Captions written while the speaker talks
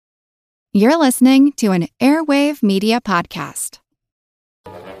You're listening to an Airwave Media Podcast.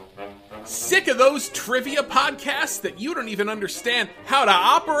 Sick of those trivia podcasts that you don't even understand how to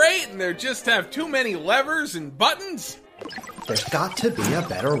operate and they just have too many levers and buttons? There's got to be a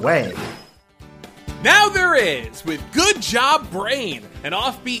better way. Now there is, with Good Job Brain, an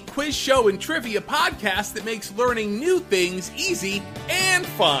offbeat quiz show and trivia podcast that makes learning new things easy and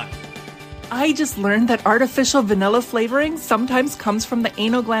fun. I just learned that artificial vanilla flavoring sometimes comes from the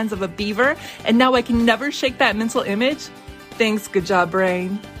anal glands of a beaver, and now I can never shake that mental image. Thanks, Good Job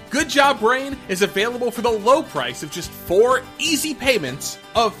Brain. Good Job Brain is available for the low price of just 4 easy payments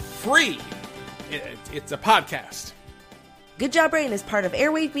of free. It's a podcast. Good Job Brain is part of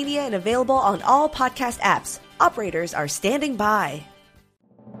Airwave Media and available on all podcast apps. Operators are standing by.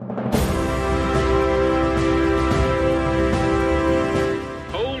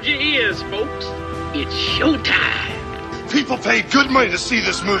 Hold your ears, folks. It's showtime. People pay good money to see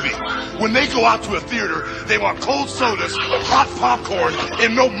this movie. When they go out to a theater, they want cold sodas, hot popcorn,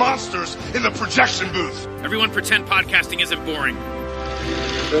 and no monsters in the projection booth. Everyone pretend podcasting isn't boring.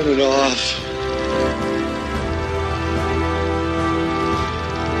 Turn it off.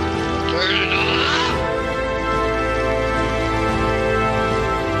 Turn it off.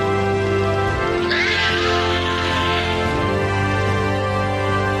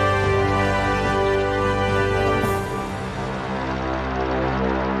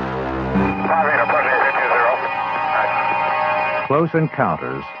 Close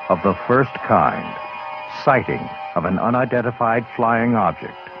Encounters of the First Kind. Sighting of an unidentified flying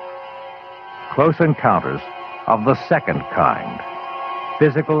object. Close Encounters of the Second Kind.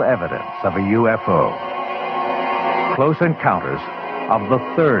 Physical evidence of a UFO. Close Encounters of the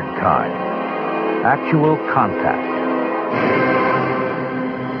Third Kind. Actual contact.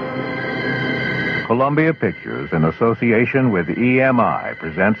 Columbia Pictures, in association with EMI,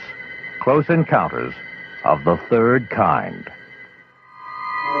 presents Close Encounters of the Third Kind.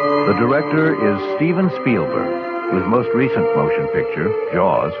 The director is Steven Spielberg, whose most recent motion picture,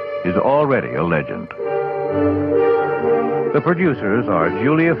 Jaws, is already a legend. The producers are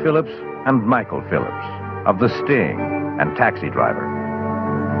Julia Phillips and Michael Phillips, of The Sting and Taxi Driver.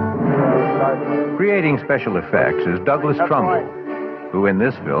 Creating special effects is Douglas Trumbull, who in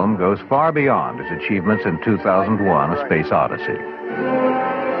this film goes far beyond his achievements in 2001: A Space Odyssey.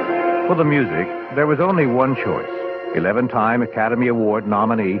 For the music, there was only one choice. 11-time Academy Award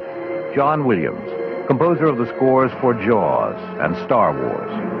nominee John Williams, composer of the scores for Jaws and Star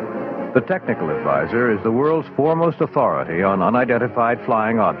Wars. The technical advisor is the world's foremost authority on unidentified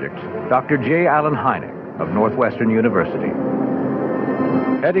flying objects, Dr. J. Allen Hynek of Northwestern University.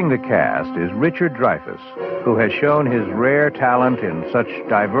 Heading the cast is Richard Dreyfuss, who has shown his rare talent in such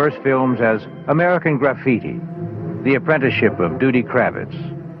diverse films as American Graffiti, The Apprenticeship of Duty Kravitz,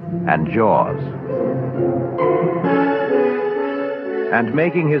 and Jaws. And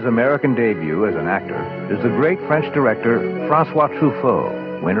making his American debut as an actor is the great French director Francois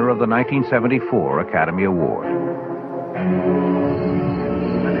Truffaut, winner of the 1974 Academy Award.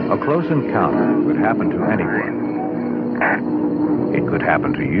 A close encounter could happen to anyone. It could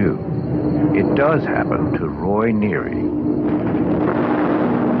happen to you. It does happen to Roy Neary.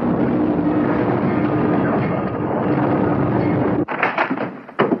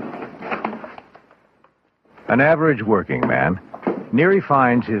 An average working man, Neary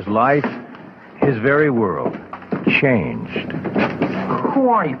finds his life, his very world, changed. Who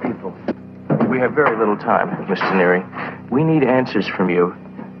are you people? We have very little time, Mr. Neary. We need answers from you.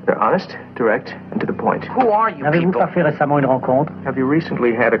 They're honest, direct, and to the point. Who are you Avez-vous people? pas fait récemment une rencontre? Have you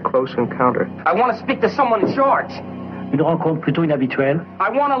recently had a close encounter? I want to speak to someone in charge. Une rencontre plutôt inhabituelle? I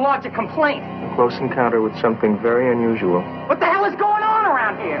want to lodge a complaint. A close encounter with something very unusual. What the hell is going on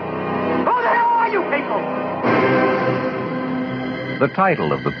around here? Who the hell are you people? The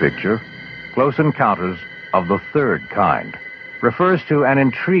title of the picture, Close Encounters of the Third Kind, refers to an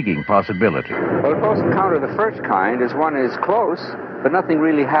intriguing possibility. Well, a close encounter of the first kind is one is close, but nothing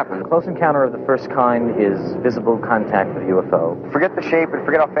really happens. A close encounter of the first kind is visible contact with a UFO. Forget the shape and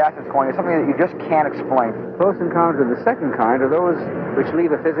forget how fast it's going. It's something that you just can't explain. Close encounters of the second kind are those which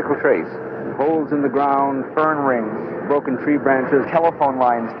leave a physical trace. Holes in the ground, fern rings, broken tree branches, telephone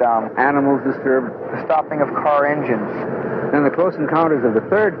lines down, animals disturbed, the stopping of car engines. And the close encounters of the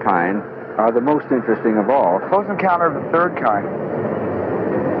third kind are the most interesting of all. Close encounter of the third kind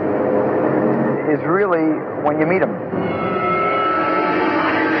is really when you meet them.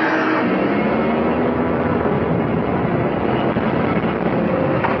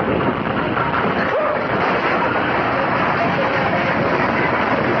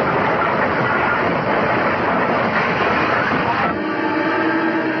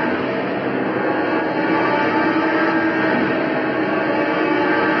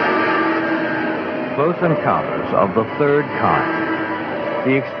 Encounters of the Third Kind.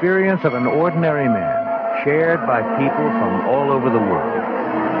 The experience of an ordinary man shared by people from all over the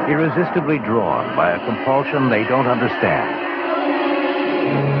world, irresistibly drawn by a compulsion they don't understand,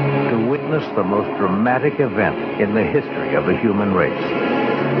 to witness the most dramatic event in the history of the human race.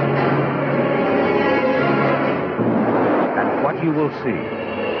 And what you will see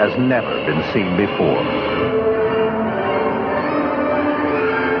has never been seen before.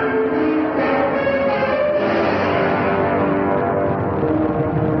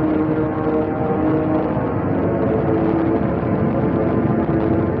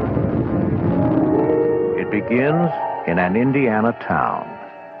 Begins in an Indiana town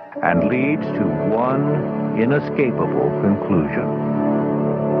and leads to one inescapable conclusion.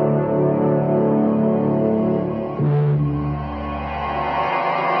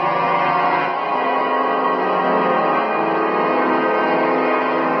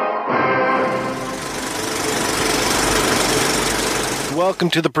 Welcome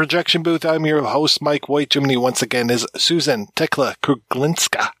to the projection booth. I'm your host, Mike White. Joining me once again is Suzen, Tekla,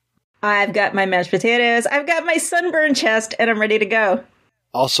 Kruglnska. I've got my mashed potatoes, I've got my sunburned chest, and I'm ready to go.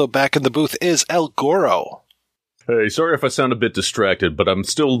 Also back in the booth is El Goro. Hey, sorry if I sound a bit distracted, but I'm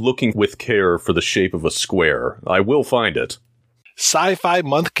still looking with care for the shape of a square. I will find it. Sci-Fi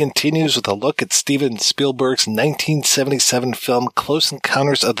Month continues with a look at Steven Spielberg's 1977 film Close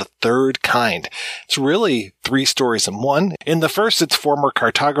Encounters of the Third Kind. It's really 3 stories in one. In the first, it's former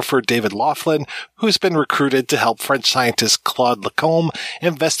cartographer David Laughlin, who's been recruited to help French scientist Claude Lacombe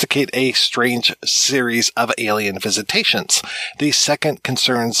investigate a strange series of alien visitations. The second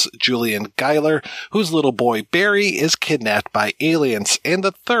concerns Julian Guiler, whose little boy Barry is kidnapped by aliens. And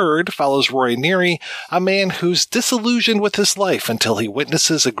the third follows Roy Neary, a man who's disillusioned with his life until he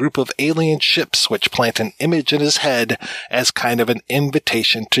witnesses a group of alien ships which plant an image in his head as kind of an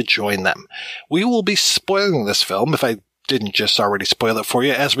invitation to join them. We will be spoiling this film, if I didn't just already spoil it for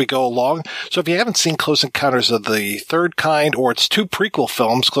you, as we go along. So if you haven't seen Close Encounters of the Third Kind, or its 2 prequel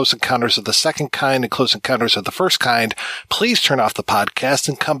films, Close Encounters of the Second Kind and Close Encounters of the First Kind, please turn off the podcast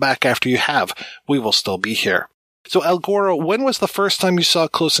and come back after you have. We will still be here. So El Goro, when was the first time you saw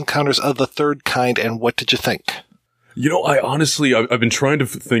Close Encounters of the Third Kind, and what did you think? You know, I've been trying to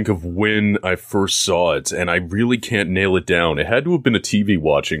think of when I first saw it, and I really can't nail it down. It had to have been a TV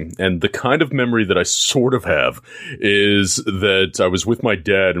watching, and the kind of memory that I sort of have is that I was with my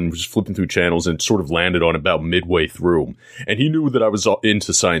dad and was flipping through channels and sort of landed on about midway through. And he knew that I was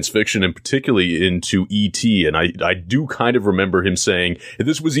into science fiction, and particularly into E.T., and I do kind of remember him saying,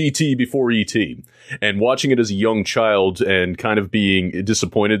 this was E.T. before E.T., and watching it as a young child and kind of being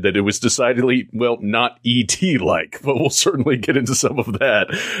disappointed that it was decidedly, well, not E.T.-like. But we'll certainly get into some of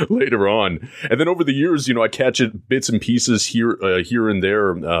that later on. And then over the years, you know, I catch it bits and pieces here and there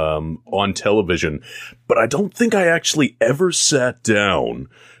on television. But I don't think I actually ever sat down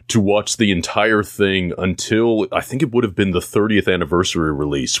to watch the entire thing until I think it would have been the 30th anniversary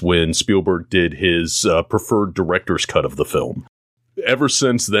release when Spielberg did his preferred director's cut of the film. Ever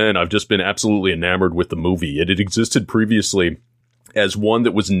since then, I've just been absolutely enamored with the movie. It had existed previously as one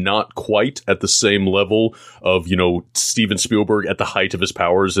that was not quite at the same level of, you know, Steven Spielberg at the height of his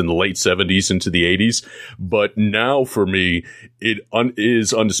powers in the late 70s into the 80s. But now, for me, it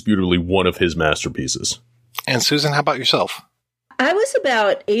is undisputably one of his masterpieces. And Susan, how about yourself? I was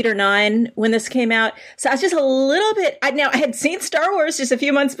about 8 or 9 when this came out, so I was just a little bit... I had seen Star Wars just a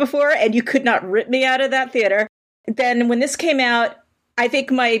few months before, and you could not rip me out of that theater. Then when this came out, I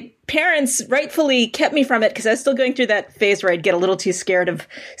think my parents rightfully kept me from it because I was still going through that phase where I'd get a little too scared of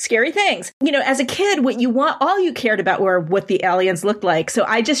scary things. You know, as a kid, all you cared about were what the aliens looked like. So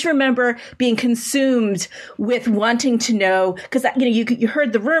I just remember being consumed with wanting to know, because, you know, you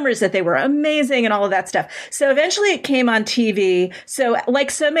heard the rumors that they were amazing and all of that stuff. So eventually it came on TV. So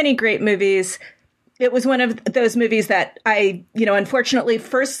like so many great movies, it was one of those movies that I, you know, unfortunately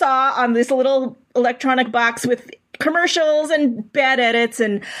first saw on this little electronic box with commercials and bad edits.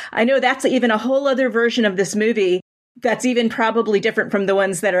 And I know that's even a whole other version of this movie that's even probably different from the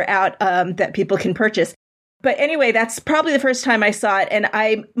ones that are out that people can purchase. But anyway, that's probably the first time I saw it. And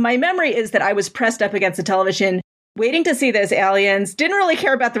my memory is that I was pressed up against the television, waiting to see those aliens, didn't really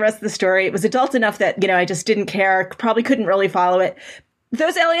care about the rest of the story. It was adult enough that, you know, I just didn't care, probably couldn't really follow it.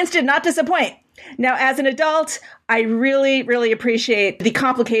 Those aliens did not disappoint. Now, as an adult, I really, really appreciate the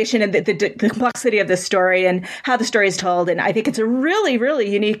complication and the complexity of this story and how the story is told. And I think it's a really, really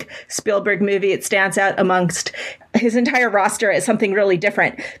unique Spielberg movie. It stands out amongst his entire roster as something really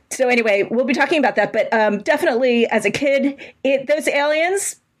different. So anyway, we'll be talking about that. But definitely, as a kid, those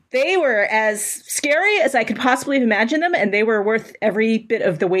aliens, they were as scary as I could possibly imagine them. And they were worth every bit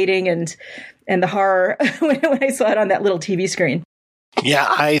of the waiting and and the horror when I saw it on that little TV screen. Yeah,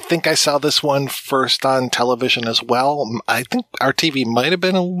 I think I saw this one first on television as well. I think our TV might have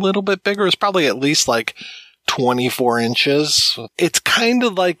been a little bit bigger. It was probably at least like 24 inches. It's kind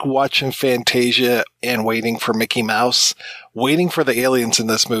of like watching Fantasia and waiting for Mickey Mouse. Waiting for the aliens in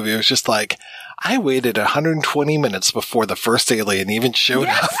this movie, it was just like, I waited 120 minutes before the first alien even showed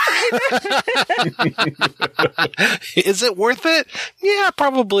up. Is it worth it? Yeah,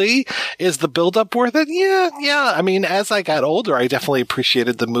 probably. Is the build-up worth it? Yeah. I mean, as I got older, I definitely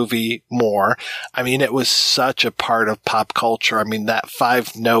appreciated the movie more. I mean, it was such a part of pop culture. I mean, that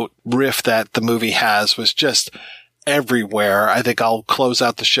 5-note riff that the movie has was just everywhere. I think I'll close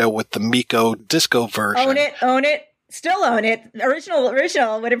out the show with the Miko disco version. Own it. Still own it.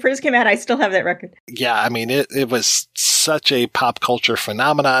 Original. When it first came out, I still have that record. Yeah, I mean, it was such a pop culture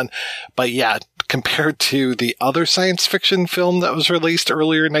phenomenon. But yeah, compared to the other science fiction film that was released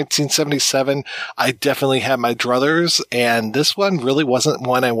earlier in 1977, I definitely had my druthers. And this one really wasn't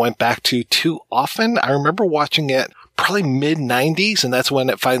one I went back to too often. I remember watching it probably mid-90s, and that's when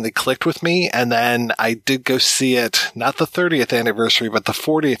it finally clicked with me. And then I did go see it, not the 30th anniversary, but the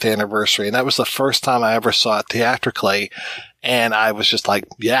 40th anniversary. And that was the first time I ever saw it theatrically. And I was just like,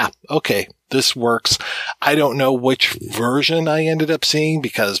 yeah, okay, this works. I don't know which version I ended up seeing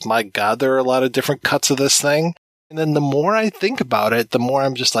because, my God, there are a lot of different cuts of this thing. And then the more I think about it, the more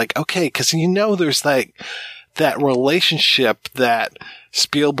I'm just like, okay, because there's like that relationship that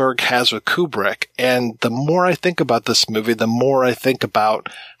Spielberg has with Kubrick. And the more I think about this movie, the more I think about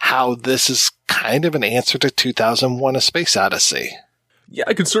how this is kind of an answer to 2001: A Space Odyssey. Yeah,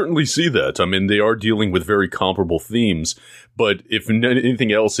 I could certainly see that. I mean, they are dealing with very comparable themes, but if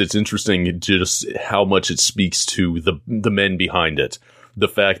anything else, it's interesting just how much it speaks to the men behind it. The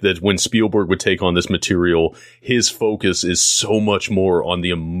fact that when Spielberg would take on this material, his focus is so much more on the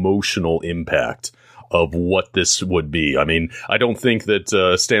emotional impact of what this would be. I mean, I don't think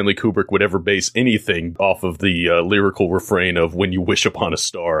that Stanley Kubrick would ever base anything off of the lyrical refrain of "When you wish upon a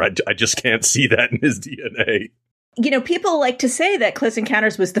star." I just can't see that in his DNA. People like to say that Close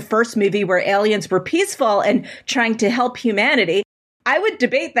Encounters was the first movie where aliens were peaceful and trying to help humanity. I would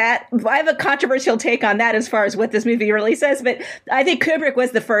debate that. I have a controversial take on that as far as what this movie really says, but I think Kubrick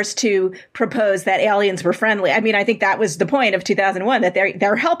was the first to propose that aliens were friendly. I mean, I think that was the point of 2001, that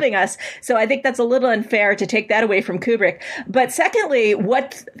they're helping us. So I think that's a little unfair to take that away from Kubrick. But secondly,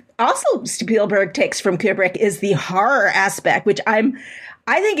 what also Spielberg takes from Kubrick is the horror aspect, which I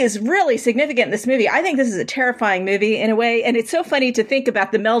think is really significant in this movie. I think this is a terrifying movie in a way. And it's so funny to think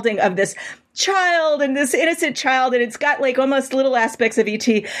about the melding of this child and this innocent child. And it's got like almost little aspects of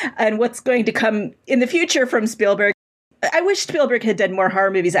E.T. and what's going to come in the future from Spielberg. I wish Spielberg had done more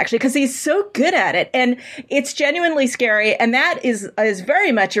horror movies, actually, because he's so good at it. And it's genuinely scary. And that is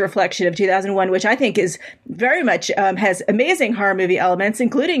very much a reflection of 2001, which I think is very much has amazing horror movie elements,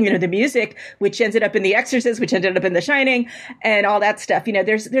 including, the music, which ended up in The Exorcist, which ended up in The Shining, and all that stuff.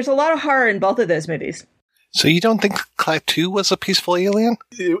 There's a lot of horror in both of those movies. So you don't think Klaatu was a peaceful alien?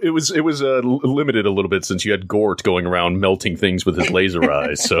 It was limited a little bit since you had Gort going around melting things with his laser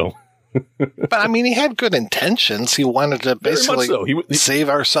eyes, so... But I mean, he had good intentions. He wanted to basically save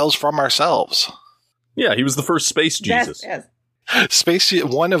ourselves from ourselves. Yeah, he was the first space Jesus. Yes.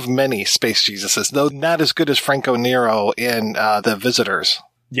 One of many space Jesuses, though not as good as Franco Nero in The Visitors.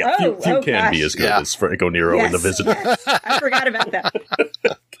 Yeah, few can be as good as Franco Nero in The Visitors. I forgot about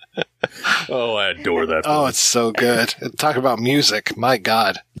that. Oh, I adore that film. Oh, it's so good. Talk about music. My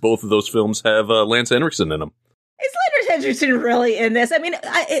God. Both of those films have Lance Henriksen in them. Is Lance Henriksen really in this? I mean,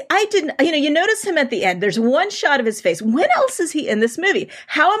 I didn't, you notice him at the end. There's one shot of his face. When else is he in this movie?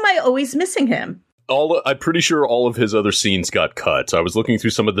 How am I always missing him? I'm pretty sure all of his other scenes got cut. I was looking through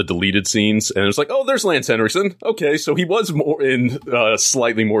some of the deleted scenes, and it was like, oh, there's Lance Henriksen. Okay, so he was more in a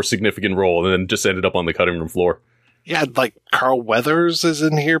slightly more significant role, and then just ended up on the cutting room floor. Yeah, like Carl Weathers is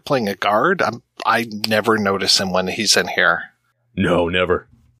in here playing a guard. I never notice him when he's in here. No, never.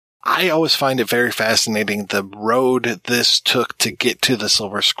 I always find it very fascinating the road this took to get to the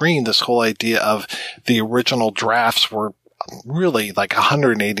silver screen. This whole idea of the original drafts were really like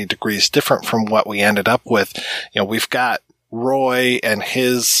 180 degrees different from what we ended up with. We've got Roy and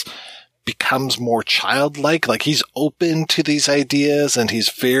his becomes more childlike. Like he's open to these ideas and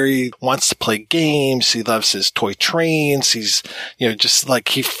wants to play games. He loves his toy trains. He's, just like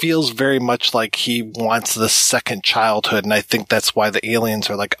he feels very much like he wants the second childhood. And I think that's why the aliens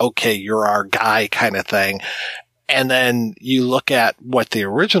are like, okay, you're our guy kind of thing. And then you look at what the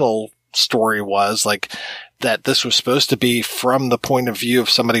original story was like, that this was supposed to be from the point of view of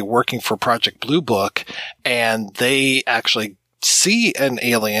somebody working for Project Blue Book. And they actually see an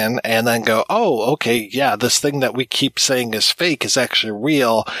alien and then go, oh, okay, yeah, this thing that we keep saying is fake is actually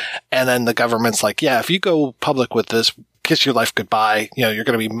real. And then the government's like, yeah, if you go public with this, kiss your life goodbye. You're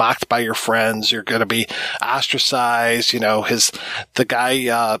going to be mocked by your friends. You're going to be ostracized. The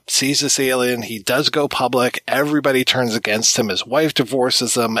guy sees this alien. He does go public. Everybody turns against him. His wife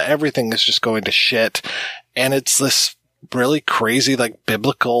divorces him. Everything is just going to shit. And it's this really crazy, like,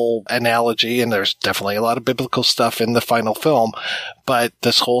 biblical analogy, and there's definitely a lot of biblical stuff in the final film, but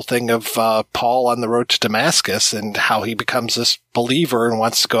this whole thing of Paul on the road to Damascus and how he becomes this believer and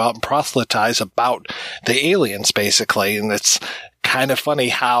wants to go out and proselytize about the aliens, basically. And it's kind of funny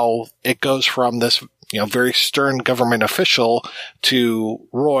how it goes from this, very stern government official to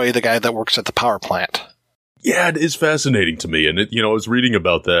Roy, the guy that works at the power plant. Yeah, it is fascinating to me. And, I was reading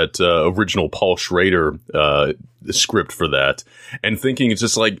about that original Paul Schrader script for that and thinking it's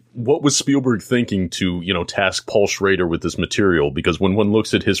just like, what was Spielberg thinking to, task Paul Schrader with this material? Because when one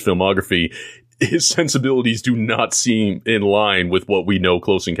looks at his filmography, his sensibilities do not seem in line with what we know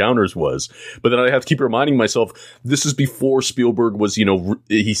Close Encounters was. But then I have to keep reminding myself, this is before Spielberg was,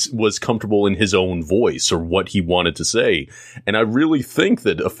 he was comfortable in his own voice or what he wanted to say. And I really think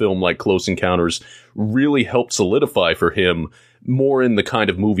that a film like Close Encounters really helped solidify for him more in the kind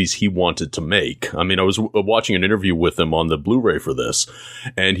of movies he wanted to make. I mean, I was watching an interview with him on the Blu-ray for this,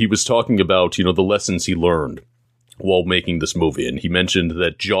 and he was talking about, the lessons he learned while making this movie. And he mentioned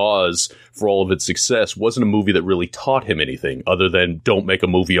that Jaws, for all of its success, wasn't a movie that really taught him anything other than don't make a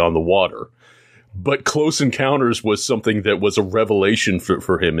movie on the water. But Close Encounters was something that was a revelation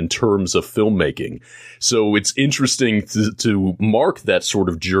for him in terms of filmmaking. So it's interesting to mark that sort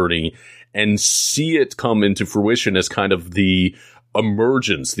of journey and see it come into fruition as kind of the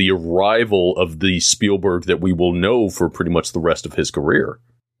emergence, the arrival of the Spielberg that we will know for pretty much the rest of his career.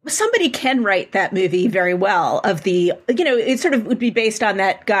 Somebody can write that movie very well of the, it sort of would be based on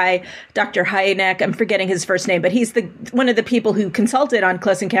that guy, Dr. Hynek. I'm forgetting his first name, but he's one of the people who consulted on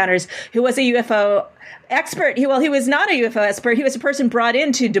Close Encounters, who was a UFO expert. He was not a UFO expert. He was a person brought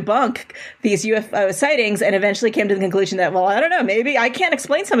in to debunk these UFO sightings and eventually came to the conclusion that, well, I don't know, maybe I can't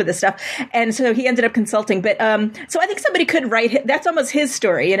explain some of this stuff. And so he ended up consulting. But so I think somebody could write, that's almost his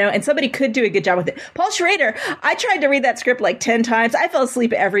story, and somebody could do a good job with it. Paul Schrader, I tried to read that script like 10 times. I fell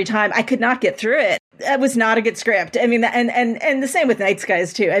asleep every time. I could not get through it. It was not a good script. I mean, and the same with Night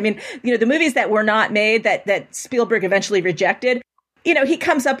Skies, too. I mean, the movies that were not made that Spielberg eventually rejected, he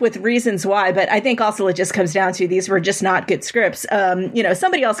comes up with reasons why, but I think also it just comes down to these were just not good scripts.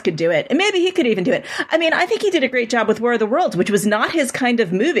 Somebody else could do it, and maybe he could even do it. I mean, I think he did a great job with War of the Worlds, which was not his kind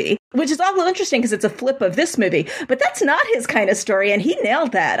of movie, which is also interesting because it's a flip of this movie, but that's not his kind of story, and he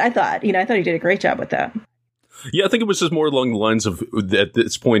nailed that. I thought he did a great job with that. Yeah, I think it was just more along the lines of, at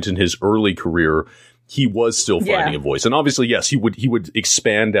this point in his early career, he was still finding a voice. And obviously, yes, he would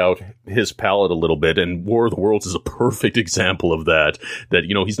expand out his palette a little bit. And War of the Worlds is a perfect example of that,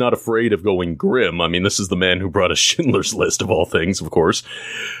 he's not afraid of going grim. I mean, this is the man who brought us Schindler's List of all things, of course.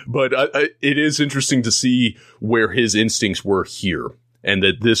 But it is interesting to see where his instincts were here. And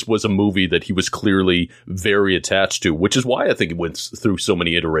that this was a movie that he was clearly very attached to, which is why I think it went through so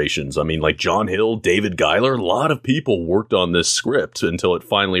many iterations. I mean, like John Hill, David Guiler, a lot of people worked on this script until it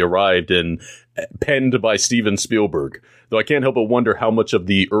finally arrived and penned by Steven Spielberg. Though I can't help but wonder how much of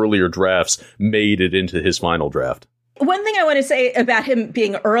the earlier drafts made it into his final draft. One thing I want to say about him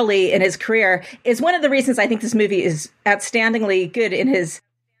being early in his career is one of the reasons I think this movie is outstandingly good in his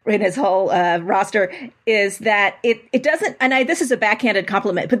whole roster is that it doesn't, and this is a backhanded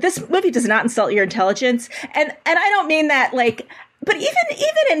compliment, but this movie does not insult your intelligence. And I don't mean that but even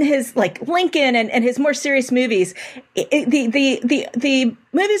in his Lincoln and his more serious movies, the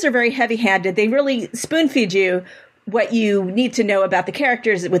movies are very heavy handed. They really spoon feed you what you need to know about the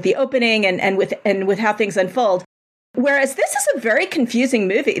characters with the opening and with how things unfold. Whereas this is a very confusing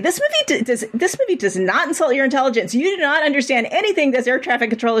movie. This movie does not insult your intelligence. You do not understand anything that air traffic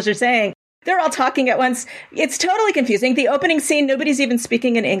controllers are saying. They're all talking at once. It's totally confusing. The opening scene, nobody's even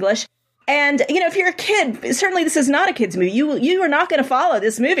speaking in English. And, if you're a kid, certainly this is not a kid's movie. You are not going to follow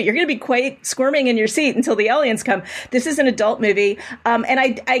this movie. You're going to be quite squirming in your seat until the aliens come. This is an adult movie. And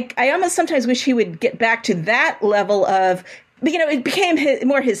I almost sometimes wish he would get back to that level of, it became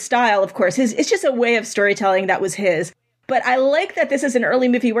more his style, of course. It's just a way of storytelling that was his. But I like that this is an early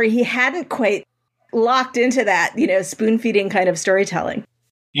movie where he hadn't quite locked into that, spoon-feeding kind of storytelling.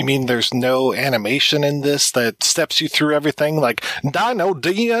 You mean there's no animation in this that steps you through everything like Dino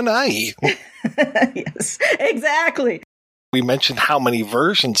DNA? Yes, exactly. We mentioned how many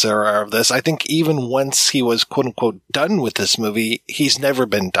versions there are of this. I think even once he was quote unquote done with this movie, he's never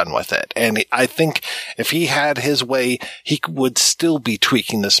been done with it. And I think if he had his way, he would still be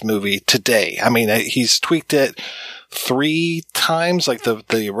tweaking this movie today. I mean, he's tweaked it 3 times, like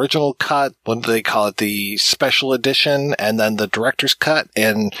the original cut, what do they call it? The special edition, and then the director's cut.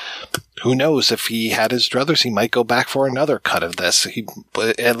 And who knows, if he had his druthers, he might go back for another cut of this.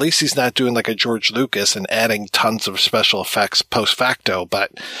 At least he's not doing like a George Lucas and adding tons of special effects post facto,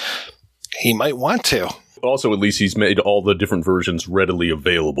 but he might want to. Also, at least he's made all the different versions readily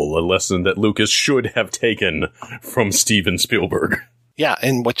available, a lesson that Lucas should have taken from Steven Spielberg. Yeah,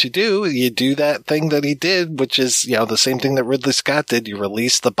 and what you do that thing that he did, which is, the same thing that Ridley Scott did. You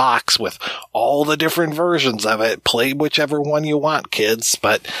release the box with all the different versions of it. Play whichever one you want, kids.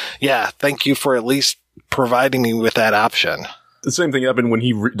 But yeah, thank you for at least providing me with that option. The same thing happened when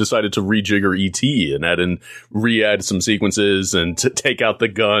he decided to rejigger E.T. and re-add some sequences and to take out the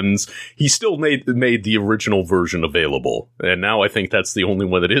guns. He still made the original version available. And now I think that's the only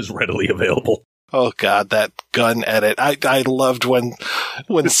one that is readily available. Oh God, that gun edit. I loved when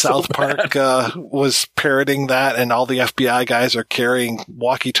South Park was parroting that, and all the FBI guys are carrying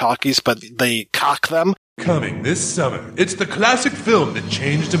walkie-talkies, but they cock them. Coming this summer, it's the classic film that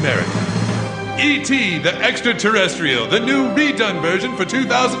changed America. E.T. the Extraterrestrial, the new redone version for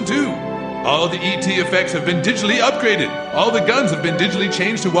 2002. All the E.T. effects have been digitally upgraded. All the guns have been digitally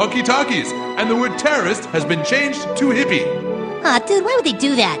changed to walkie-talkies, and the word terrorist has been changed to hippie. Aw, dude, why would they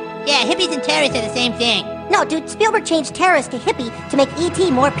do that? Yeah, hippies and terrorists are the same thing. No, dude, Spielberg changed terrorist to hippie to make E.T.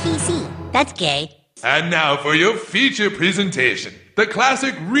 more PC. That's gay. And now for your feature presentation. The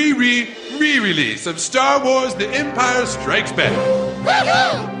classic re-release of Star Wars The Empire Strikes Back.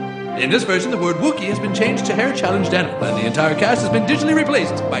 In this version, the word Wookiee has been changed to hair-challenged animal, and the entire cast has been digitally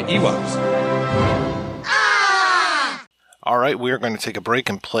replaced by Ewoks. All right, we are going to take a break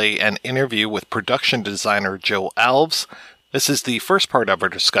and play an interview with production designer Joe Alves. This is the first part of our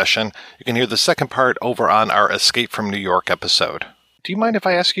discussion. You can hear the second part over on our Escape from New York episode. Do you mind if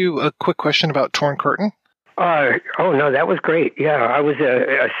I ask you a quick question about Torn Curtain? Oh, no, that was great. Yeah, I was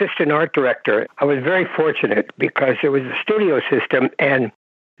an assistant art director. I was very fortunate because it was a studio system, and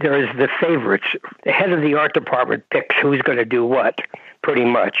there is the favorites. The head of the art department picks who's going to do what, pretty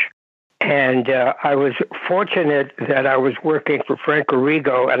much. And I was fortunate that I was working for Frank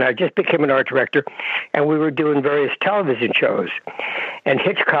Arrigo, and I just became an art director, and we were doing various television shows. And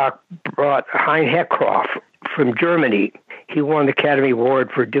Hitchcock brought Hein Heckroff from Germany. He won the Academy Award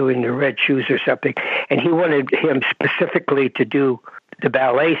for doing the Red Shoes or something, and he wanted him specifically to do the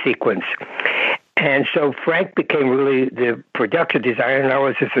ballet sequence. And so Frank became really the production designer, and I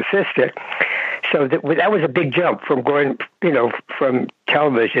was his assistant. So that was a big jump from going, from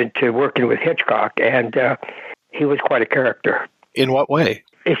television to working with Hitchcock, and he was quite a character. In what way?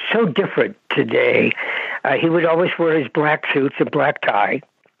 It's so different today. He would always wear his black suits and black tie.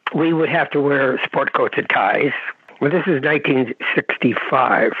 We would have to wear sport coats and ties. Well, this is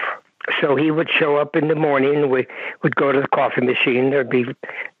 1965. So he would show up in the morning. We would go to the coffee machine. There'd be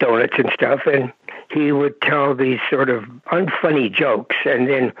donuts and stuff, and he would tell these sort of unfunny jokes, and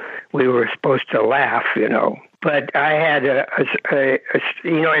then we were supposed to laugh, But I had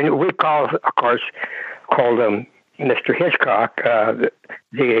and we called him Mr. Hitchcock.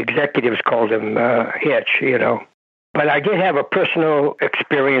 The executives called him Hitch, But I did have a personal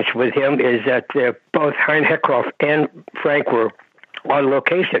experience with him, is that both Hein Heckroff and Frank were on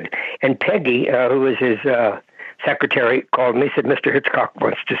location. And Peggy, who was his secretary, called me, said, Mr. Hitchcock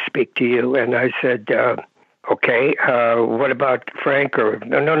wants to speak to you. And I said, okay, what about Frank? Or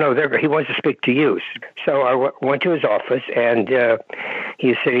no, he wants to speak to you. So I went to his office, and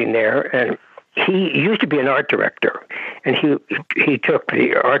he's sitting there, and he used to be an art director, and he took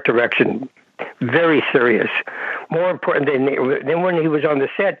the art direction very serious. More important than when he was on the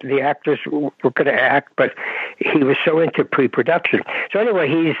set, the actors were going to act, but he was so into pre-production. So anyway,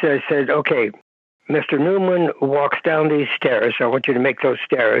 he said, okay, Mr. Newman walks down these stairs. I want you to make those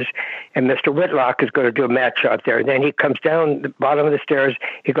stairs. And Mr. Whitlock is going to do a matte shot there. Then he comes down the bottom of the stairs.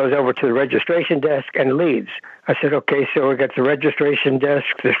 He goes over to the registration desk and leaves. I said, okay, so we got the registration desk,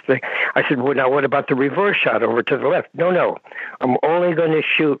 this thing. I said, well, now what about the reverse shot over to the left? No, I'm only going to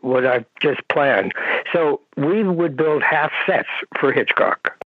shoot what I've just planned. So we would build half sets for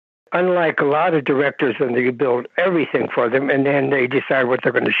Hitchcock. Unlike a lot of directors, when they build everything for them, and then they decide what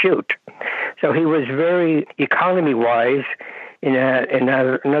they're going to shoot. So he was very economy-wise. In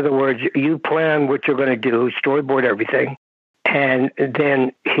other words, you plan what you're going to do, storyboard everything, and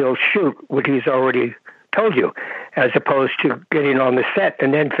then he'll shoot what he's already told you, as opposed to getting on the set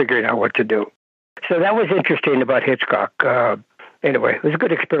and then figuring out what to do. So that was interesting about Hitchcock. Anyway, it was a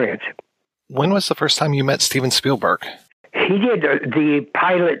good experience. When was the first time you met Steven Spielberg? He did the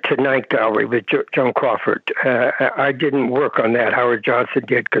pilot to Night Gallery with Joan Crawford. I didn't work on that. Howard Johnson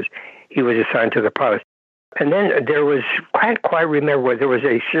did because he was assigned to the pilot. And then there was, can't quite remember, there was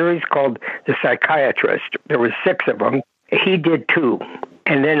a series called The Psychiatrist. There was 6 of them. He did 2.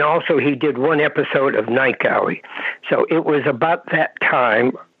 And then also he did 1 episode of Night Gallery. So it was about that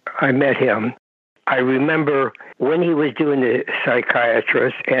time I met him. I remember when he was doing The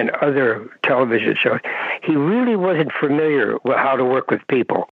Psychiatrist and other television shows, he really wasn't familiar with how to work with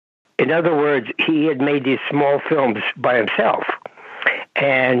people. In other words, he had made these small films by himself.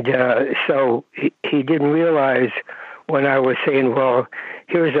 And so he didn't realize when I was saying, well,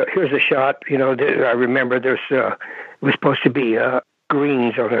 here's a shot, you know, I remember it was supposed to be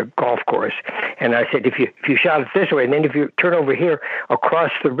greens on a golf course. And I said, if you shot it this way, and then if you turn over here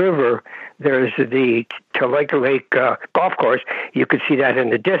across the river, there's the Tekla Lake golf course. You could see that in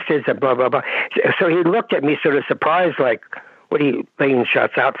the distance, and blah, blah, blah. So he looked at me sort of surprised, like, what are you laying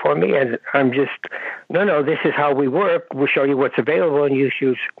shots out for me? And I'm just, no, this is how we work. We'll show you what's available and you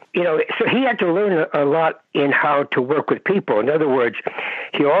choose. You know, so he had to learn a lot in how to work with people. In other words,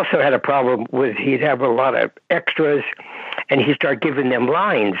 he also had a problem with, he'd have a lot of extras and he'd start giving them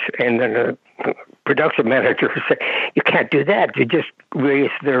lines. And then the production manager would say, you can't do that. You just raise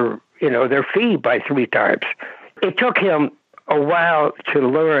their fee by 3 times. It took him a while to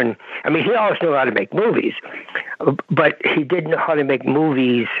learn. I mean, he always knew how to make movies, but he didn't know how to make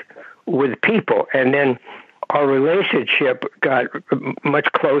movies with people. And then our relationship got much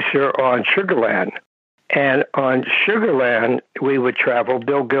closer on Sugarland. And on Sugarland, we would travel,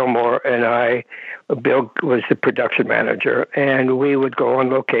 Bill Gilmore and I. Bill was the production manager, and we would go on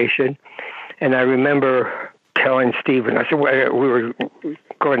location. And I remember telling Steven, I said, we were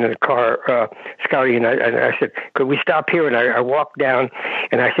going in the car, scouting, and I said, could we stop here? And I walked down,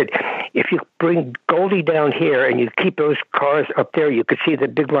 and I said, if you bring Goldie down here and you keep those cars up there, you could see the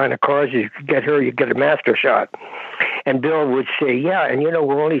big line of cars. You could get her, you get a master shot. And Bill would say, yeah, and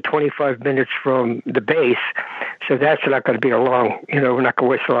we're only 25 minutes from the base, so that's not going to be a long, we're not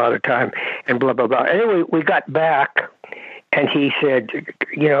going to waste a lot of time, and blah, blah, blah. Anyway, we got back, and he said,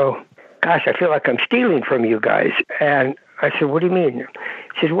 gosh, I feel like I'm stealing from you guys. And I said, what do you mean?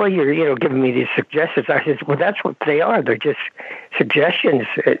 He says, well, you're giving me these suggestions. I said, well, that's what they are. They're just suggestions.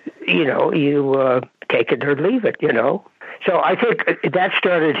 You take it or leave it, So I think that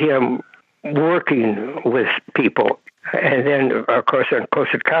started him working with people. And then, of course, on Close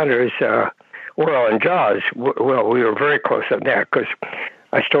Encounters, on Jaws, well, we were very close on that because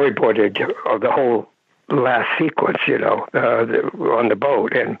I storyboarded the whole last sequence, on the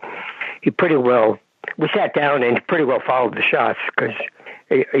boat. And he pretty well, we sat down and he pretty well followed the shots because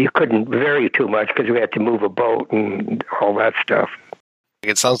you couldn't vary too much because we had to move a boat and all that stuff.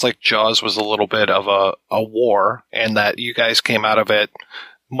 It sounds like Jaws was a little bit of a war and that you guys came out of it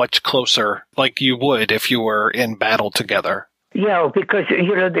much closer like you would if you were in battle together. Yeah, because,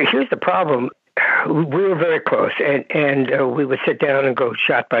 here's the problem. We were very close, and we would sit down and go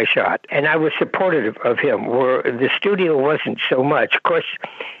shot by shot. And I was supportive of him, where the studio wasn't so much. Of course,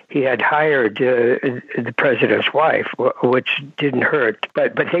 he had hired the president's wife, which didn't hurt.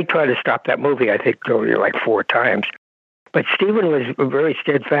 But they tried to stop that movie, I think, only like 4 times. But Steven was very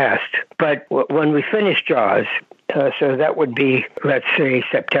steadfast. But when we finished Jaws, so that would be, let's say,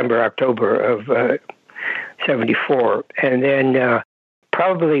 September, October of 74. And then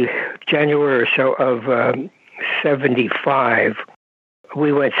probably January or so of 75,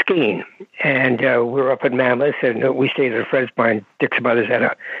 we went skiing. And we were up at Mammoth, and we stayed at a friend's of mine. Dick's brothers had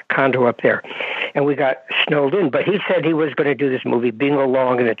a condo up there. And we got snowed in. But he said he was going to do this movie, Being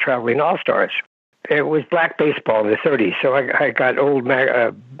Along and the Traveling All-Stars. It was black baseball in the 30s, so I got old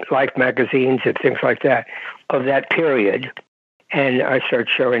Life magazines and things like that of that period, and I started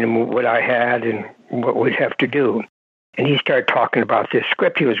showing him what I had and what we'd have to do. And he started talking about this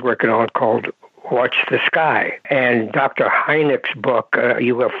script he was working on called Watch the Sky, and Dr. Hynek's book,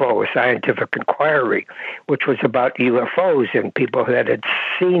 UFO, A Scientific Inquiry, which was about UFOs and people that had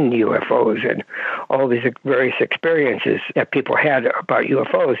seen UFOs and all these various experiences that people had about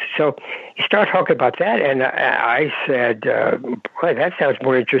UFOs. So he started talking about that, and I said, boy, that sounds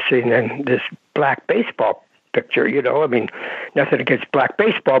more interesting than this black baseball picture, I mean, nothing against black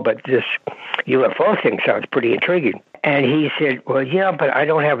baseball, but this UFO thing sounds pretty intriguing. And he said, well, yeah, but I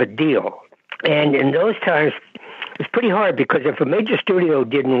don't have a deal. And in those times, it's pretty hard because if a major studio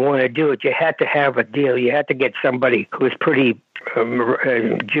didn't want to do it, you had to have a deal. You had to get somebody who was pretty,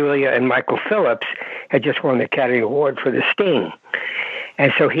 Julia and Michael Phillips had just won the Academy Award for The Sting.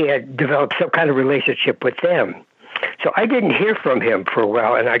 And so he had developed some kind of relationship with them. So I didn't hear from him for a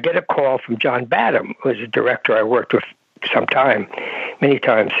while, and I get a call from John Badham, who was a director I worked with many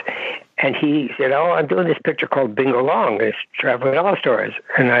times. And he said, "Oh, I'm doing this picture called Bingo Long. It's Traveling All-Stars."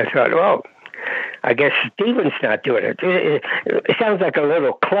 And I thought, well, I guess Steven's not doing it. It sounds like a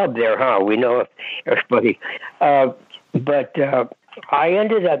little club there, huh? We know everybody. But I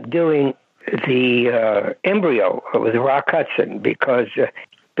ended up doing the embryo with Rock Hudson because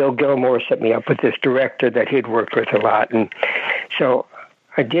Bill Gilmore set me up with this director that he'd worked with a lot. And so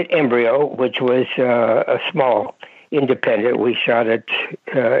I did embryo, which was a small independent. We shot it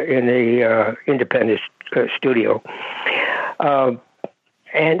in a independent studio.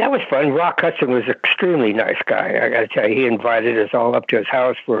 And that was fun. Rock Hudson was an extremely nice guy. I got to tell you, he invited us all up to his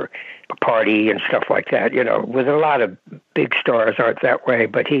house for a party and stuff like that. With a lot of big stars aren't that way,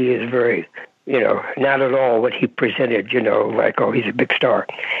 but he is very, not at all what he presented, like, oh, he's a big star.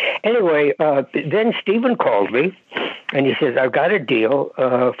 Anyway, then Steven called me, and he says, I've got a deal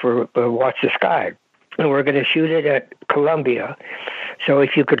for Watch the Sky, and we're going to shoot it at Columbia. So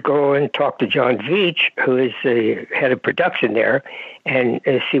if you could go and talk to John Veach, who is the head of production there, and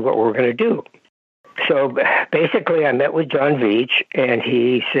see what we're going to do. So basically, I met with John Veach, and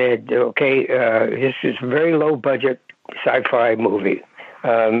he said, okay, this is a very low-budget sci-fi movie,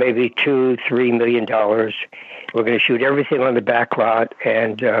 maybe $2-3 million. We're going to shoot everything on the back lot,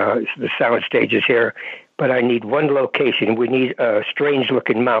 and the sound stage is here, but I need one location. We need a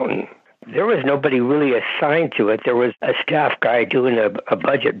strange-looking mountain. There was nobody really assigned to it. There was a staff guy doing a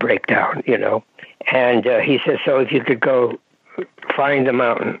budget breakdown, And he said, so if you could go find the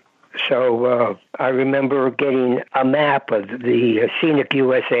mountain. So I remember getting a map of the Scenic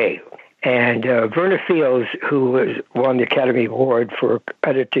USA. And Verna Fields, who won the Academy Award for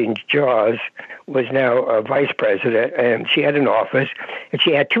editing Jaws, was now a vice president. And she had an office. And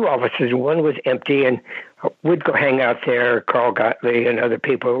she had two offices. One was empty, and we'd go hang out there. Carl Gottlieb and other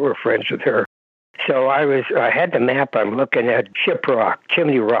people were friends with her. So I had the map. I'm looking at Shiprock,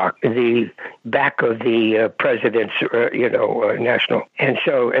 Chimney Rock, the back of the president's, national. And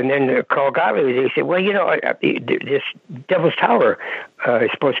then Carl Gottlieb, they said, well, this Devil's Tower is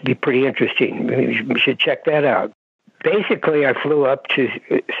supposed to be pretty interesting. We should check that out. Basically, I flew up to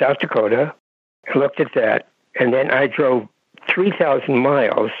South Dakota, looked at that, and then I drove 3,000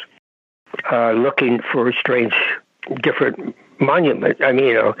 miles looking for strange, different monuments. I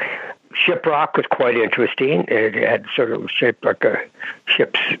mean, Shiprock was quite interesting. It had sort of shaped like a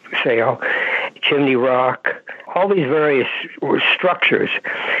ship's sail. Chimney Rock, all these various structures.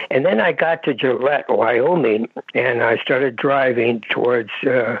 And then I got to Gillette, Wyoming, and I started driving towards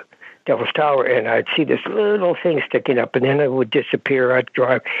Devil's Tower, and I'd see this little thing sticking up, and then it would disappear. I'd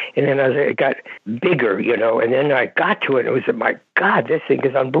drive, and then it got bigger, and then I got to it, and it was, my God, this thing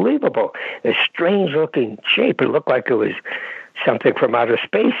is unbelievable. This strange-looking shape. It looked like it was something from outer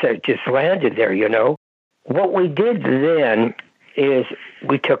space that just landed there, What we did then is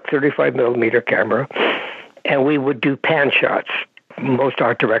we took 35 millimeter camera, and we would do pan shots. Most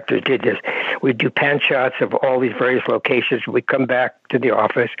art directors did this. We'd do pan shots of all these various locations. We'd come back to the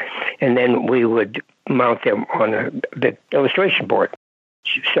office, and then we would mount them on a big illustration board.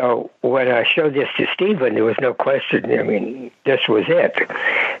 So when I showed this to Steven, there was no question. I mean, this was it.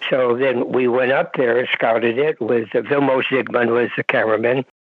 So then we went up there and scouted it with Vilmos Zsigmond was the cameraman.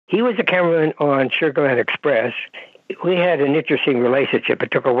 He was the cameraman on Sugar Land Express. We had an interesting relationship.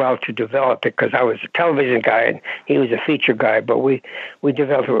 It took a while to develop it because I was a television guy and he was a feature guy, but we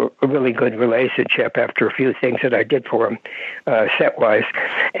developed a really good relationship after a few things that I did for him set-wise.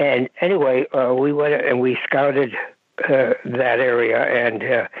 And anyway, we went and we scouted that area, and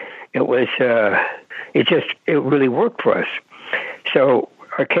it was it really worked for us. So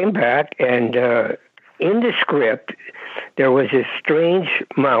I came back, and in the script there was this strange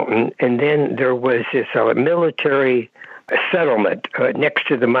mountain, and then there was this military settlement next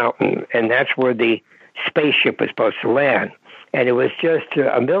to the mountain, and that's where the spaceship was supposed to land. And it was just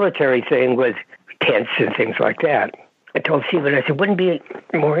a military thing with tents and things like that. I told Steven, I said, wouldn't it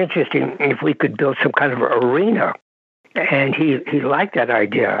be more interesting if we could build some kind of arena? And he liked that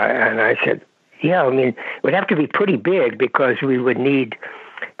idea. And I said, yeah, I mean, it would have to be pretty big because we would need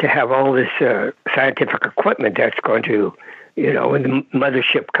to have all this scientific equipment that's going to, when the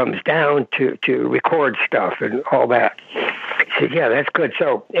mothership comes down to record stuff and all that. He said, yeah, that's good.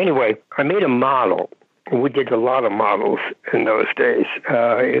 So anyway, I made a model. We did a lot of models in those days.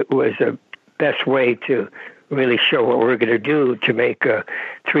 It was the best way to really show what we're going to do to make a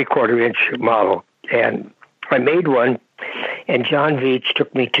 3/4 inch model. And I made one, And John Veach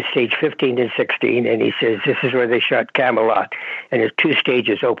took me to stage 15 and 16, and he says, this is where they shot Camelot. And there's 2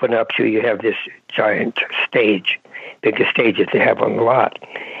 stages open up, so you have this giant stage, biggest stage that they have on the lot.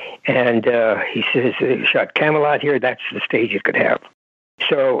 And he says, they shot Camelot here, that's the stage you could have.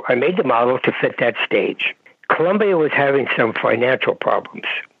 So I made the model to fit that stage. Columbia was having some financial problems.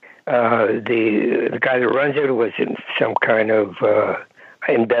 The guy that runs it was in some kind of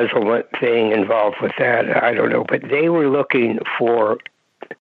embezzlement thing involved with that. I don't know. But they were looking for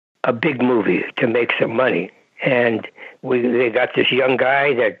a big movie to make some money. And they got this young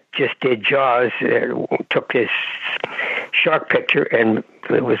guy that just did Jaws, took this shark picture, and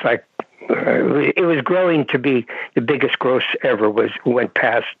it was like, it was growing to be the biggest gross ever. Went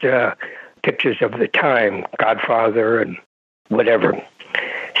past pictures of the time, Godfather and whatever.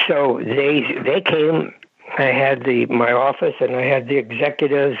 So they came. I had my office, and I had the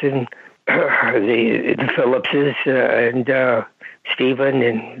executives and the Phillipses and Steven,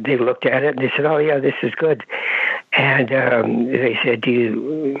 and they looked at it and they said, "Oh yeah, this is good." And they said, "Do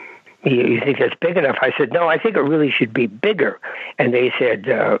you think that's big enough?" I said, "No, I think it really should be bigger." And they said,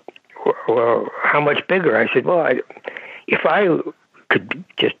 "Well, how much bigger?" I said, "Well, if I could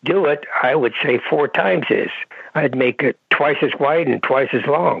just do it, I would say 4 times this. I'd make it twice as wide and twice as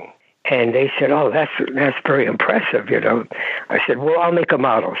long." And they said, "Oh, that's very impressive, you know." I said, "Well, I'll make a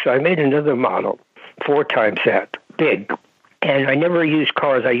model." So I made another model, 4 times that big. And I never used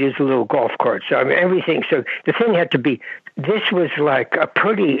cars. I used a little golf cart. So I mean, everything. So the thing had to be, this was like a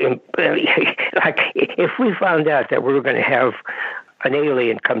pretty, like if we found out that we were going to have an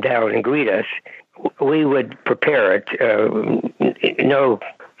alien come down and greet us, we would prepare it. No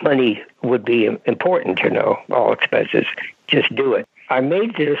money would be important, you know, all expenses. Just do it. I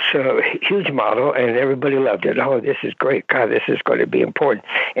made this huge model, and everybody loved it. "Oh, this is great. God, this is going to be important."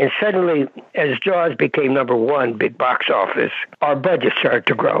 And suddenly, as Jaws became #1, big box office, our budget started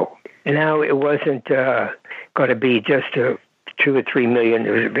to grow. And now it wasn't going to be just $2 or $3 million.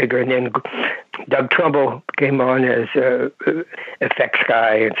 It was bigger. And then Doug Trumbull came on as effects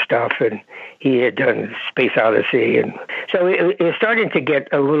guy and stuff, and he had done Space Odyssey. And so it was starting to get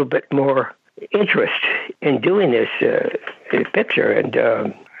a little bit more interest in doing this picture. And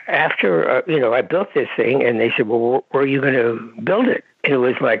after, I built this thing, and they said, "Well, where are you going to build it?" And it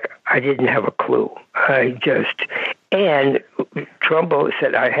was like, I didn't have a clue. And Trumbull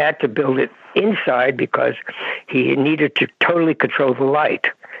said I had to build it inside because he needed to totally control the light.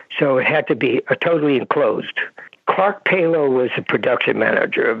 So it had to be totally enclosed. Clark Palo was the production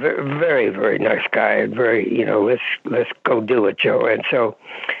manager, a very, very nice guy, and very, let's go do it, Joe. And so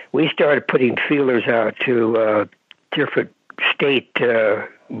we started putting feelers out to different state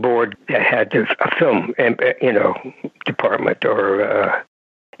board that had a film, department or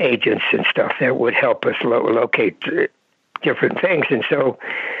agents and stuff that would help us locate different things. And so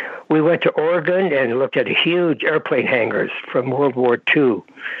we went to Oregon and looked at huge airplane hangars from World War II.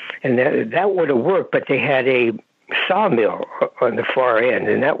 And that would have worked, but they had a sawmill on the far end,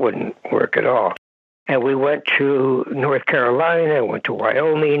 and that wouldn't work at all. And we went to North Carolina, went to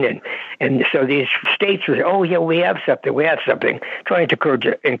Wyoming, and so these states were, "Oh yeah, we have something," trying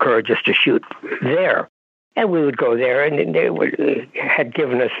to encourage us to shoot there. And we would go there, and they had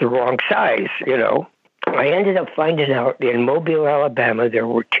given us the wrong size, I ended up finding out in Mobile, Alabama, there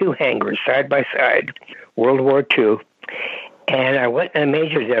were 2 hangars side by side, World War II, and I went and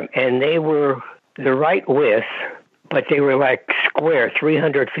measured them, and they were the right width, but they were like square,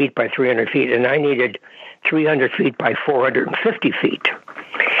 300 feet by 300 feet, and I needed 300 feet by 450 feet.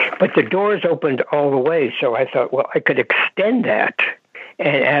 But the doors opened all the way, so I thought, well, I could extend that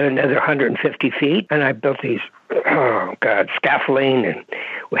and add another 150 feet, and I built these, scaffolding, and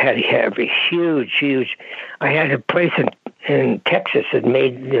we had to have a huge, I had a place in Texas that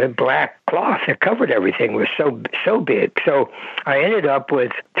made the black cloth that covered everything. It was so big. So I ended up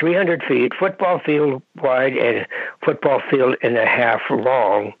with 300 feet, football field wide and football field and a half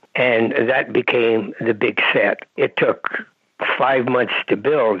long, and that became the big set. It took 5 months to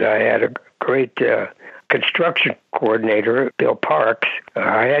build. I had a great construction coordinator, Bill Parks,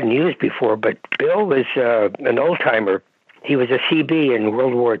 I hadn't used before, but Bill was an old-timer. He was a CB in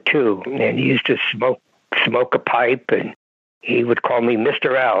World War II, and he used to smoke a pipe, and he would call me Mr.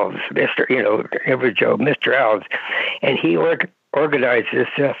 Alves, every Joe, Mr. Alves. And he organized this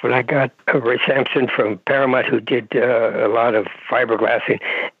stuff, and I got Roy Sampson from Paramount, who did a lot of fiberglassing.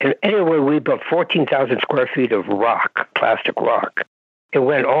 And anyway, we built 14,000 square feet of rock, plastic rock. It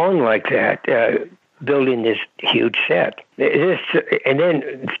went on like that, building this huge set. And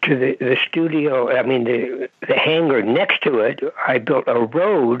then to the studio, the hangar next to it, I built a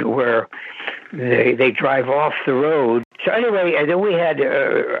road where they drive off the road So anyway, and then we had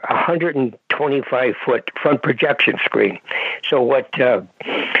a 125-foot front projection screen. So what Doug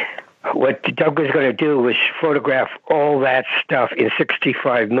was going to do was photograph all that stuff in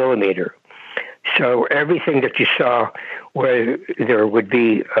 65 millimeter. So everything that you saw where there would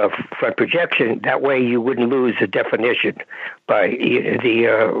be a front projection, that way you wouldn't lose the definition by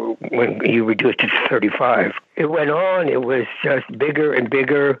when you reduced it to 35. It went on. It was just bigger and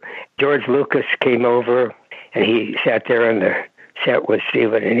bigger. George Lucas came over, and he sat there on the set with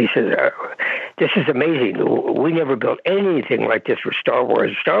Steven, and he said, this is amazing. We never built anything like this for Star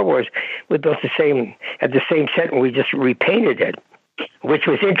Wars. Star Wars, we built the same set, and we just repainted it, which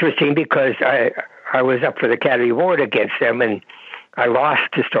was interesting because I was up for the Academy Award against them, and I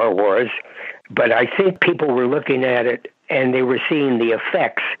lost to Star Wars. But I think people were looking at it, and they were seeing the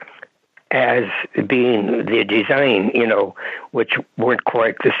effects as being the design, which weren't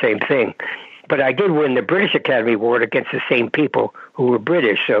quite the same thing. But I did win the British Academy Award against the same people who were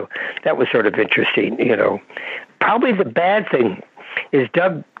British, so that was sort of interesting, Probably the bad thing is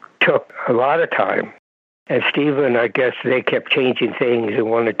Doug took a lot of time. And Steven, I guess they kept changing things and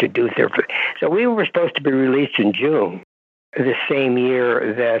wanted to do their... So we were supposed to be released in June, the same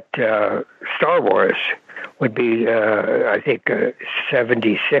year that Star Wars would be, I think,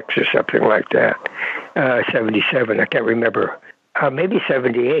 76 or something like that. 77, I can't remember. Maybe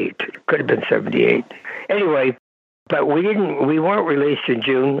 78. Could have been 78. Anyway, but we weren't released in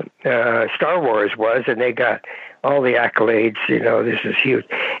June. Star Wars was, and they got all the accolades, this is huge.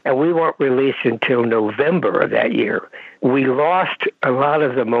 And we weren't released until November of that year. We lost a lot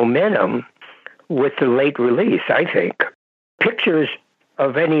of the momentum with the late release, I think. Pictures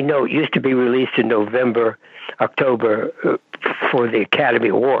of any note used to be released in November, October for the Academy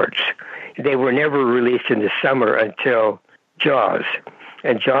Awards. They were never released in the summer until Jaws.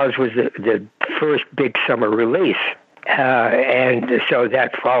 And Jaws was the first big summer release. And so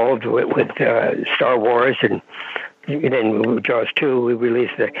that followed with Star Wars, and then Jaws 2, we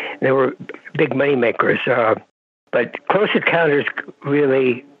released they were big money makers. But Close Encounters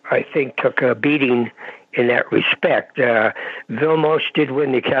really, I think, took a beating in that respect. Vilmos did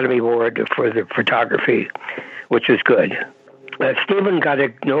win the Academy Award for the photography, which was good. Steven got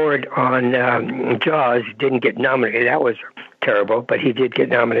ignored on Jaws, didn't get nominated. That was terrible, but he did get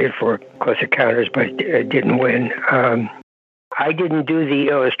nominated for Close Encounters, but didn't win. I didn't do the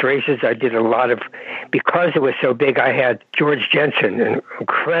illustrations. I did a lot of, because it was so big, I had George Jensen, an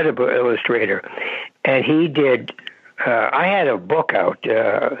incredible illustrator, and he did, I had a book out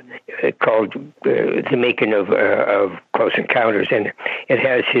called The Making of Close Encounters, and it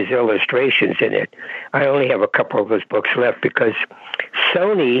has his illustrations in it. I only have a couple of those books left because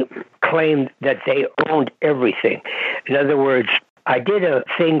Sony claimed that they owned everything. In other words, I did a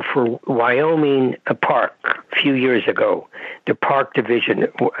thing for Wyoming Park a few years ago, the park division.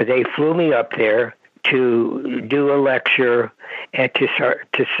 They flew me up there to do a lecture and to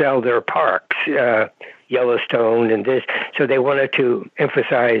sell their parks, Yellowstone and this. So they wanted to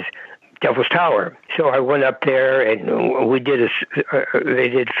emphasize Devil's Tower. So I went up there and we did they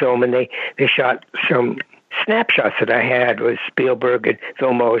did film, and they shot some snapshots that I had with Spielberg and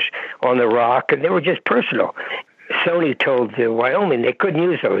Vilmos on the rock, and they were just personal. Sony told the Wyoming they couldn't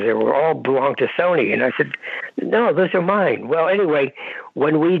use those. They were all belonged to Sony. And I said, no, those are mine. Well, anyway,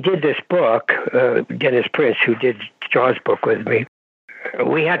 when we did this book, Dennis Prince, who did Jaws book with me,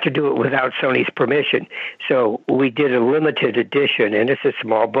 we had to do it without Sony's permission. So we did a limited edition, and it's a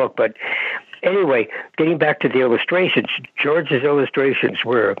small book. But anyway, getting back to the illustrations, George's illustrations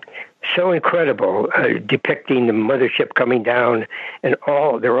were so incredible, depicting the mothership coming down, and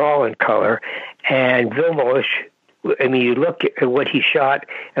they're all in color. And Vilmos, I mean, you look at what he shot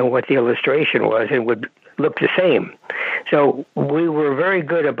and what the illustration was, and it would look the same. So we were very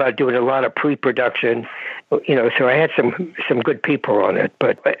good about doing a lot of pre-production, so I had some good people on it.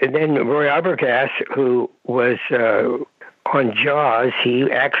 But and then Roy Arbogast, who was on Jaws,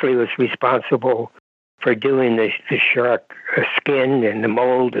 he actually was responsible for doing the shark skin and the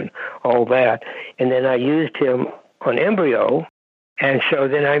mold and all that. And then I used him on Embryo, and so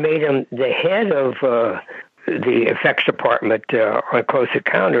then I made him the head of the effects department on Close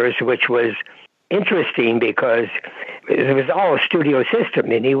Encounters, which was interesting because it was all a studio system,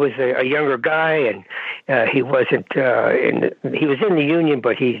 and he was a younger guy, and he wasn't he was in the union,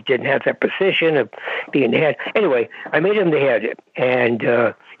 but he didn't have that position of being the head. Anyway, I made him the head, and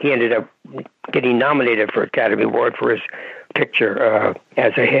he ended up getting nominated for Academy Award for his picture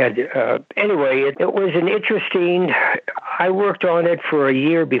as a head. Anyway, it was an interesting... I worked on it for a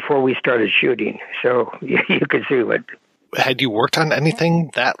year before we started shooting, so you could see what... Had you worked on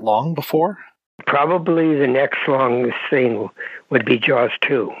anything that long before? Probably the next longest thing would be Jaws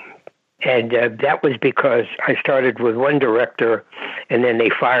 2. And that was because I started with one director, and then they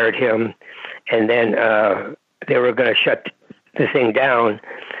fired him, and then they were going to shut the thing down.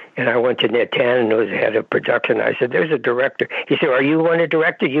 And I went to Ned Tannen, who was the head of production. I said, "There's a director." He said, "Are you one of the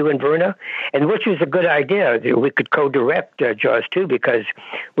directors, you and Verna?" And which was a good idea. We could co-direct Jaws 2 because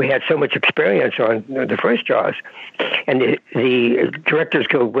we had so much experience on the first Jaws. And the Directors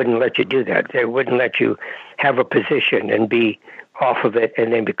Guild wouldn't let you do that. They wouldn't let you have a position and be off of it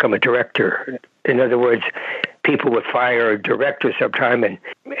and then become a director. In other words, people would fire a director sometime and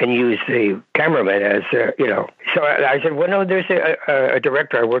use the cameraman as, So I said, well, no, there's a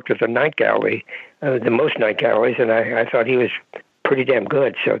director I worked with on Night Gallery, the most Night Galleries, and I thought he was pretty damn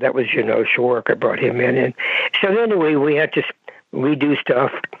good. So that was, Schwark. I brought him in. And so anyway, we had to redo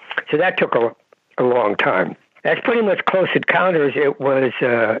stuff. So that took a long time. That's pretty much Close Encounters. It was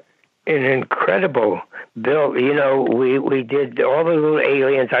an incredible build. We did all the little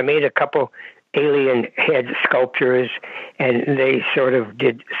aliens. I made a couple alien head sculptures, and they sort of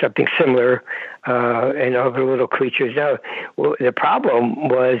did something similar, and other little creatures. Now, the problem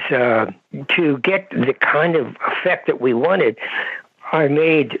was to get the kind of effect that we wanted. I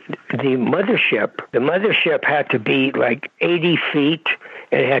made the mothership. The mothership had to be like 80 feet,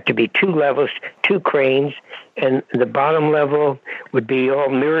 and it had to be 2 levels, 2 cranes, and the bottom level would be all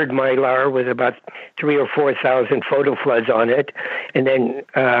mirrored mylar with about 3,000 or 4,000 photo floods on it, and then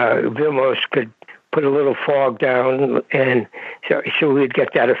Vilmos could put a little fog down, and so we'd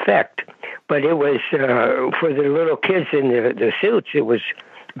get that effect. But it was, for the little kids in the suits, it was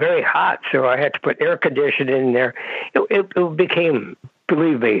very hot, so I had to put air conditioning in there. It became,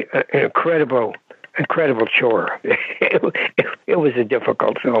 believe me, an incredible chore. It was a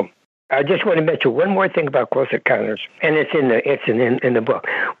difficult film. I just want to mention one more thing about Close Encounters, and it's in the book.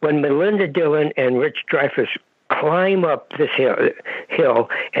 When Melinda Dillon and Rich Dreyfuss climb up this hill,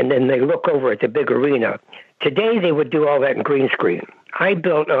 and then they look over at the big arena. Today they would do all that in green screen. I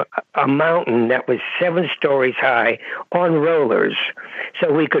built a mountain that was 7 stories high on rollers,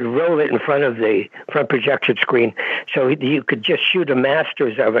 so we could roll it in front of the front projection screen, so you could just shoot a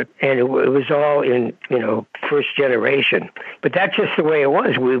masters of it, and it was all in first generation. But that's just the way it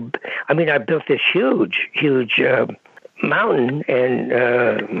was. I built this huge mountain,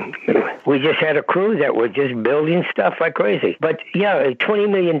 and we just had a crew that were just building stuff like crazy. But yeah, $20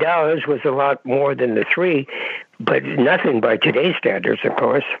 million was a lot more than the 3, but nothing by today's standards, of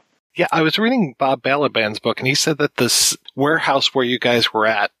course. Yeah, I was reading Bob Balaban's book, and he said that this warehouse where you guys were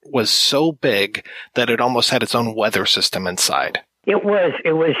at was so big that it almost had its own weather system inside. It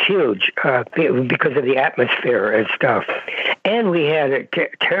was huge because of the atmosphere and stuff. And we had a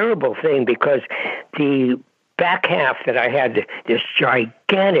terrible thing because the back half that I had, this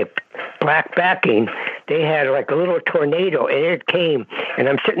gigantic black backing, they had like a little tornado, and it came, and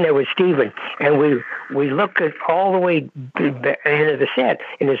I'm sitting there with Steven, and we look at all the way into the set,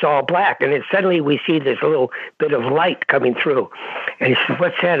 and it's all black, and then suddenly we see this little bit of light coming through, and he said,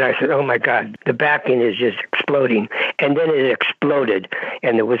 "What's that?" I said, "Oh my God, the backing is just exploding," and then it exploded,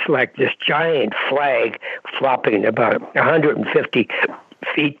 and it was like this giant flag flopping about 150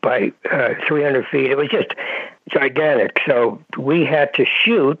 feet by 300 feet. It was just gigantic. So we had to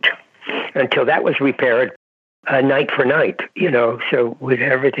shoot until that was repaired night for night, so with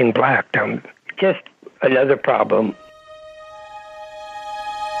everything black. Just another problem.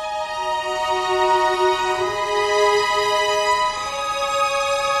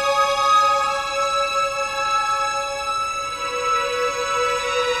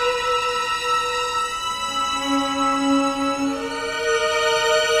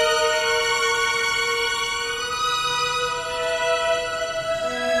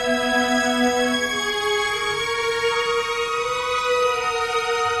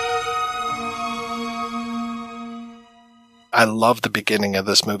 I love the beginning of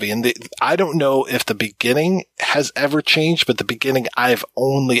this movie. And I don't know if the beginning has ever changed, but the beginning I've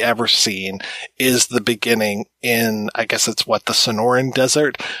only ever seen is the beginning in, I guess it's the Sonoran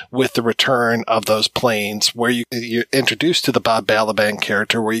Desert, with the return of those planes, where you're introduced to the Bob Balaban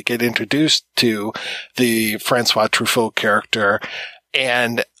character, where you get introduced to the Francois Truffaut character.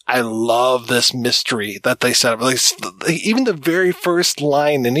 And I love this mystery that they set up. Even the very first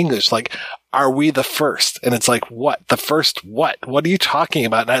line in English, like, "Are we the first?" And it's like, what? The first what? What are you talking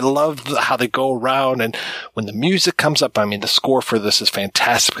about? And I love how they go around, and when the music comes up, the score for this is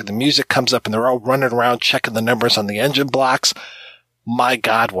fantastic. When the music comes up and they're all running around checking the numbers on the engine blocks, my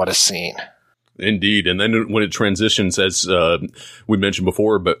God, what a scene. Indeed. And then when it transitions, as we mentioned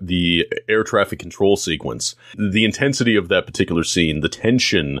before, but the air traffic control sequence, the intensity of that particular scene, the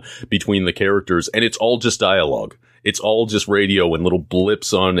tension between the characters, and it's all just dialogue. It's all just radio and little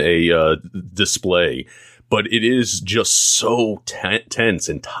blips on a display. But it is just so tense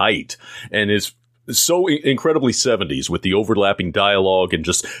and tight, and is so incredibly 70s with the overlapping dialogue and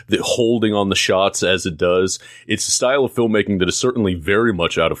just the holding on the shots as it does. It's a style of filmmaking that is certainly very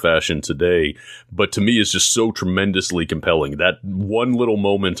much out of fashion today, but to me is just so tremendously compelling. That one little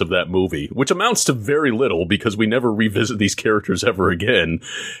moment of that movie, which amounts to very little because we never revisit these characters ever again,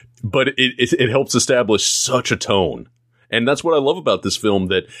 but it helps establish such a tone. And that's what I love about this film,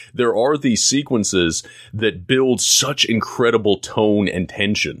 that there are these sequences that build such incredible tone and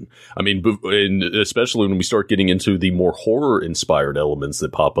tension. I mean, especially when we start getting into the more horror-inspired elements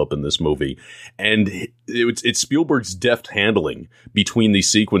that pop up in this movie. And it's Spielberg's deft handling between these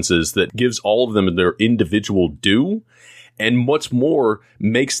sequences that gives all of them their individual due, and what's more,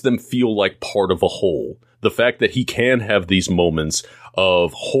 makes them feel like part of a whole. The fact that he can have these moments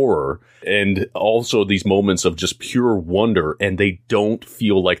of horror and also these moments of just pure wonder, and they don't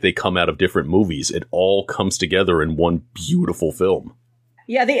feel like they come out of different movies. It all comes together in one beautiful film.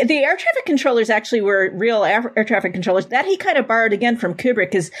 Yeah, the air traffic controllers actually were real air traffic controllers. That he kind of borrowed again from Kubrick,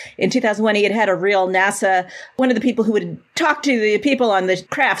 because in 2001 he had a real NASA, one of the people who would talk to the people on the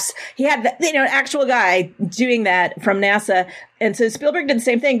crafts. He had an actual guy doing that from NASA. And so Spielberg did the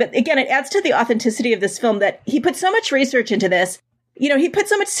same thing. But again, it adds to the authenticity of this film that he put so much research into this. He put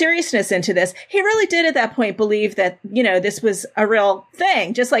so much seriousness into this. He really did at that point believe that, this was a real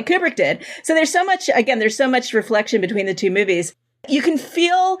thing, just like Kubrick did. So there's so much reflection between the two movies. You can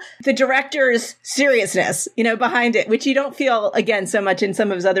feel the director's seriousness, behind it, which you don't feel, again, so much in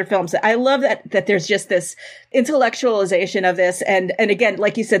some of his other films. I love that there's just this intellectualization of this. And again,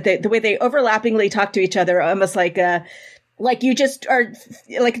 like you said, the way they overlappingly talk to each other, almost like you just are,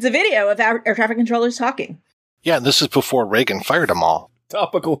 like it's a video of air traffic controllers talking. Yeah, this is before Reagan fired them all.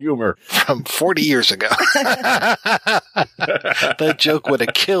 Topical humor. From 40 years ago. That joke would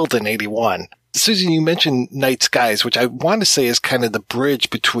have killed in 81. Susan, you mentioned Night Skies, which I want to say is kind of the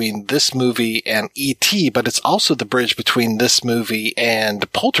bridge between this movie and E.T., but it's also the bridge between this movie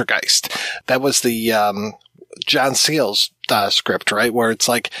and Poltergeist. That was the John Sayles script, right? Where it's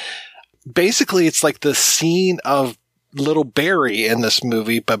like, basically it's like the scene of Little Barry in this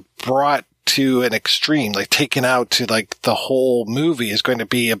movie, but brought to an extreme, like taken out to like the whole movie is going to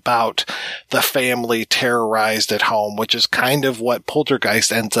be about the family terrorized at home, which is kind of what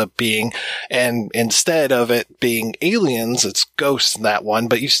Poltergeist ends up being. And instead of it being aliens, it's ghosts in that one.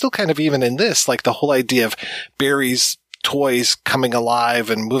 But you still kind of, even in this, like the whole idea of Barry's toys coming alive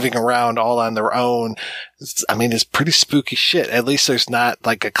and moving around all on their own. It's pretty spooky shit. At least there's not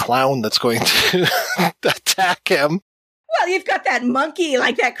like a clown that's going to attack him. Well, you've got that monkey,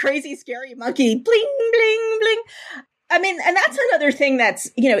 like that crazy, scary monkey, bling, bling, bling. And that's another thing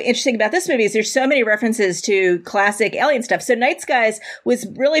that's, interesting about this movie is there's so many references to classic alien stuff. So Night Skies was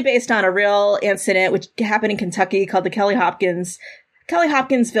really based on a real incident which happened in Kentucky called the Kelly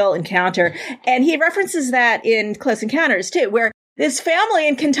Hopkinsville encounter. And he references that in Close Encounters too, where this family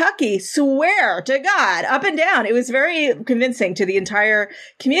in Kentucky swear to God up and down. It was very convincing to the entire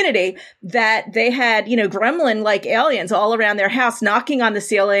community that they had, gremlin-like aliens all around their house, knocking on the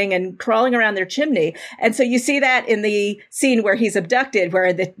ceiling and crawling around their chimney. And so you see that in the scene where he's abducted,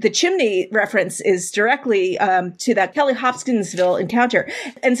 where the chimney reference is directly to that Kelly Hopkinsville encounter.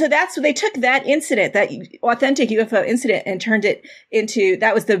 And so they took that incident, that authentic UFO incident, and turned it into,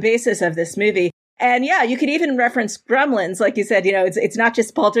 that was the basis of this movie. And yeah, you could even reference Gremlins, like you said. It's not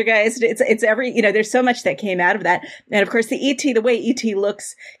just Poltergeist. It's every. There's so much that came out of that. And of course, the way E.T.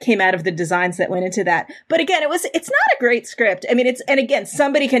 looks came out of the designs that went into that. But again, it's not a great script. And again,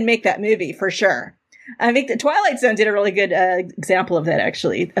 somebody can make that movie for sure. I think the Twilight Zone did a really good example of that,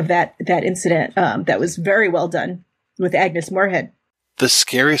 actually, of that incident. That was very well done with Agnes Moorehead. The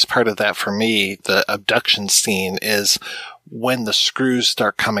scariest part of that for me, the abduction scene, is when the screws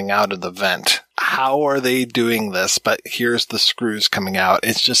start coming out of the vent. How are they doing this? But here's the screws coming out.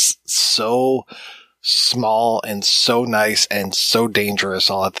 It's just so small and so nice and so dangerous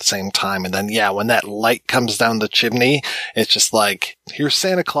all at the same time. And then, when that light comes down the chimney, it's just like, here's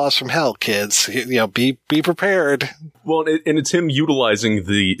Santa Claus from hell, kids. Be prepared. Well, and it's him utilizing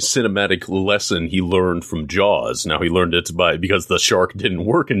the cinematic lesson he learned from Jaws. Now, he learned it because the shark didn't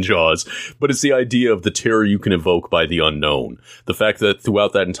work in Jaws, but it's the idea of the terror you can evoke by the unknown. The fact that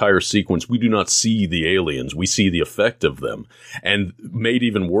throughout that entire sequence, we do not see the aliens. We see the effect of them. And made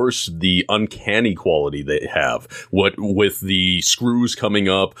even worse, the uncanny quality they have. What with the screws coming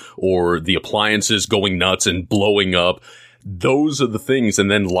up or the appliances going nuts and blowing up. Those are the things, and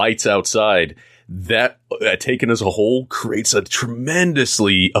then lights outside. That, taken as a whole, creates a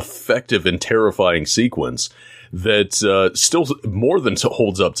tremendously effective and terrifying sequence that still more than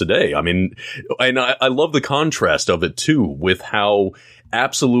holds up today. I mean, and I love the contrast of it, too, with how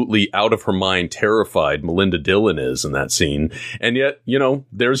absolutely out of her mind terrified Melinda Dillon is in that scene. And yet,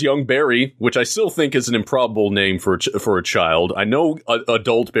 there's young Barry, which I still think is an improbable name for a child. I know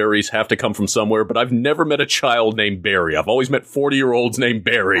adult Barrys have to come from somewhere, but I've never met a child named Barry. I've always met 40-year-olds named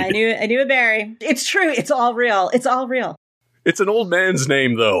Barry. I knew a Barry. It's true. It's all real. It's all real. It's an old man's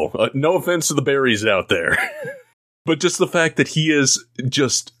name, though. No offense to the Barrys out there. But just the fact that he is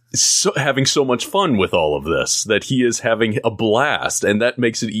just having so much fun with all of this, that he is having a blast, and that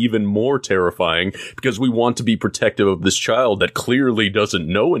makes it even more terrifying because we want to be protective of this child that clearly doesn't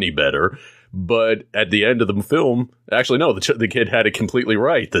know any better. But at the end of the film, actually, no, the kid had it completely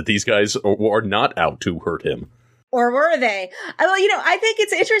right, that these guys are not out to hurt him. Or were they? Well, I think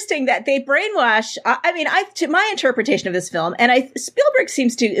it's interesting that they brainwash. To my interpretation of this film, and Spielberg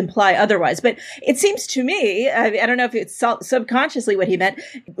seems to imply otherwise, but it seems to me, I don't know if it's subconsciously what he meant,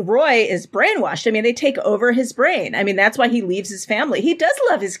 Roy is brainwashed. I mean, they take over his brain. I mean, that's why he leaves his family. He does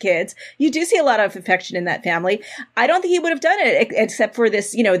love his kids. You do see a lot of affection in that family. I don't think he would have done it except for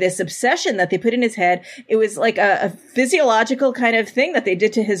this, this obsession that they put in his head. It was like a physiological kind of thing that they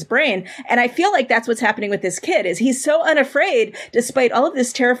did to his brain. And I feel like that's what's happening with this kid is he's so unafraid despite all of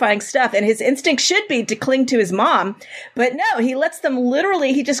this terrifying stuff. And his instinct should be to cling to his mom. But no, he lets them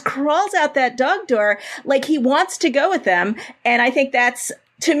literally, he just crawls out that dog door like he wants to go with them. And I think that's,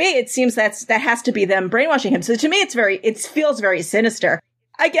 to me, it seems that has to be them brainwashing him. So to me, it feels very sinister.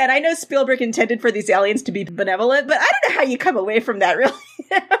 Again, I know Spielberg intended for these aliens to be benevolent, but I don't know how you come away from that, really.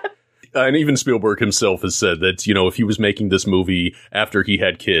 And even Spielberg himself has said that, if he was making this movie after he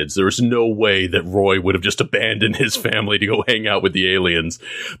had kids, there was no way that Roy would have just abandoned his family to go hang out with the aliens.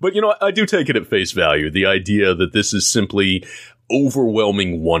 But, I do take it at face value, the idea that this is simply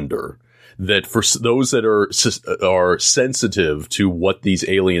overwhelming wonder. That for those that are sensitive to what these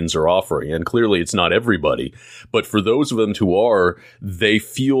aliens are offering, and clearly it's not everybody, but for those of them who are, they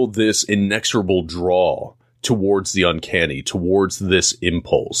feel this inexorable draw towards the uncanny, towards this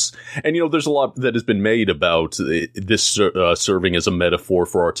impulse. And, there's a lot that has been made about this serving as a metaphor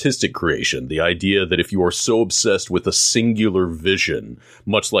for artistic creation. The idea that if you are so obsessed with a singular vision,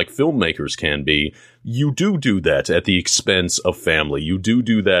 much like filmmakers can be, you do that at the expense of family. You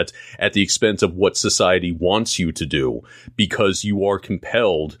do that at the expense of what society wants you to do because you are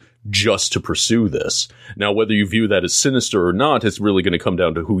compelled just to pursue this. Now, whether you view that as sinister or not, it's really going to come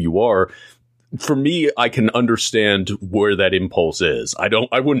down to who you are. For me, I can understand where that impulse is.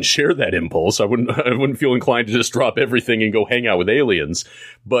 I wouldn't share that impulse. I wouldn't feel inclined to just drop everything and go hang out with aliens,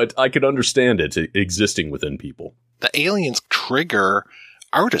 but I could understand it existing within people. The aliens trigger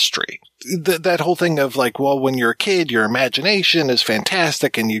artistry. That whole thing of like, well, when you're a kid, your imagination is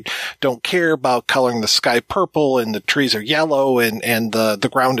fantastic and you don't care about coloring the sky purple and the trees are yellow and the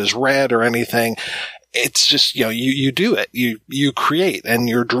ground is red or anything. It's just, you do it. You create and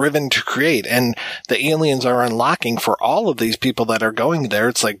you're driven to create. And the aliens are unlocking for all of these people that are going there.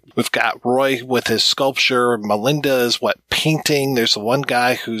 It's like we've got Roy with his sculpture. Melinda is painting. There's the one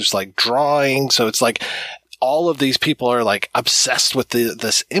guy who's like drawing. So it's like all of these people are like obsessed with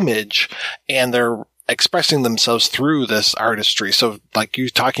this image and they're expressing themselves through this artistry. So like you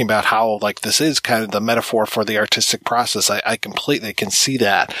talking about how like this is kind of the metaphor for the artistic process. I completely can see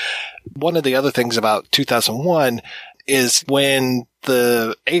that. One of the other things about 2001 is when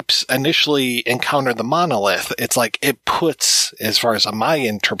the apes initially encounter the monolith, it's like it puts, as far as my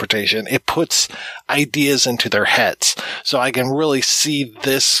interpretation, it puts ideas into their heads. So I can really see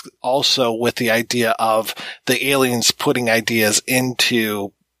this also with the idea of the aliens putting ideas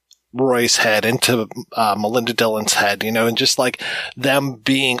into Roy's head, into Melinda Dillon's head, and just like them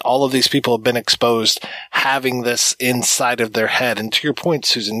being, all of these people have been exposed, having this inside of their head. And to your point,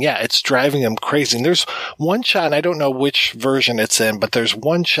 Susan, yeah, it's driving them crazy. And there's one shot, and I don't know which version it's in, but there's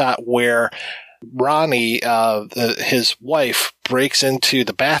one shot where Ronnie, his wife, breaks into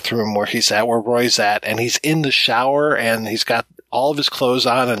the bathroom where Roy's at, and he's in the shower and he's got all of his clothes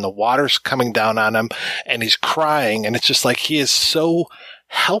on and the water's coming down on him and he's crying. And it's just like he is so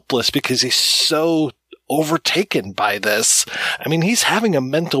helpless because he's so overtaken by this. I mean, he's having a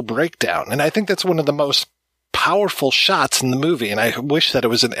mental breakdown. And I think that's one of the most powerful shots in the movie. And I wish that it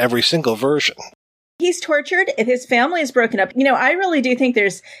was in every single version. He's tortured. If his family is broken up, I really do think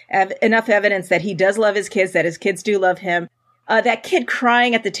there's enough evidence that he does love his kids, that his kids do love him. That kid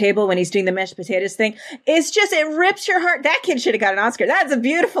crying at the table when he's doing the mashed potatoes thing is just, it rips your heart. That kid should have got an Oscar. That's a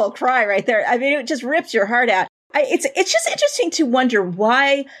beautiful cry right there. I mean, it just rips your heart out. It's just interesting to wonder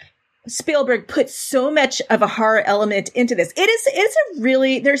why Spielberg put so much of a horror element into this. It's a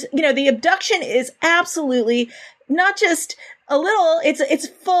really, the abduction is absolutely not just a little, it's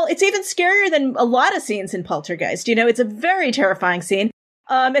full, it's even scarier than a lot of scenes in Poltergeist. It's a very terrifying scene.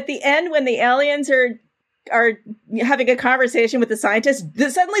 At the end, when the aliens are having a conversation with the scientists,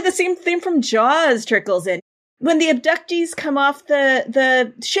 suddenly the same theme from Jaws trickles in. When the abductees come off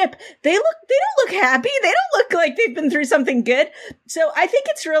the ship, they don't look happy. They don't look like they've been through something good. So I think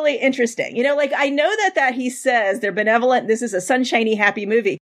it's really interesting. I know that he says they're benevolent. This is a sunshiny, happy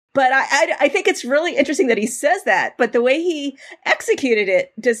movie. But I think it's really interesting that he says that. But the way he executed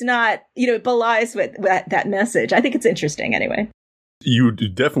it does not, it belies with that message. I think it's interesting anyway. You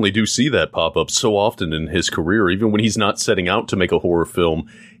definitely do see that pop up so often in his career, even when he's not setting out to make a horror film.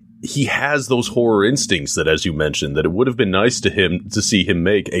 He has those horror instincts that, as you mentioned, that it would have been nice to see him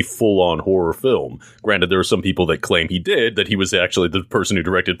make a full-on horror film. Granted, there are some people that claim he did, that he was actually the person who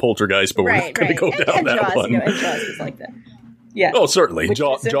directed Poltergeist, but we're not going to go down that Jaws, one. And Jaws was like that. Yeah. Oh, certainly.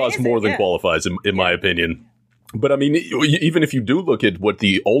 Jaws more than qualifies, in my opinion. But I mean, even if you do look at what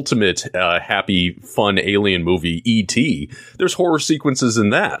the ultimate happy, fun alien movie, E.T., there's horror sequences in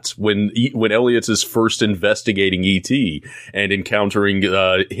that. When Elliot is first investigating E.T. and encountering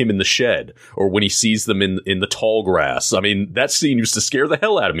him in the shed, or when he sees them in the tall grass. I mean, that scene used to scare the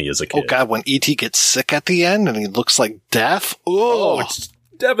hell out of me as a kid. Oh, God, when E.T. gets sick at the end and he looks like death? Oh, it's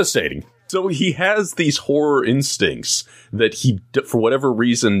devastating. So he has these horror instincts that he, for whatever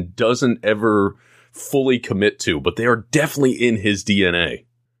reason, doesn't ever fully commit to, but they are definitely in his DNA.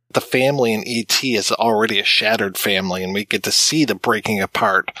 The family in E.T. is already a shattered family, and we get to see the breaking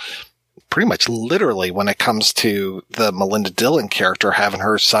apart pretty much literally when it comes to the Melinda Dillon character having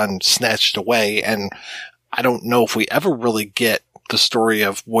her son snatched away. And I don't know if we ever really get the story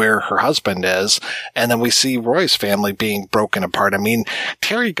of where her husband is. And then we see Roy's family being broken apart. I mean,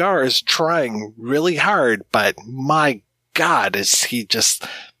 Terry Garr is trying really hard, but my God, is he just...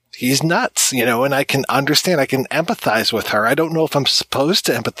 He's nuts, and I can understand. I can empathize with her. I don't know if I'm supposed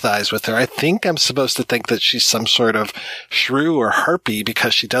to empathize with her. I think I'm supposed to think that she's some sort of shrew or harpy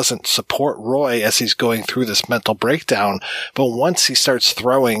because she doesn't support Roy as he's going through this mental breakdown. But once he starts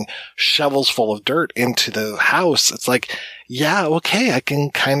throwing shovels full of dirt into the house, it's like, yeah, okay, I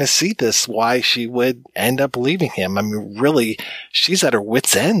can kind of see this, why she would end up leaving him. I mean, really, she's at her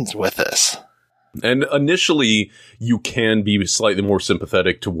wit's end with this. And initially, you can be slightly more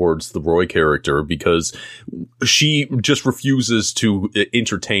sympathetic towards the Roy character because she just refuses to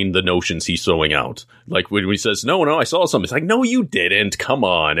entertain the notions he's throwing out. Like when he says, no, I saw something. It's like, no, you didn't. Come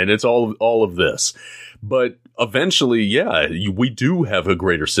on. And it's all of this. But eventually, yeah, we do have a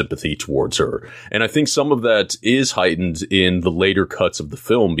greater sympathy towards her. And I think some of that is heightened in the later cuts of the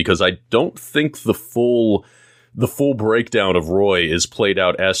film because I don't think the full breakdown of Roy is played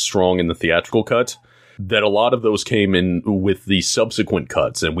out as strong in the theatrical cut, that a lot of those came in with the subsequent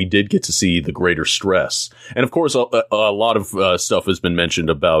cuts, and we did get to see the greater stress. And of course, a lot of stuff has been mentioned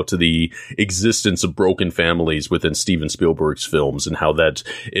about the existence of broken families within Steven Spielberg's films and how that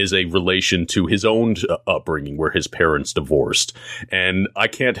is a relation to his own upbringing where his parents divorced. And I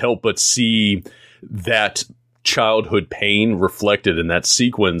can't help but see that childhood pain reflected in that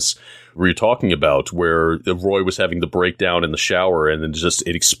sequence where you're talking about, where Roy was having the breakdown in the shower and then just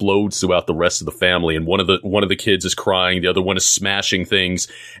it explodes throughout the rest of the family. And one of the kids is crying. The other one is smashing things.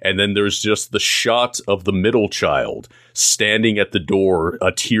 And then there's just the shot of the middle child standing at the door,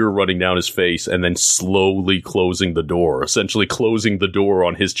 a tear running down his face, and then slowly closing the door, essentially closing the door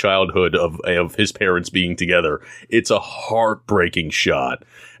on his childhood of his parents being together. It's a heartbreaking shot.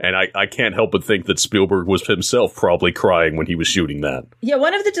 And I can't help but think that Spielberg was himself probably crying when he was shooting that. Yeah,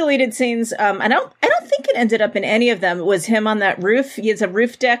 one of the deleted scenes, I don't think it ended up in any of them, was him on that roof. He has a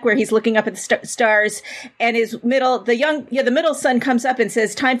roof deck where he's looking up at the stars, and the middle son comes up and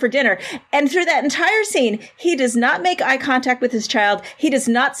says, "Time for dinner." And through that entire scene, he does not make make eye contact with his child. He does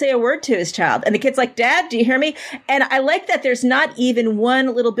not say a word to his child. And the kid's like, Dad, do you hear me? And I like that there's not even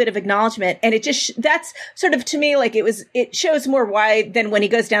one little bit of acknowledgement. And it just, that's sort of, to me, like it shows more why than when he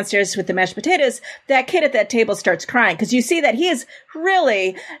goes downstairs with the mashed potatoes, that kid at that table starts crying. Because you see that he is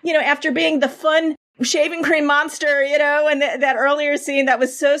really, after being the fun shaving cream monster, and that earlier scene that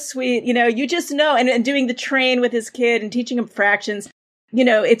was so sweet, you just know, and doing the train with his kid and teaching him fractions.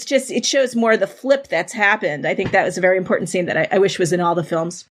 It shows more the flip that's happened. I think that was a very important scene that I wish was in all the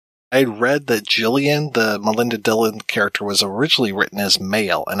films. I read that Jillian, the Melinda Dillon character, was originally written as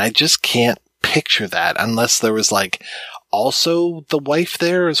male, and I just can't picture that unless there was also the wife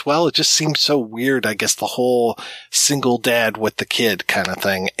there as well. It just seems so weird, I guess, the whole single dad with the kid kind of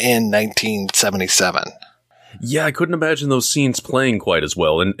thing in 1977. Yeah, I couldn't imagine those scenes playing quite as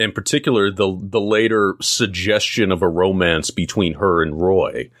well. And in particular, the later suggestion of a romance between her and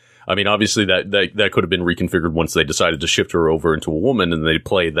Roy. I mean, obviously that could have been reconfigured once they decided to shift her over into a woman and they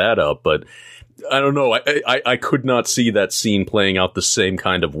played that up. But I don't know. I could not see that scene playing out the same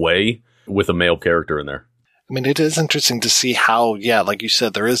kind of way with a male character in there. I mean, it is interesting to see how, like you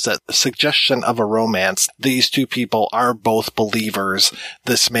said, there is that suggestion of a romance. These two people are both believers,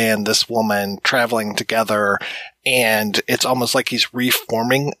 this man, this woman, traveling together, and it's almost like he's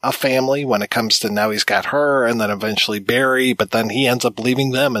reforming a family when it comes to now he's got her and then eventually Barry, but then he ends up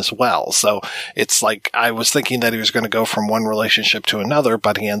leaving them as well. So it's like I was thinking that he was going to go from one relationship to another,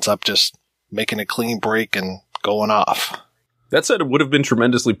 but he ends up just making a clean break and going off. That said, it would have been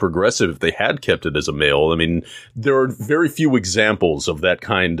tremendously progressive if they had kept it as a male. I mean, there are very few examples of that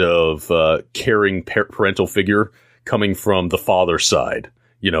kind of caring parental figure coming from the father's side.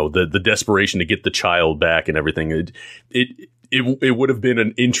 The desperation to get the child back and everything. It would have been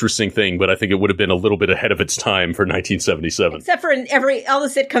an interesting thing, but I think it would have been a little bit ahead of its time for 1977. Except for all the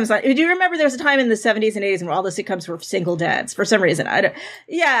sitcoms on. Do you remember there was a time in the 70s and 80s when all the sitcoms were single dads for some reason?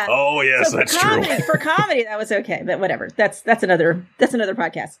 Yeah. Oh yes, so that's true. For comedy, that was okay, but whatever. That's another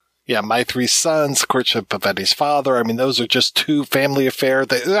podcast. Yeah, My Three Sons, Courtship of Eddie's Father. I mean, those are just two family affairs.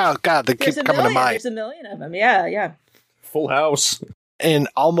 They keep coming to mind. There's a million of them. Yeah. Full House. And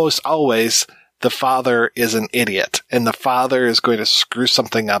almost always, the father is an idiot, and the father is going to screw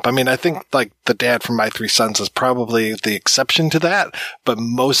something up. I mean, I think the dad from My Three Sons is probably the exception to that, but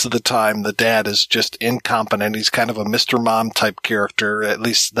most of the time the dad is just incompetent. He's kind of a Mr. Mom type character, at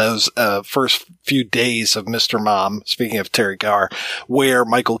least those first few days of Mr. Mom, speaking of Terry Garr, where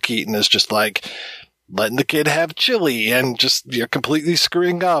Michael Keaton is just letting the kid have chili and just completely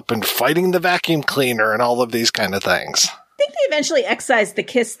screwing up and fighting the vacuum cleaner and all of these kind of things. I think they eventually excised the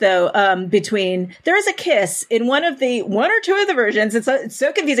kiss, though, there is a kiss in one or two of the versions. It's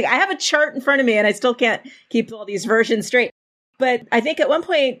so confusing. I have a chart in front of me and I still can't keep all these versions straight. But I think at one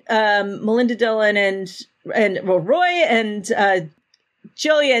point, Melinda Dillon and Roy and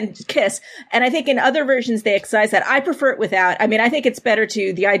Jillian kiss. And I think in other versions, they excise that. I prefer it without. I mean, I think it's better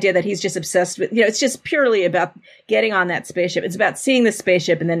to the idea that he's just obsessed with, it's just purely about getting on that spaceship. It's about seeing the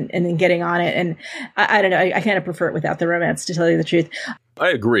spaceship and then getting on it. And I don't know. I kind of prefer it without the romance, to tell you the truth. I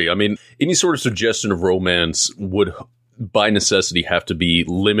agree. I mean, any sort of suggestion of romance would by necessity have to be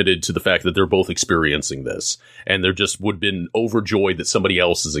limited to the fact that they're both experiencing this, and they're just would have been overjoyed that somebody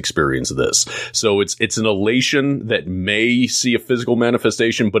else has experienced this. So it's an elation that may see a physical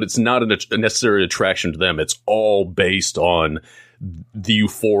manifestation, but it's not a necessary attraction to them. It's all based on the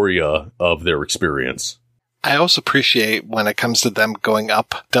euphoria of their experience. I also appreciate when it comes to them going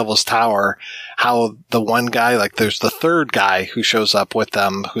up Devil's Tower, how the one guy, there's the third guy who shows up with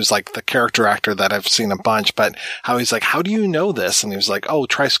them, who's the character actor that I've seen a bunch, but how he's how do you know this? And he was oh,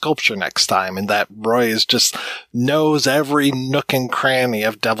 try sculpture next time. And that Roy is just knows every nook and cranny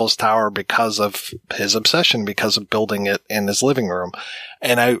of Devil's Tower because of his obsession, because of building it in his living room.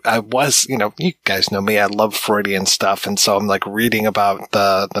 And I was, you guys know me, I love Freudian stuff. And so I'm reading about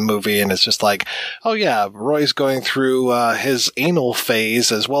the movie, and it's just oh yeah, Roy's going through his anal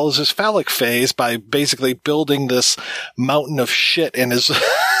phase as well as his phallic phase by basically building this mountain of shit in his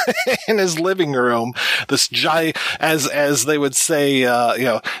in his living room. This as they would say,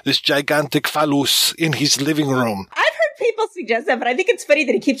 this gigantic phallus in his living room. I've heard people suggest that, but I think it's funny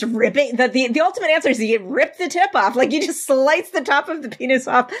that he keeps ripping. The ultimate answer is you rip the tip off, you just slice the top of the penis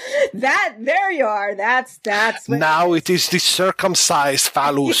off. There you are. That's what now it is the circumcised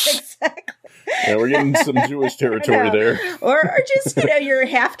phallus. Exactly. Yeah, we're getting some Jewish territory there. Or just, your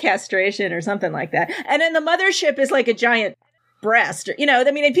half castration or something like that. And then the mothership is a giant breast.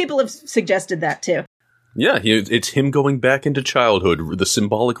 And people have suggested that too. Yeah, it's him going back into childhood, the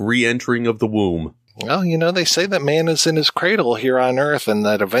symbolic re-entering of the womb. Well, they say that man is in his cradle here on Earth and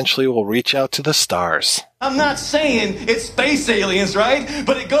that eventually will reach out to the stars. I'm not saying it's space aliens, right?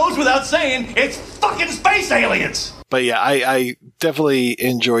 But it goes without saying it's fucking space aliens! But yeah, I definitely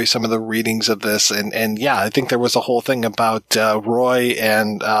enjoy some of the readings of this. And yeah, I think there was a whole thing about Roy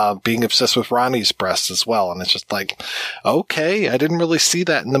and being obsessed with Ronnie's breasts as well. And it's just like, okay, I didn't really see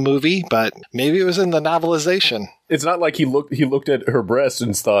that in the movie, but maybe it was in the novelization. It's not like he looked at her breasts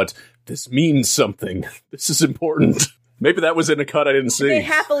and thought, this means something. This is important. Maybe that was in a cut I didn't see. They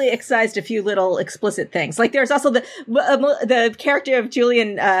happily excised a few little explicit things. Like there's also the character of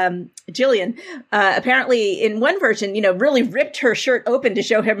Jillian, apparently in one version, really ripped her shirt open to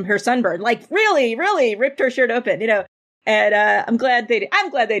show him her sunburn. Like really, really ripped her shirt open, And I'm glad they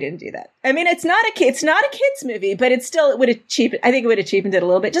didn't do that. I mean, it's not a kids movie, but it would have cheapened. I think it would have cheapened it a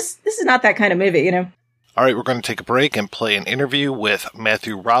little bit. Just this is not that kind of movie, All right, we're going to take a break and play an interview with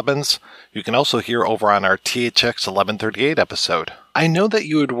Matthew Robbins. You can also hear over on our THX 1138 episode. I know that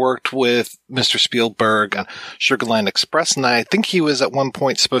you had worked with Mr. Spielberg on Sugarland Express, and I think he was at one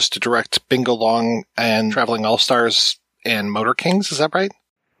point supposed to direct Bingo Long and Traveling All-Stars and Motor Kings. Is that right?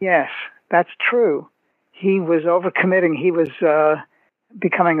 Yes, that's true. He was overcommitting. He was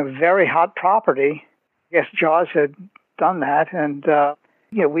becoming a very hot property. I guess Jaws had done that, and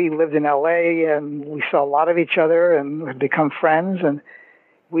we lived in L.A. and we saw a lot of each other and had become friends. And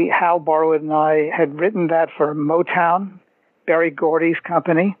Hal Barwood and I had written that for Motown, Berry Gordy's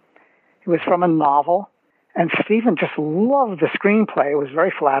company. It was from a novel. And Steven just loved the screenplay. It was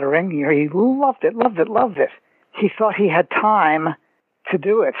very flattering. He loved it. He thought he had time to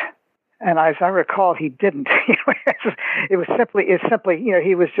do it. And as I recall, he didn't. It was simply,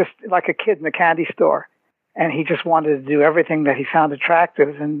 he was just like a kid in a candy store. And he just wanted to do everything that he found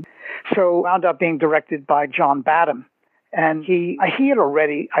attractive. And so wound up being directed by John Badham. And he had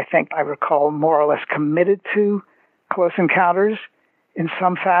already, I think I recall, more or less committed to Close Encounters in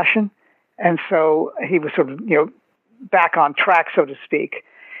some fashion. And so he was sort of, back on track, so to speak.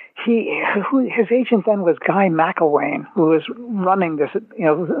 His agent then was Guy McElwain, who was running this,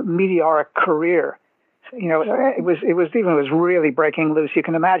 meteoric career. It was really breaking loose. You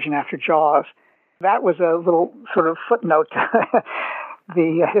can imagine after Jaws. That was a little sort of footnote to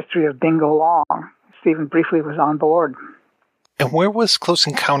the history of Bingo Long. Steven briefly was on board. And where was Close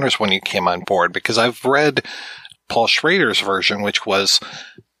Encounters when you came on board? Because I've read Paul Schrader's version, which was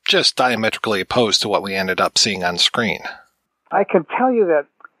just diametrically opposed to what we ended up seeing on screen. I can tell you that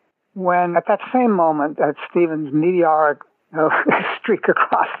when, at that same moment, that Steven's meteoric streak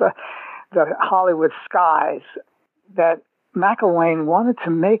across the Hollywood skies, that McElwain wanted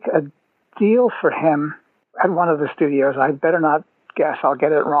to make a deal for him at one of the studios. I better not guess, I'll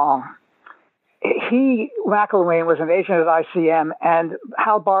get it wrong. McElwain was an agent at ICM, and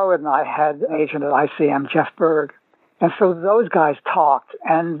Hal Barwood and I had an agent at ICM, Jeff Berg. And so those guys talked,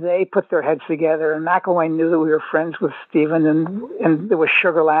 and they put their heads together, and McElwain knew that we were friends with Steven, and there was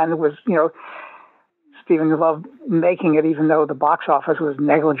Sugarland. It was, Steven loved making it, even though the box office was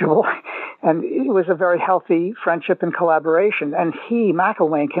negligible. And it was a very healthy friendship and collaboration. And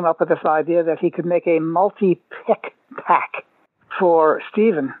McElwain, came up with this idea that he could make a multi-pick pack for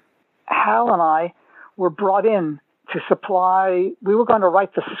Steven. Hal and I were brought in to supply, we were going to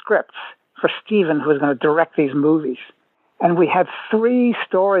write the scripts for Steven, who was going to direct these movies. And we had 3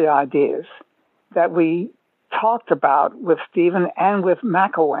 story ideas that we talked about with Steven and with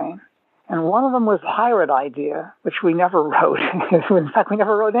McElwain. And one of them was a pirate idea, which we never wrote. In fact, we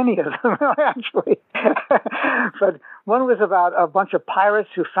never wrote any of them, actually. But one was about a bunch of pirates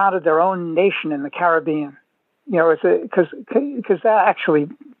who founded their own nation in the Caribbean. Because that actually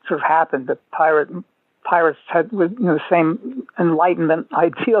sort of happened. The pirates had the same Enlightenment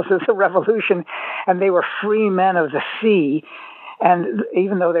ideals as the Revolution, and they were free men of the sea. And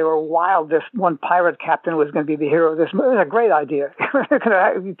even though they were wild, this one pirate captain was going to be the hero of this movie. It was a great idea.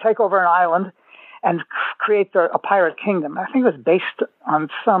 You take over an island and create a pirate kingdom. I think it was based on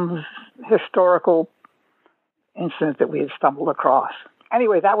some historical incident that we had stumbled across.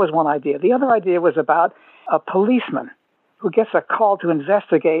 Anyway, that was one idea. The other idea was about a policeman who gets a call to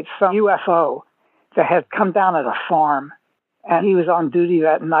investigate some UFO that had come down at a farm. And he was on duty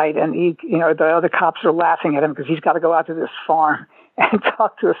that night, and the other cops are laughing at him because he's got to go out to this farm and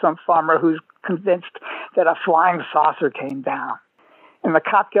talk to some farmer who's convinced that a flying saucer came down. And the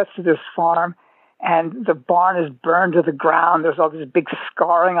cop gets to this farm, and the barn is burned to the ground. There's all this big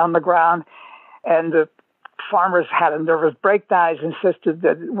scarring on the ground, and the farmers had a nervous breakdown. He insisted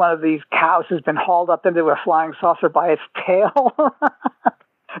that one of these cows has been hauled up into a flying saucer by its tail.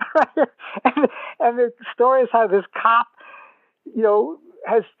 Right? And the story is how this cop,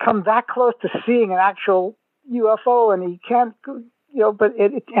 has come that close to seeing an actual UFO, and he can't,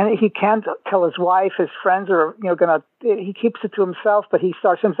 and he can't tell his wife, his friends are, he keeps it to himself, but he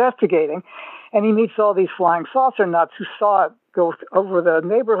starts investigating, and he meets all these flying saucer nuts who saw it go over the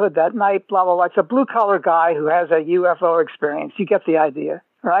neighborhood that night, blah, blah, blah. It's a blue-collar guy who has a UFO experience. You get the idea,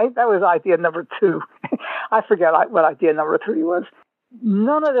 right? That was idea number 2. I forget what idea number 3 was.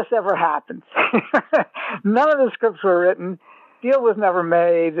 None of this ever happened. None of the scripts were written. Deal was never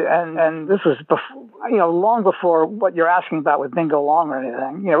made, and this was before, long before what you're asking about with Bingo Long or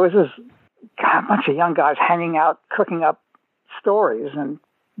anything. It was just a bunch of young guys hanging out, cooking up stories and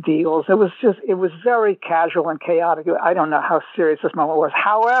deals. It was very casual and chaotic. I don't know how serious this moment was.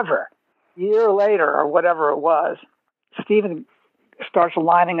 However, a year later or whatever it was, Steven starts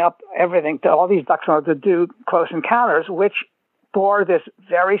lining up everything to all these ducks to do Close Encounters, which bore this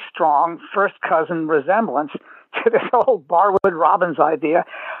very strong first cousin resemblance to this old Barwood Robbins idea,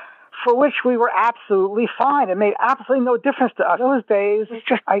 for which we were absolutely fine. It made absolutely no difference to us. Those days, this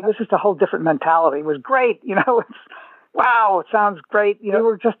is a whole different mentality. It was great, wow, it sounds great. We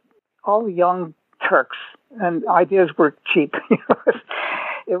were all young Turks, and ideas were cheap.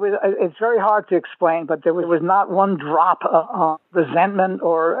 It's very hard to explain, but there was not one drop of resentment,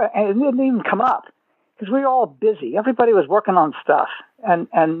 and it didn't even come up, because we were all busy. Everybody was working on stuff and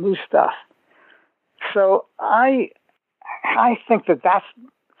new stuff. So I think that's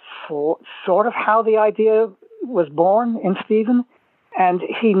sort of how the idea was born in Steven, and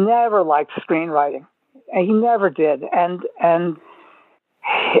he never liked screenwriting. And he never did. And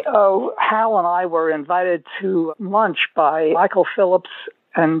Hal and I were invited to lunch by Michael Phillips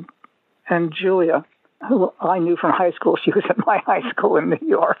and Julia, who I knew from high school. She was at my high school in New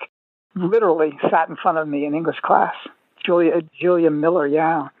York. Literally sat in front of me in English class. Julia Miller,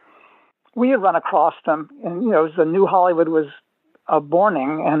 yeah. We had run across them, and, it was the New Hollywood was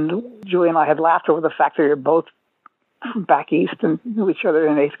borning, and Julia and I had laughed over the fact that we were both back east and knew each other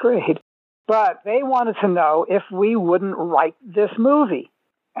in 8th grade. But they wanted to know if we wouldn't write this movie.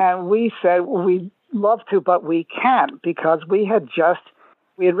 And we said, we'd love to, but we can't, because we had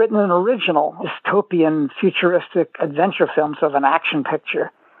written an original dystopian, futuristic adventure film, sort of an action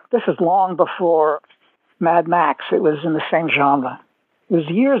picture. This is long before Mad Max. It was in the same genre. It was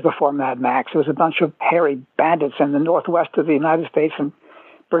years before Mad Max. It was a bunch of hairy bandits in the northwest of the United States and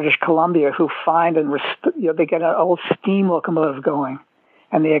British Columbia who find and they get an old steam locomotive going,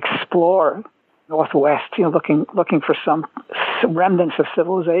 and they explore northwest, looking for some remnants of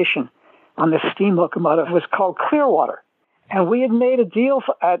civilization on this steam locomotive. It was called Clearwater, and we had made a deal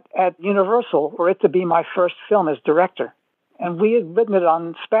at Universal for it to be my first film as director, and we had written it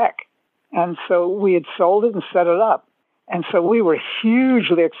on spec, and so we had sold it and set it up. And so we were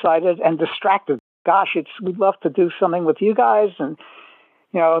hugely excited and distracted. Gosh, we'd love to do something with you guys, and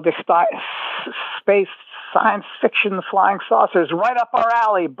this space science fiction flying saucers right up our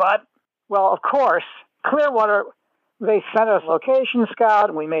alley. But of course, Clearwater, they sent us a location scout,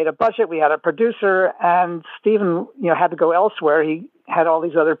 and we made a budget. We had a producer, and Steven, had to go elsewhere. He had all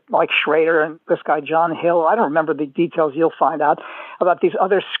these other, like Schrader and this guy John Hill. I don't remember the details. You'll find out about these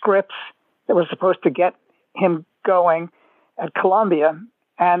other scripts that were supposed to get him going at Columbia,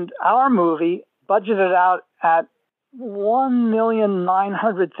 and our movie budgeted out at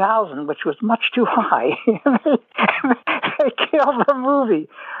 $1,900,000, which was much too high. They killed the movie.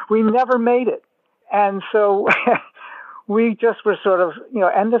 We never made it, and so we just were sort of,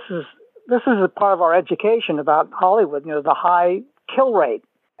 and this is a part of our education about Hollywood, the high kill rate.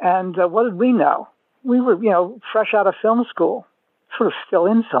 And what did we know? We were, fresh out of film school, sort of still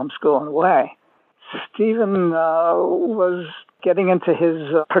in film school in a way. Steven was getting into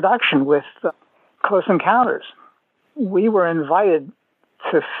his production with Close Encounters. We were invited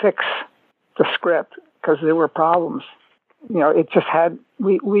to fix the script because there were problems. It just had,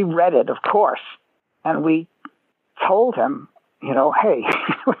 we read it, of course, and we told him, hey,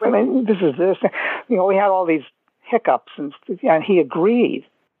 this is this. We had all these hiccups, and he agreed.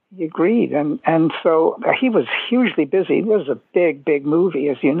 And so he was hugely busy. It was a big, big movie,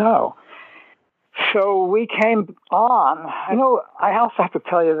 as you know. So we came on. I also have to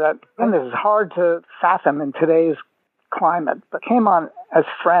tell you that, and this is hard to fathom in today's climate, but came on as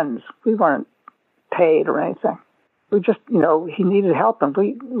friends. We weren't paid or anything. We just, he needed help, and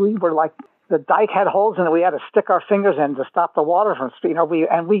we were like, the dike had holes in it. We had to stick our fingers in to stop the water from,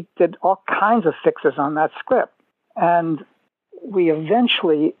 we did all kinds of fixes on that script. And we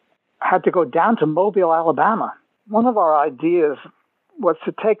eventually had to go down to Mobile, Alabama. One of our ideas was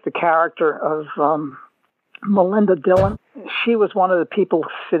to take the character of Melinda Dillon. She was one of the people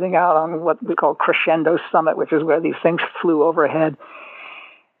sitting out on what we call Crescendo Summit, which is where these things flew overhead.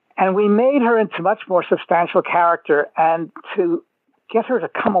 And we made her into a much more substantial character, and to get her to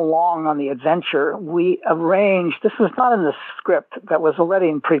come along on the adventure, we arranged, this was not in the script that was already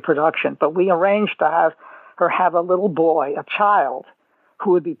in pre-production, but we arranged to have her have a little boy, a child,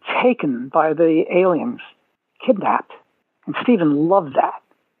 who would be taken by the aliens, kidnapped. And Steven loved that.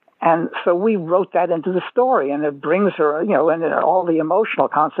 And so we wrote that into the story, and it brings her, and all the emotional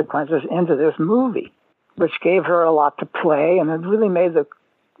consequences into this movie, which gave her a lot to play, and it really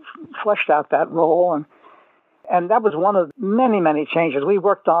fleshed out that role. And that was one of many, many changes. We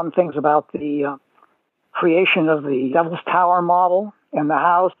worked on things about the creation of the Devil's Tower model in the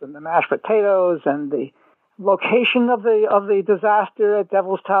house, and the mashed potatoes, and the location of the disaster at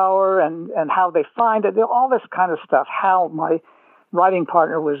Devil's Tower, and how they find it, all this kind of stuff. How my writing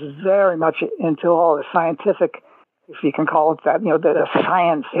partner was very much into all the scientific, if you can call it that, the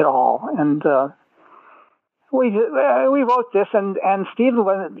science it all. And we wrote this, and Steven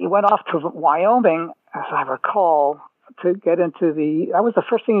went off to Wyoming, as I recall, to get into that was the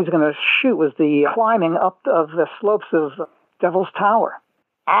first thing he was going to shoot, was the climbing up of the slopes of Devil's Tower,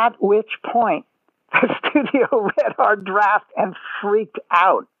 at which point the studio read our draft and freaked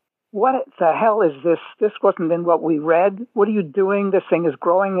out. What the hell is this? This wasn't in what we read. What are you doing? This thing is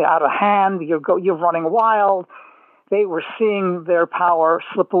growing out of hand. You're running wild. They were seeing their power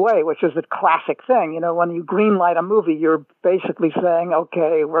slip away, which is a classic thing. When you greenlight a movie, you're basically saying,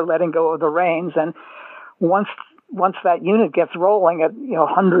 okay, we're letting go of the reins. And once that unit gets rolling at,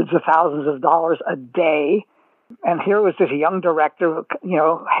 hundreds of thousands of dollars a day, and here was this young director,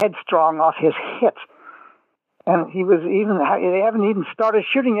 headstrong off his hit. And they haven't even started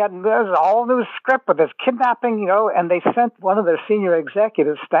shooting yet, and there's a whole new script with this kidnapping, and they sent one of their senior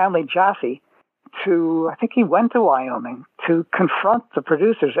executives, Stanley Jaffe, I think he went to Wyoming to confront the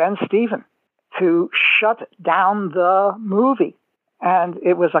producers and Steven to shut down the movie. And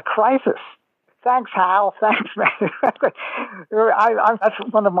it was a crisis. Thanks, Hal. Thanks, man. That's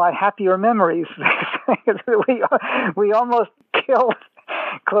one of my happier memories. we almost killed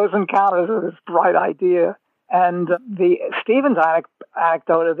Close Encounters with this bright idea. And Steven's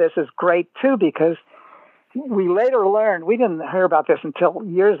anecdote of this is great, too, because we later learned, we didn't hear about this until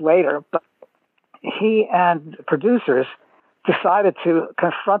years later, but he and the producers decided to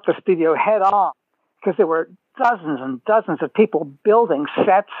confront the studio head on, because there were dozens and dozens of people building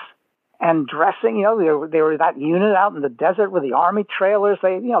sets and dressing. They were that unit out in the desert with the army trailers.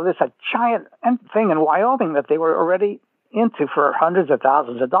 There's a giant thing in Wyoming that they were already into for hundreds of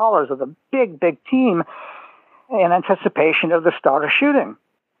thousands of dollars, with a big, big team in anticipation of the start of shooting.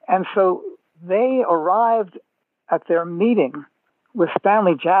 And so they arrived at their meeting with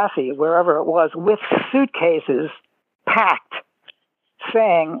Stanley Jaffe, wherever it was, with suitcases packed,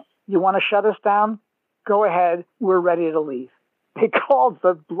 saying, you want to shut us down? Go ahead, we're ready to leave. They called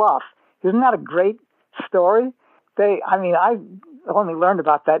the bluff. Isn't that a great story? I only learned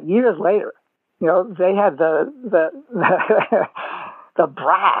about that years later. They had the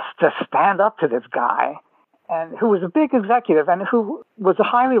brass to stand up to this guy, and who was a big executive and who was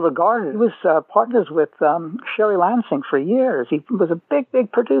highly regarded. He was partners with Sherry Lansing for years. He was a big, big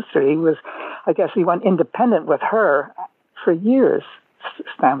producer. He went independent with her for years,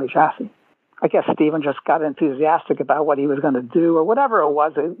 Stanley Jaffe. I guess Steven just got enthusiastic about what he was going to do, or whatever it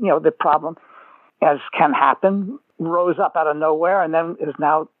was. The problem, as can happen, rose up out of nowhere and then is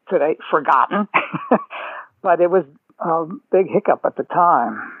now today forgotten. But it was a big hiccup at the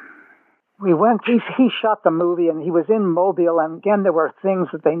time. He shot the movie, and he was in Mobile, and again, there were things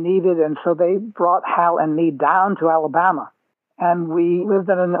that they needed, and so they brought Hal and me down to Alabama. And we lived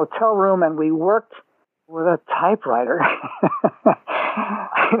in an hotel room, and we worked with a typewriter.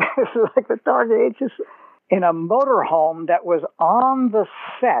 This is like the dark ages. In a motorhome that was on the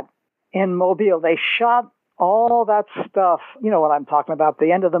set in Mobile. They shot all that stuff. You know what I'm talking about,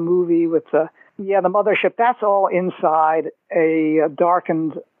 the end of the movie with the mothership. That's all inside a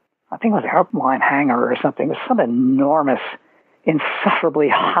darkened, I think it was an airplane hangar or something. It was some enormous, insufferably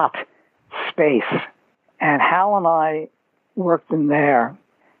hot space. And Hal and I worked in there.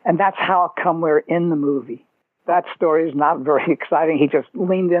 And that's how come we're in the movie. That story is not very exciting. He just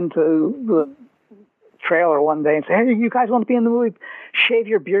leaned into the trailer one day and said, hey, you guys want to be in the movie? Shave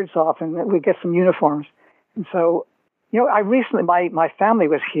your beards off and we get some uniforms. And so, I recently, my family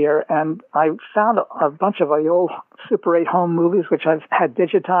was here and I found a bunch of the old Super 8 home movies, which I've had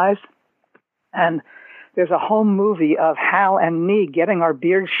digitized. And there's a home movie of Hal and me getting our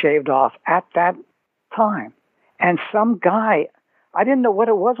beards shaved off at that time. And some guy, I didn't know what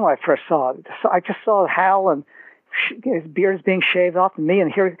it was when I first saw it. So I just saw Hal and his beard's being shaved off, and me,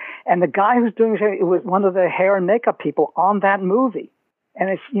 and the guy who's doing it was one of the hair and makeup people on that movie. And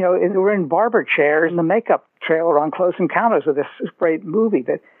it's, we're in barber chairs in the makeup trailer on Close Encounters of this great movie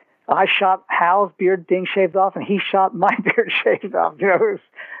that I shot Hal's beard being shaved off and he shot my beard shaved off. It was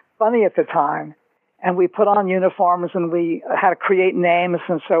funny at the time. And we put on uniforms and we had to create names.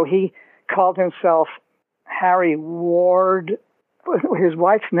 And so he called himself Harry Ward. His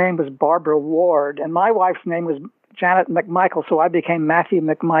wife's name was Barbara Ward. And my wife's name was Janet McMichael. So I became Matthew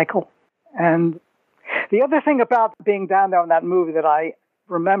McMichael. And the other thing about being down there in that movie that I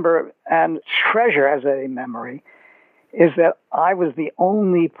remember and treasure as a memory is that I was the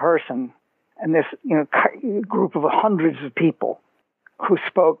only person in this group of hundreds of people who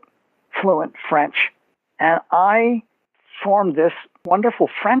spoke fluent French. And I formed this wonderful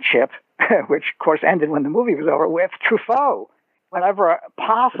friendship, which of course ended when the movie was over, with Truffaut. Whenever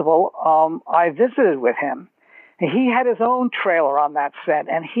possible, I visited with him. He had his own trailer on that set,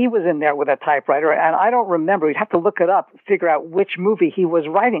 and he was in there with a typewriter, and I don't remember. We'd have to look it up, figure out which movie he was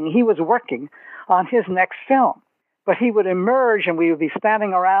writing. He was working on his next film. But he would emerge, and we would be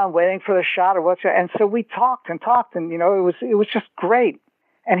standing around waiting for the shot or whatever. And so we talked, and it was just great.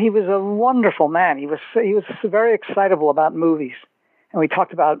 And he was a wonderful man. He was very excitable about movies. And we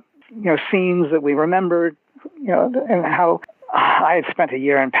talked about, scenes that we remembered, and how I had spent a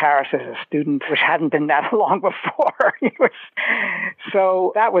year in Paris as a student, which hadn't been that long before.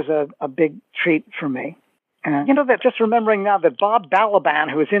 So that was a big treat for me. And, that just remembering now that Bob Balaban,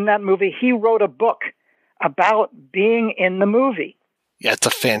 who was in that movie, he wrote a book about being in the movie. Yeah, it's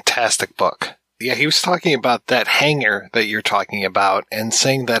a fantastic book. Yeah, he was talking about that hangar that you're talking about and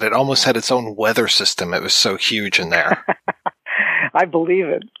saying that it almost had its own weather system. It was so huge in there. I believe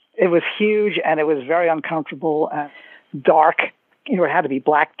it. It was huge, and it was very uncomfortable and dark. It had to be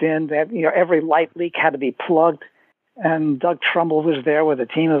blacked in. That every light leak had to be plugged. And Doug Trumbull was there with a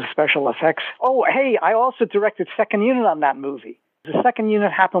team of special effects. Oh, hey, I also directed second unit on that movie. The second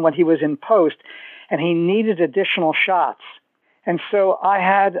unit happened when he was in post, and he needed additional shots. And so I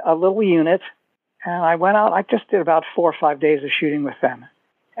had a little unit, and I went out. I just did about 4 or 5 days of shooting with them.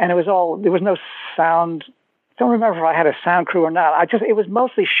 And there was no sound. I don't remember if I had a sound crew or not. It was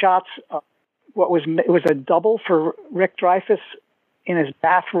mostly shots of it was a double for Rick Dreyfuss in his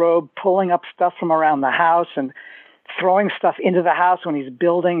bathrobe, pulling up stuff from around the house and throwing stuff into the house when he's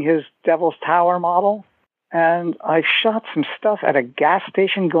building his Devil's Tower model. And I shot some stuff at a gas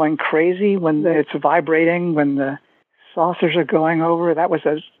station going crazy when it's vibrating, when the saucers are going over. That was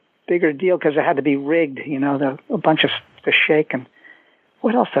a bigger deal because it had to be rigged, a bunch of to shake. And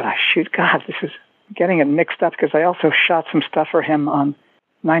what else did I shoot? God, this is getting it mixed up because I also shot some stuff for him on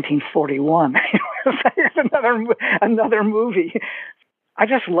 1941. another movie. I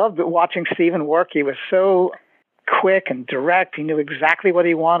just loved watching Steven work. He was so quick and direct. He knew exactly what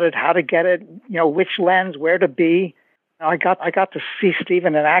he wanted, how to get it, which lens, where to be. I got to see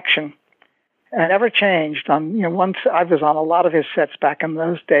Steven in action. And it never changed. Once I was on a lot of his sets back in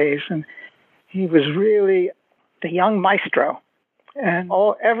those days, and he was really the young maestro and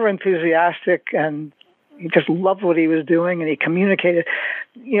ever enthusiastic, and he just loved what he was doing, and he communicated,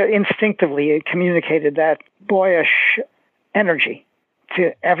 instinctively, he communicated that boyish energy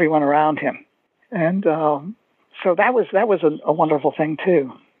to everyone around him. And so that was a wonderful thing,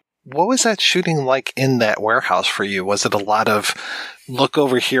 too. What was that shooting like in that warehouse for you? Was it a lot of look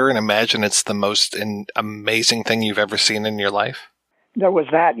over here and imagine it's the most amazing thing you've ever seen in your life? There was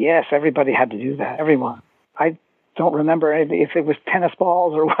that, yes. Everybody had to do that. Everyone. I don't remember if it was tennis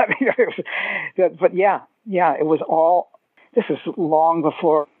balls or what. But yeah, it was all. This is long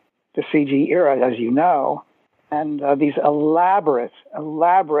before the CG era, as you know. And these elaborate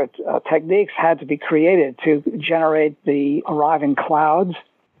techniques had to be created to generate the arriving clouds.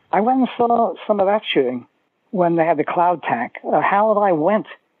 I went and saw some of that shooting when they had the cloud tank. Hal and I went.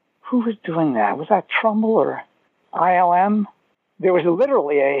 Who was doing that? Was that Trumbull or ILM? There was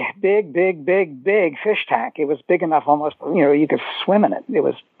literally a big fish tank. It was big enough almost, you could swim in it. It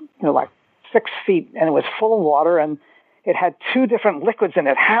was, like 6 feet, and it was full of water, and it had 2 different liquids in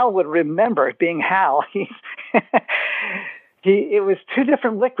it. Hal would remember it being Hal. It was 2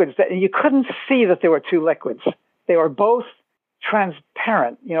 different liquids, and you couldn't see that there were 2 liquids. They were both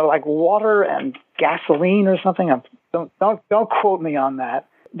transparent, like water and gasoline or something. Don't quote me on that.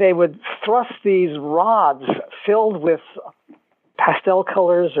 They would thrust these rods filled with pastel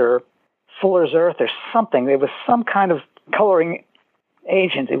colors or Fuller's Earth or something. There was some kind of coloring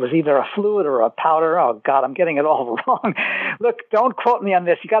agent. It was either a fluid or a powder. Oh, God, I'm getting it all wrong. Look, don't quote me on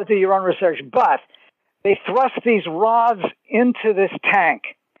this. You got to do your own research. But they thrust these rods into this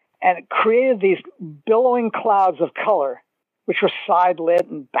tank, and it created these billowing clouds of color, which were side lit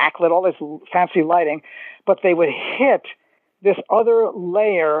and backlit, all this fancy lighting. But they would hit this other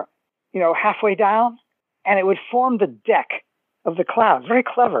layer, halfway down, and it would form the deck of the clouds. Very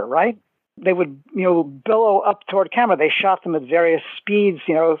clever, right? They would, billow up toward camera. They shot them at various speeds,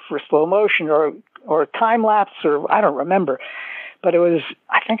 for slow motion or time lapse, or I don't remember. But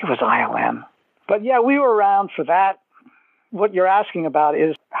I think it was ILM. But yeah, we were around for that. What you're asking about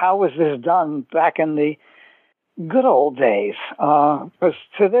is how was this done back in the good old days? Because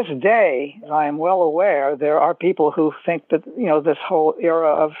to this day, I am well aware, there are people who think that, this whole era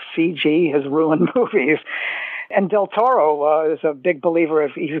of CG has ruined movies. And Del Toro is a big believer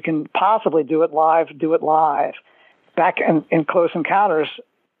if you can possibly do it live, do it live. Back in Close Encounters,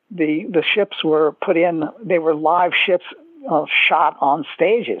 the ships were put in, they were live ships shot on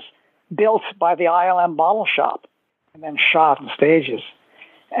stages, built by the ILM model shop, and then shot on stages.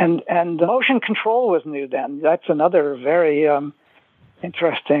 And motion control was new then. That's another very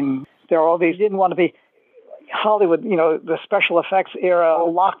interesting. There are all these, didn't want to be Hollywood, the special effects era,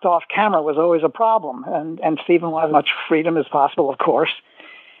 locked off camera was always a problem. And Steven wanted as much freedom as possible, of course.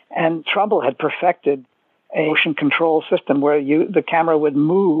 And Trumbull had perfected a motion control system where the camera would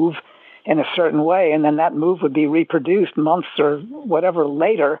move in a certain way, and then that move would be reproduced months or whatever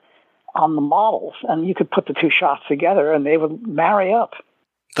later on the models. And you could put the two shots together and they would marry up.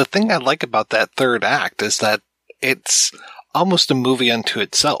 The thing I like about that third act is that it's almost a movie unto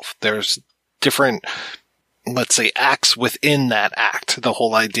itself. There's different, let's say, acts within that act. The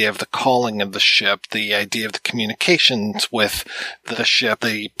whole idea of the calling of the ship, the idea of the communications with the ship,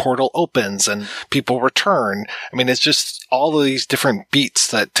 the portal opens and people return. I mean, it's just all of these different beats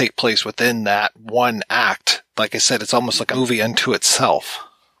that take place within that one act. Like I said, it's almost like a movie unto itself.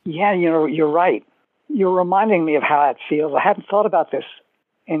 Yeah, you're right. You're reminding me of how it feels. I hadn't thought about this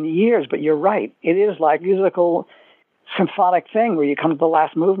in years, but you're right. It is like musical symphonic thing where you come to the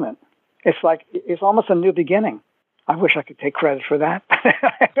last movement. It's almost a new beginning. I wish I could take credit for that.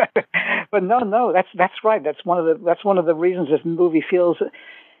 But no, that's right. That's one of the reasons this movie feels,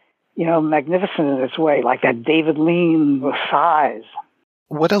 magnificent in its way, like that David Lean size.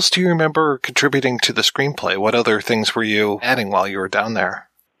 What else do you remember contributing to the screenplay? What other things were you adding while you were down there?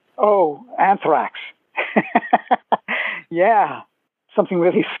 Oh, anthrax. Yeah, something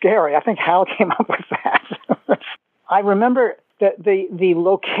really scary. I think Hal came up with that. I remember that the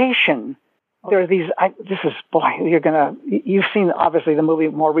location, there are these, you've seen obviously the movie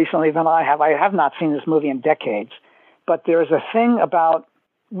more recently than I have. I have not seen this movie in decades, but there's a thing about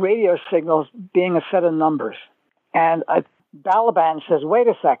radio signals being a set of numbers. And Balaban says, wait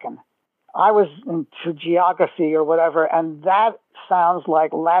a second, I was into geography or whatever, and that sounds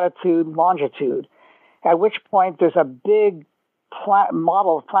like latitude, longitude, at which point there's a big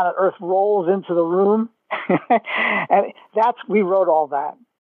model of planet Earth rolls into the room. And we wrote all that.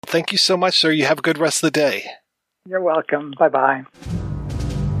 Thank you so much, sir. You have a good rest of the day. You're welcome. Bye-bye.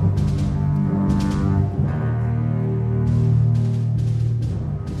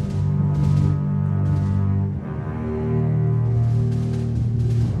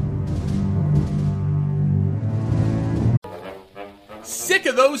 Sick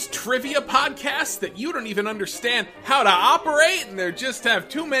of those trivia podcasts that you don't even understand how to operate and they just have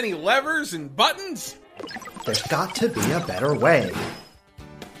too many levers and buttons? There's got to be a better way.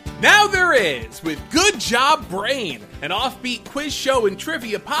 Now there is, with Good Job Brain, an offbeat quiz show and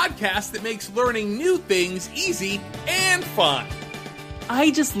trivia podcast that makes learning new things easy and fun. I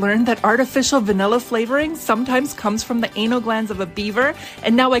just learned that artificial vanilla flavoring sometimes comes from the anal glands of a beaver,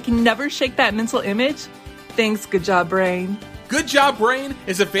 and now I can never shake that mental image. Thanks, Good Job Brain. Good Job Brain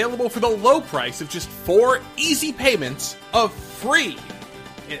is available for the low price of just 4 easy payments of free.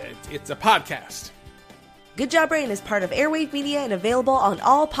 It's a podcast. Good Job Brain is part of Airwave Media and available on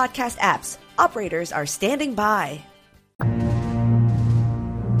all podcast apps. Operators are standing by.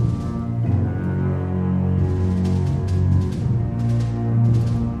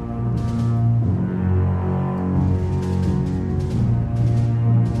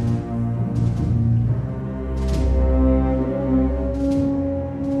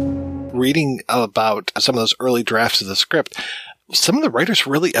 Reading about some of those early drafts of the script, some of the writers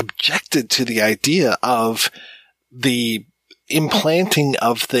really objected to the idea of the implanting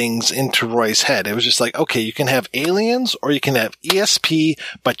of things into Roy's head. It was just like, okay, you can have aliens or you can have ESP,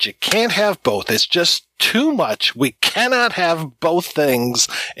 but you can't have both. It's just too much. We cannot have both things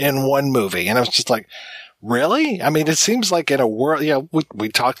in one movie. And I was just like, really? I mean, it seems like in a world, we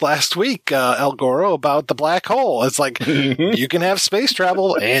talked last week, El Goro, about the black hole. It's like, you can have space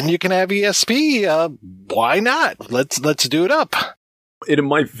travel and you can have ESP. Why not? Let's do it up. It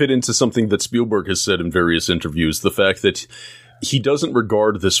might fit into something that Spielberg has said in various interviews. The fact that he doesn't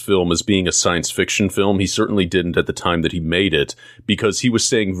regard this film as being a science fiction film. He certainly didn't at the time that he made it, because he was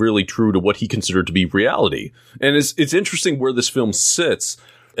staying really true to what he considered to be reality. And it's interesting where this film sits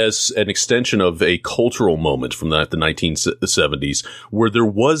as an extension of a cultural moment from the 1970s, where there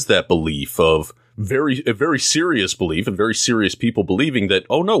was that belief of a very serious belief and very serious people believing that,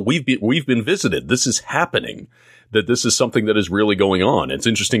 oh no, we've been visited. This is happening. That this is something that is really going on. It's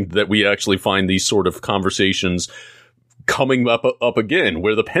interesting that we actually find these sort of conversations coming up again,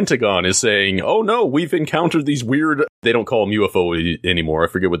 where the Pentagon is saying, oh no, we've encountered these weird, they don't call them UFO anymore, I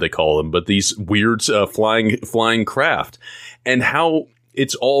forget what they call them, but these weird flying craft, and how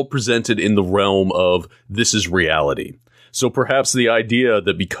it's all presented in the realm of this is reality. So perhaps the idea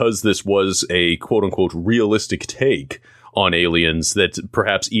that because this was a quote unquote realistic take on aliens, that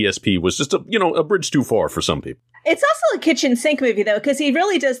perhaps ESP was just a bridge too far for some people. It's also a kitchen sink movie, though, because he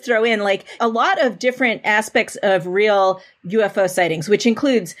really does throw in like a lot of different aspects of real UFO sightings, which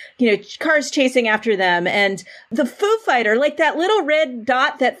includes, cars chasing after them and the Foo Fighter, like that little red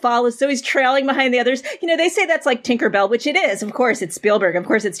dot that follows. So he's trailing behind the others. They say that's like Tinkerbell, which it is. Of course, it's Spielberg. Of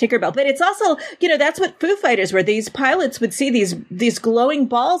course, it's Tinkerbell. But it's also, that's what Foo Fighters were. These pilots would see these glowing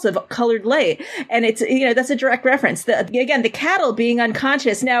balls of colored light. And it's, that's a direct reference. The cattle being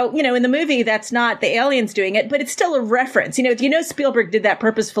unconscious. Now, in the movie, that's not the aliens doing it, but it's still a reference. Spielberg did that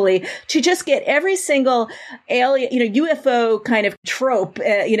purposefully to just get every single alien, UFO kind of trope,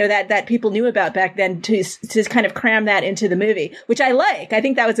 that people knew about back then to kind of cram that into the movie, which I like. I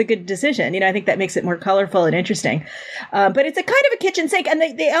think that was a good decision. I think that makes it more colorful and interesting. But it's a kind of a kitchen sink, and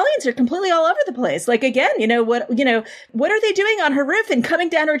the aliens are completely all over the place. Like, again, what are they doing on her roof and coming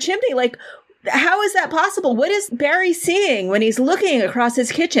down her chimney? Like, how is that possible? What is Barry seeing when he's looking across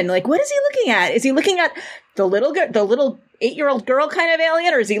his kitchen? Like, what is he looking at? Is he looking at the little 8-year-old girl kind of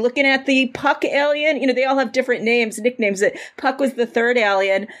alien, or is he looking at the Puck alien? They all have different nicknames. That Puck was the third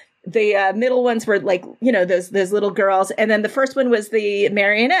alien. The middle ones were like, those little girls. And then the first one was the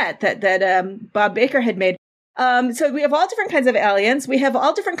marionette that Bob Baker had made. So we have all different kinds of aliens. We have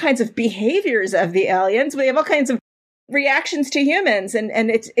all different kinds of behaviors of the aliens. We have all kinds of reactions to humans, and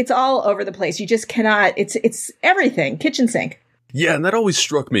it's all over the place. You just cannot, it's everything, kitchen sink. Yeah, and that always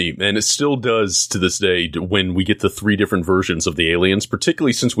struck me, and it still does to this day when we get the 3 different versions of the aliens,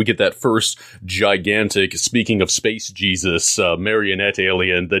 particularly since we get that first gigantic, speaking of Space Jesus, marionette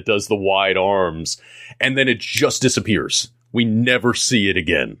alien that does the wide arms, and then it just disappears. We never see it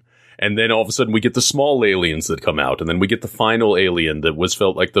again. And then all of a sudden we get the small aliens that come out, and then we get the final alien that was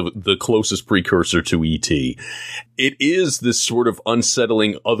felt like the closest precursor to E.T. It is this sort of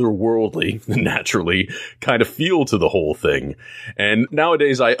unsettling, otherworldly, naturally, kind of feel to the whole thing. And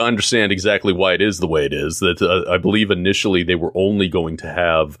nowadays I understand exactly why it is the way it is, that I believe initially they were only going to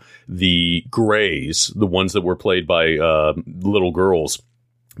have the Greys, the ones that were played by little girls.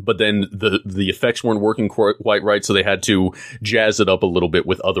 But then the effects weren't working quite right, so they had to jazz it up a little bit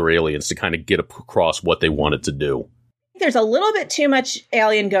with other aliens to kind of get across what they wanted to do. There's a little bit too much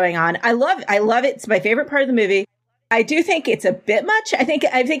alien going on. I love it. It's my favorite part of the movie. I do think it's a bit much. I think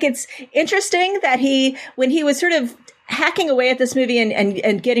it's interesting that when he was sort of hacking away at this movie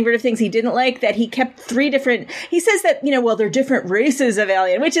and getting rid of things he didn't like, that he kept 3 different, he says that, they're different races of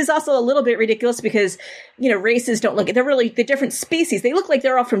alien, which is also a little bit ridiculous because, races don't look, they're different species. They look like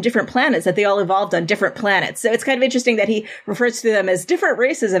they're all from different planets, that they all evolved on different planets. So it's kind of interesting that he refers to them as different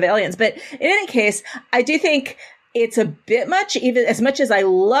races of aliens. But in any case, I do think it's a bit much, even as much as I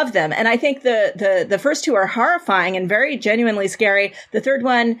love them. And I think the first 2 are horrifying and very genuinely scary. The third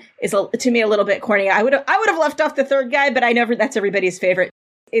one is, to me, a little bit corny. I would have left off the third guy, but I know that's everybody's favorite.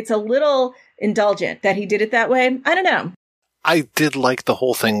 It's a little indulgent that he did it that way. I don't know. I did like the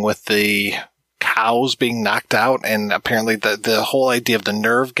whole thing with the cows being knocked out, and apparently the whole idea of the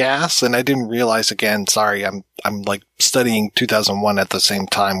nerve gas. And I didn't realize, again, sorry, I'm like studying 2001 at the same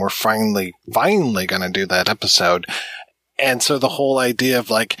time. We're finally going to do that episode. And so the whole idea of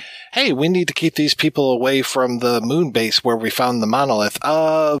like, hey, we need to keep these people away from the moon base where we found the monolith.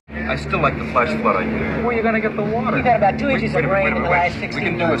 I still like the flash flood idea. Where are you going to get the water? We've had about 2 inches of rain in the last 16 We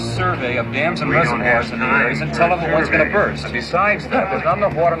can do a survey of dams and reservoirs in the areas and tell them when one's going to burst. And besides that, there's not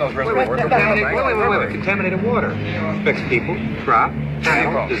enough water in those reservoirs. Wait. Contaminated water. Affects people, crop,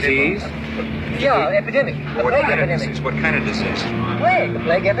 animal, disease. Yeah, epidemic. What kind of disease? What kind of disease? Plague. The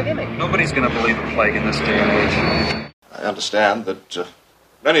plague epidemic. Nobody's going to believe in plague in this day and age. I understand that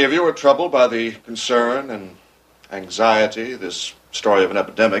many of you are troubled by the concern and anxiety this story of an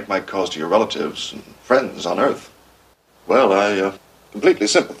epidemic might cause to your relatives and friends on Earth. Well, I completely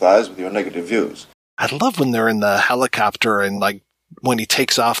sympathize with your negative views. I love when they're in the helicopter and like when he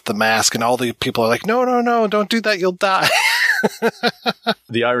takes off the mask and all the people are like, no, don't do that, you'll die.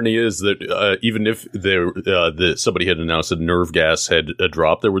 The irony is that even if somebody had announced that nerve gas had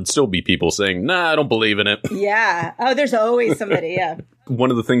dropped, there would still be people saying, nah, I don't believe in it. Yeah. Oh, there's always somebody, yeah.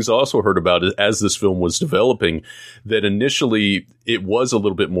 One of the things I also heard about is, as this film was developing, that initially it was a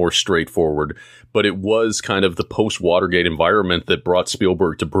little bit more straightforward, but it was kind of the post-Watergate environment that brought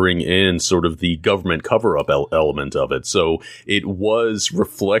Spielberg to bring in sort of the government cover-up element of it. So it was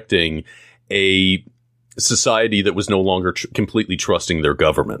reflecting a society that was no longer completely trusting their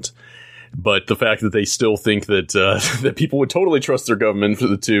government. But the fact that they still think that that people would totally trust their government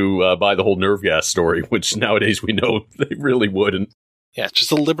to buy the whole nerve gas story, which nowadays we know they really wouldn't. Yeah, it's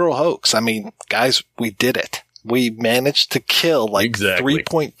just a liberal hoax. I mean, guys, we did it. We managed to kill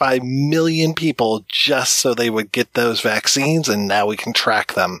 3.5 million people just so they would get those vaccines, and now we can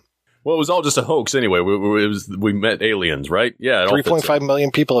track them. Well, it was all just a hoax anyway. We met aliens, right? Yeah. 3.5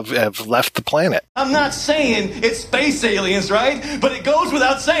 million people have left the planet. I'm not saying it's space aliens, right? But it goes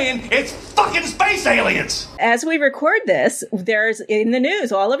without saying it's fucking space aliens. As we record this, there's in the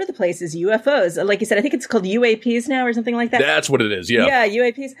news all over the places UFOs. Like you said, I think it's called UAPs now or something like that. That's what it is, yeah. Yeah,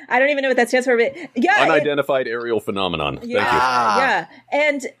 UAPs. I don't even know what that stands for, but yeah. Unidentified aerial phenomenon. Thank you. Yeah.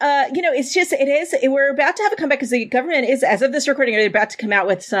 And, it's just, we're about to have a comeback because the government is, as of this recording, are about to come out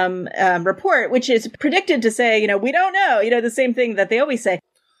with some report, which is predicted to say, we don't know, the same thing that they always say.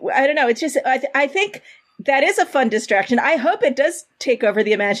 I don't know. It's just, I think that is a fun distraction. I hope it does take over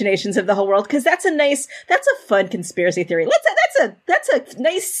the imaginations of the whole world, because that's a fun conspiracy theory. That's a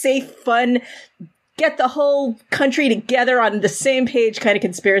nice, safe, fun, get the whole country together on the same page kind of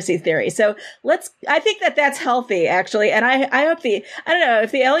conspiracy theory. So I think that's healthy, actually. And I hope I don't know, if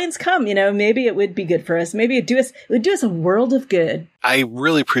the aliens come, maybe it would be good for us. Maybe it would do us a world of good. I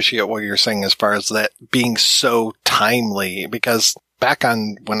really appreciate what you're saying as far as that being so timely, because back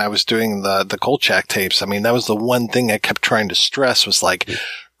on when I was doing the Kolchak tapes, I mean, that was the one thing I kept trying to stress was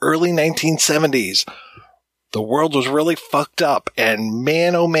early 1970s. The world was really fucked up, and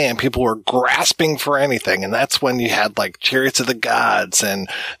man, oh man, people were grasping for anything. And that's when you had Chariots of the Gods and,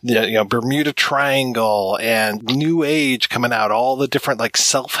 Bermuda Triangle and New Age coming out, all the different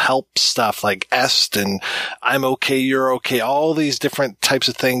self-help stuff like Est and I'm okay, you're okay, all these different types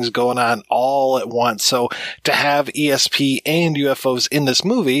of things going on all at once. So to have ESP and UFOs in this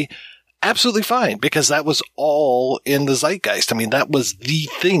movie, absolutely fine, because that was all in the zeitgeist. I mean, that was the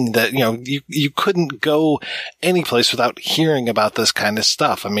thing that, you couldn't go any place without hearing about this kind of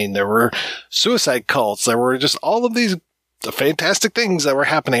stuff. I mean, there were suicide cults. There were just all of these fantastic things that were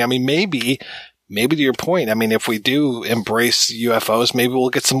happening. I mean, maybe to your point, I mean, if we do embrace UFOs, maybe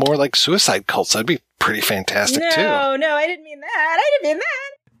we'll get some more suicide cults. That'd be pretty fantastic too. No, I didn't mean that.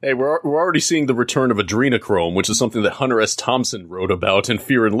 Hey, we're already seeing the return of adrenochrome, which is something that Hunter S. Thompson wrote about in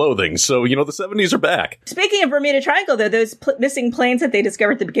Fear and Loathing. So, the 70s are back. Speaking of Bermuda Triangle, though, those missing planes that they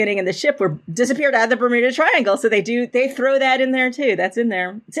discovered at the beginning of the ship were disappeared out of the Bermuda Triangle. So they throw that in there, too. That's in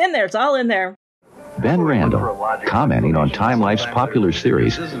there. It's in there. It's all in there. Ben Randall, commenting on Time Life's popular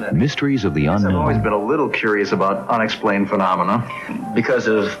series, Mysteries of the Unknown. I've always been a little curious about unexplained phenomena. Because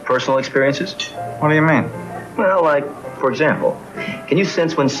of personal experiences? What do you mean? Well, for example, can you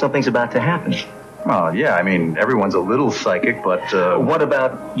sense when something's about to happen? Well, yeah, I mean, everyone's a little psychic, but... What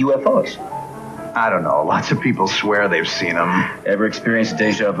about UFOs? I don't know. Lots of people swear they've seen them. Ever experienced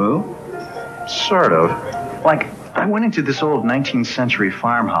deja vu? Sort of. I went into this old 19th century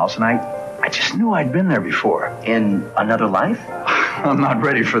farmhouse, and I just knew I'd been there before. In another life? I'm not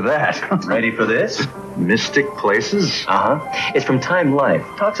ready for that. Ready for this? Mystic places? Uh-huh. It's from Time Life.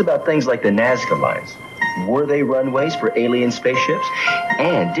 Talks about things like the Nazca lines. Were they runways for alien spaceships?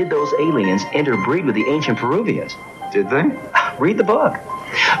 And did those aliens interbreed with the ancient Peruvians? Did they? Read the book.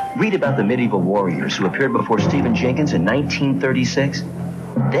 Read about the medieval warriors who appeared before Stephen Jenkins in 1936.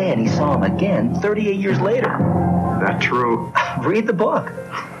 Then he saw them again 38 years later. That true? Read the book.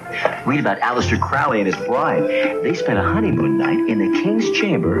 Read about Aleister Crowley and his bride. They spent a honeymoon night in the king's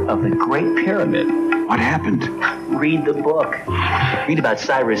chamber of the Great Pyramid. What happened? Read the book. Read about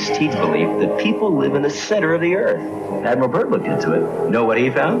Cyrus Teeth's belief that people live in the center of the earth. Admiral Byrd looked into it. Know what he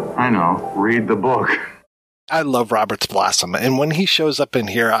found? I know. Read the book. I love Roberts Blossom, and when he shows up in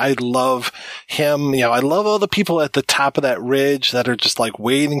here, I love him. I love all the people at the top of that ridge that are just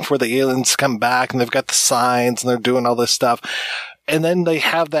waiting for the aliens to come back, and they've got the signs, and they're doing all this stuff. And then they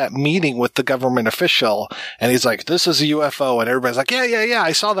have that meeting with the government official, and he's like, this is a UFO. And everybody's like, yeah,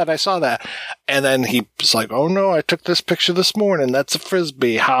 I saw that. And then he's like, oh no, I took this picture this morning. That's a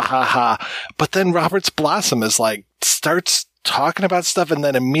Frisbee. Ha, ha, ha. But then Roberts Blossom is starts talking about stuff and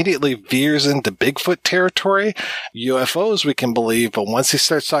then immediately veers into Bigfoot territory. UFOs we can believe, but once he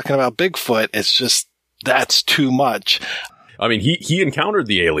starts talking about Bigfoot, it's just, that's too much. I mean, he encountered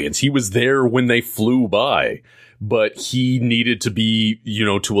the aliens. He was there when they flew by. But he needed to be,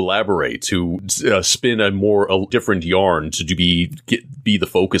 to elaborate, to spin a different yarn to be the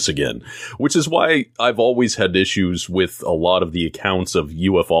focus again, which is why I've always had issues with a lot of the accounts of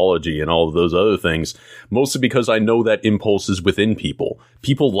ufology and all of those other things, mostly because I know that impulse is within people.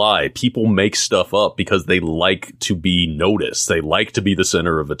 People lie. People make stuff up because they like to be noticed. They like to be the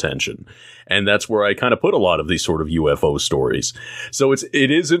center of attention. And that's where I kind of put a lot of these sort of UFO stories. So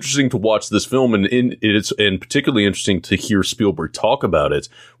it is interesting to watch this film, and it's particularly interesting to hear Spielberg talk about it,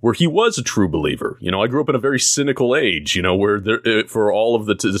 where he was a true believer. I grew up in a very cynical age, where for all of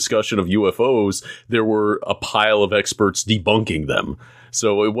the discussion of UFOs, there were a pile of experts debunking them.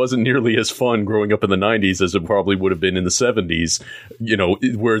 So it wasn't nearly as fun growing up in the 90s as it probably would have been in the 70s,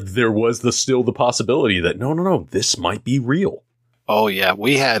 where there was still the possibility that, no, this might be real. Oh, yeah.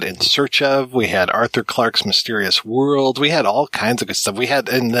 We had In Search Of, we had Arthur Clarke's Mysterious World, we had all kinds of good stuff. We had,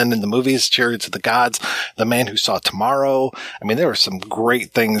 and then in the movies, Chariots of the Gods, The Man Who Saw Tomorrow. I mean, there were some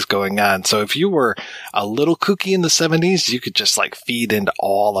great things going on. So if you were a little kooky in the 70s, you could just feed into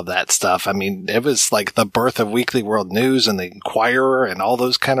all of that stuff. I mean, it was like the birth of Weekly World News and the Inquirer and all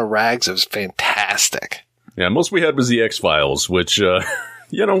those kind of rags. It was fantastic. Yeah, most we had was the X-Files, which, that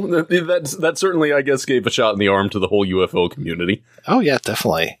certainly, I guess, gave a shot in the arm to the whole UFO community. Oh, yeah,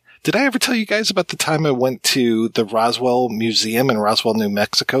 definitely. Did I ever tell you guys about the time I went to the Roswell Museum in Roswell, New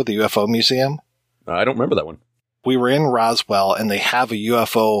Mexico, the UFO Museum? I don't remember that one. We were in Roswell, and they have a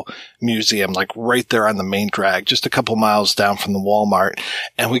UFO museum, right there on the main drag, just a couple miles down from the Walmart.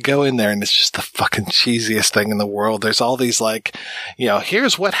 And we go in there, and it's just the fucking cheesiest thing in the world. There's all these,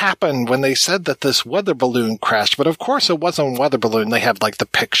 here's what happened when they said that this weather balloon crashed. But of course, it wasn't a weather balloon. They have, the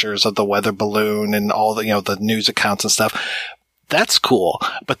pictures of the weather balloon and all the, the news accounts and stuff. That's cool.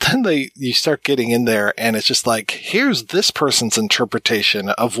 But then you start getting in there and it's just here's this person's interpretation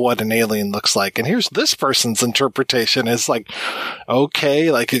of what an alien looks like. And here's this person's interpretation. It's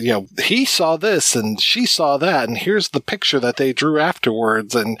okay, he saw this and she saw that. And here's the picture that they drew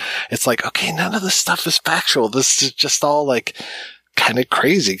afterwards. And it's okay, none of this stuff is factual. This is just all kind of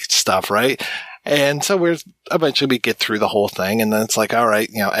crazy stuff, right? And so eventually we get through the whole thing, and then it's all right,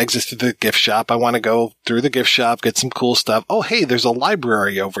 exit through the gift shop. I want to go through the gift shop, get some cool stuff. Oh, hey, there's a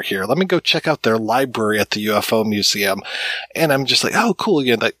library over here. Let me go check out their library at the UFO Museum. And I'm just oh, cool.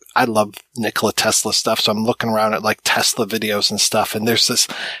 I love Nikola Tesla stuff. So I'm looking around at Tesla videos and stuff. And there's this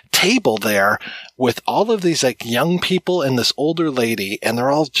table there with all of these young people and this older lady, and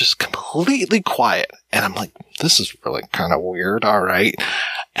they're all just completely quiet. And I'm this is really kind of weird. All right.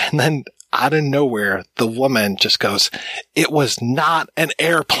 And then out of nowhere, the woman just goes, "It was not an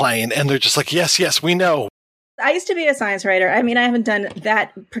airplane." And they're just yes, we know. I used to be a science writer. I mean, I haven't done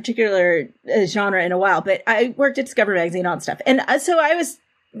that particular genre in a while, but I worked at Discover Magazine, all that stuff. And so I was,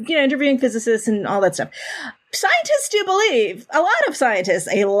 interviewing physicists and all that stuff. Scientists do believe, a lot of scientists,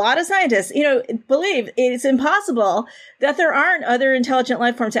 believe it's impossible that there aren't other intelligent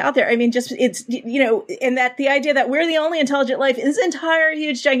life forms out there. I mean, and that the idea that we're the only intelligent life in this entire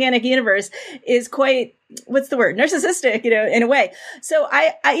huge, gigantic universe is quite, what's the word? Narcissistic, in a way. So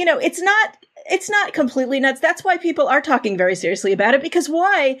it's not completely nuts. That's why people are talking very seriously about it, because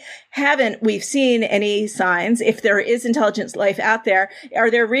why haven't we seen any signs? If there is intelligent life out there, are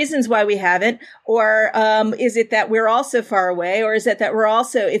there reasons why we haven't? Or is it that we're all so far away? Or is it that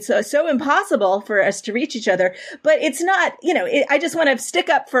it's so impossible for us to reach each other? But it's not, I just want to stick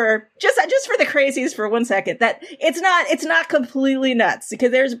up for, just for the crazies for 1 second, that it's not completely nuts,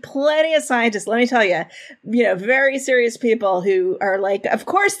 because there's plenty of scientists, let me tell you, very serious people who are of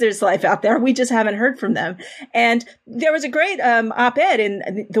course there's life out there. We just haven't heard from them. And there was a great op-ed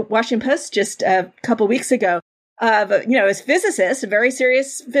in the Washington Post just a couple weeks ago of, a physicist, a very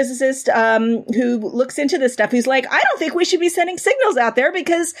serious physicist, who looks into this stuff. Who's I don't think we should be sending signals out there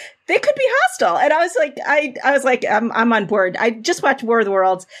because they could be hostile. And I was I'm on board. I just watched War of the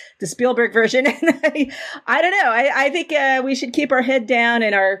Worlds, the Spielberg version. And I don't know. I think we should keep our head down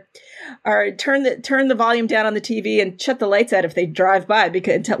and turn the volume down on the TV and shut the lights out if they drive by,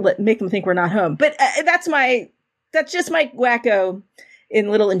 because make them think we're not home. But that's just my wacko in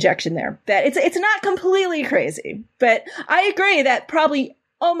little injection there. That it's not completely crazy, but I agree that probably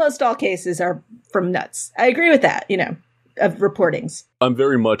almost all cases are from nuts. I agree with that, of reportings. I'm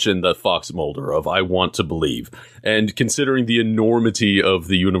very much in the Fox Mulder of I want to believe. And considering the enormity of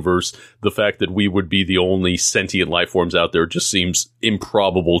the universe, the fact that we would be the only sentient life forms out there just seems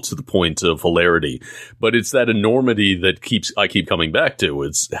improbable to the point of hilarity. But it's that enormity that I keep coming back to.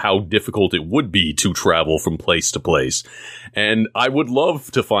 It's how difficult it would be to travel from place to place. And I would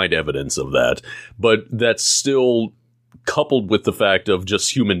love to find evidence of that, but that's still coupled with the fact of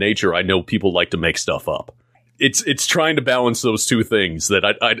just human nature, I know people like to make stuff up. It's trying to balance those two things. That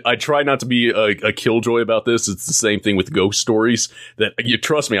I try not to be a killjoy about this. It's the same thing with ghost stories. That you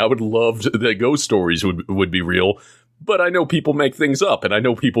trust me, I would love that ghost stories would be real. But I know people make things up, and I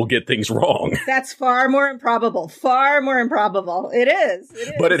know people get things wrong. That's far more improbable. Far more improbable. It is.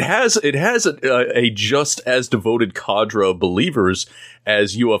 But it has a just as devoted cadre of believers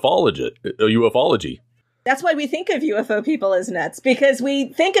as ufology. That's why we think of UFO people as nuts, because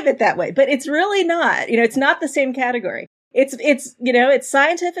we think of it that way. But it's really not. It's not the same category. It's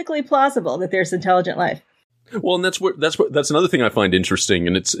scientifically plausible that there's intelligent life. Well, and that's another thing I find interesting,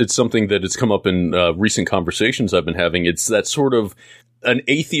 and it's something that has come up in recent conversations I've been having. It's that sort of an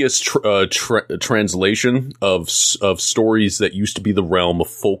atheist translation of stories that used to be the realm of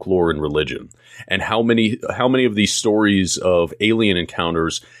folklore and religion, and how many of these stories of alien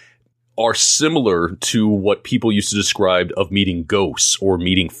encounters are similar to what people used to describe of meeting ghosts or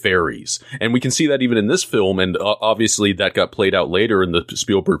meeting fairies. And we can see that even in this film, and obviously that got played out later in the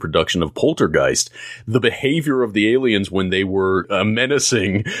Spielberg production of Poltergeist. The behavior of the aliens when they were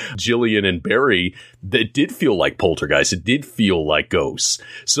menacing Gillian and Barry, that did feel like poltergeist. It did feel like ghosts.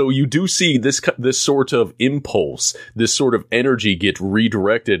 So you do see this sort of impulse, this sort of energy get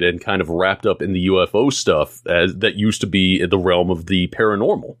redirected and kind of wrapped up in the UFO stuff that used to be the realm of the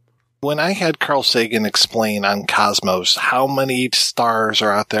paranormal. When I had Carl Sagan explain on Cosmos how many stars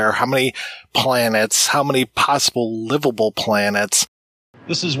are out there, how many planets, how many possible livable planets.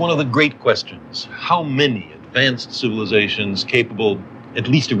 This is one of the great questions. How many advanced civilizations capable, at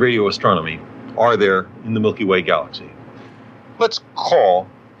least of radio astronomy, are there in the Milky Way galaxy? Let's call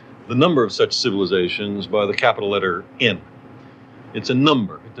the number of such civilizations by the capital letter N. It's a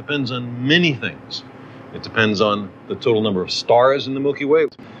number. It depends on many things. It depends on the total number of stars in the Milky Way.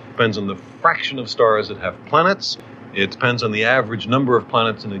 It depends on the fraction of stars that have planets. It depends on the average number of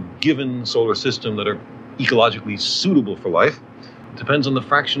planets in a given solar system that are ecologically suitable for life. It depends on the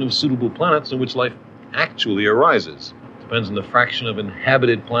fraction of suitable planets in which life actually arises. It depends on the fraction of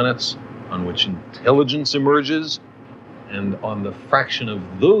inhabited planets on which intelligence emerges, and on the fraction of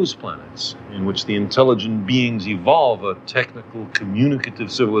those planets in which the intelligent beings evolve a technical, communicative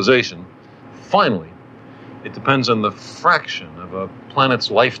civilization. Finally, it depends on the fraction of a planet's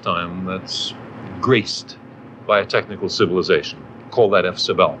lifetime that's graced by a technical civilization. Call that F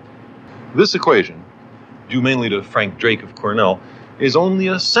sub L. This equation, due mainly to Frank Drake of Cornell, is only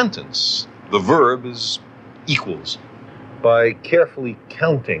a sentence. The verb is equals. By carefully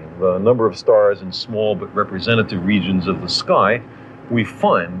counting the number of stars in small but representative regions of the sky, we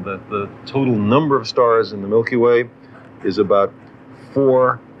find that the total number of stars in the Milky Way is about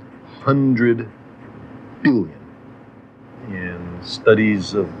 400 billion. In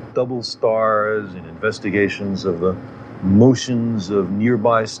studies of double stars, in investigations of the motions of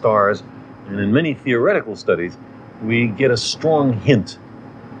nearby stars, and in many theoretical studies, we get a strong hint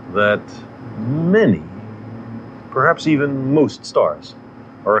that many, perhaps even most stars,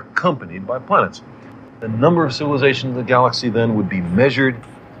 are accompanied by planets. The number of civilizations in the galaxy then would be measured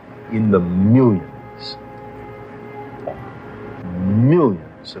in the millions.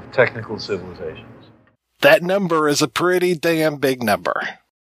 Millions of technical civilizations. That number is a pretty damn big number.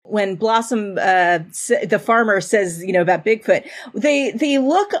 When Blossom, the farmer, says, about Bigfoot, the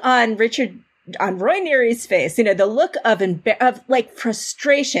look on Roy Neary's face, the look of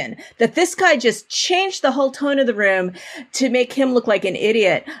frustration that this guy just changed the whole tone of the room to make him look like an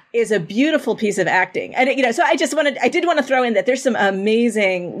idiot is a beautiful piece of acting. And, so I did want to throw in that there's some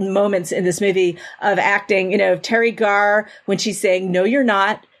amazing moments in this movie of acting, Terry Garr, when she's saying, "No, you're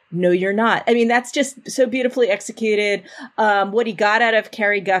not. No, you're not." I mean, that's just so beautifully executed. What he got out of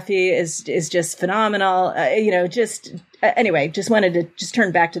Carrie Guffey is just phenomenal. Anyway, just wanted to just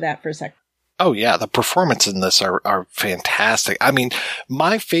turn back to that for a second. Oh, yeah. The performances in this are fantastic. I mean,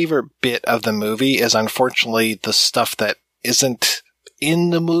 my favorite bit of the movie is unfortunately the stuff that isn't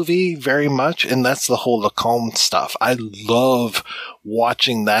in the movie very much, and that's the whole Lacombe stuff. I love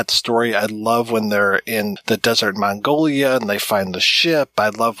watching that story. I love when they're in the desert Mongolia and they find the ship. I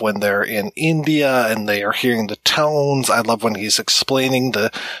love when they're in India and they are hearing the tones. I love when he's explaining the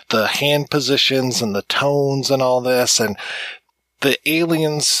hand positions and the tones and all this. And the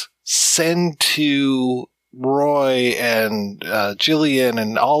aliens send to Roy and Gillian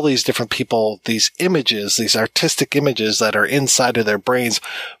and all these different people these images, these artistic images that are inside of their brains,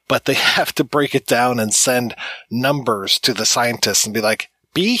 but they have to break it down and send numbers to the scientists and be like,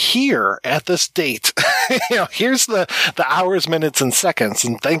 be here at this date. Here's the hours, minutes, and seconds.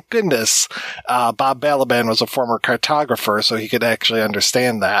 And thank goodness Bob Balaban was a former cartographer, so he could actually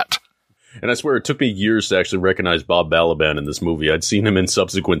understand that. And I swear it took me years to actually recognize Bob Balaban in this movie. I'd seen him in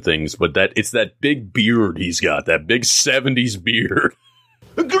subsequent things, but it's that big beard he's got, that big 70s beard.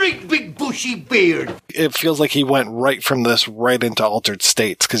 A great big bushy beard. It feels like he went right from this right into Altered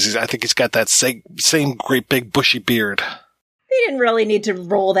States, because I think he's got that same great big bushy beard. They didn't really need to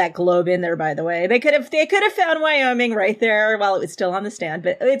roll that globe in there, by the way. They could have found Wyoming right there while it was still on the stand.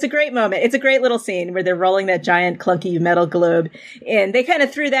 But it's a great moment. It's a great little scene where they're rolling that giant clunky metal globe in. They kind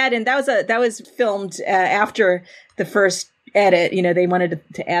of threw that in. That was filmed after the first edit. They wanted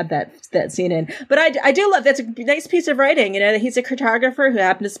to add that scene in. But I do love that's a nice piece of writing. He's a cartographer who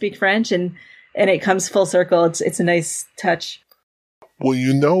happened to speak French, and it comes full circle. It's a nice touch. Well,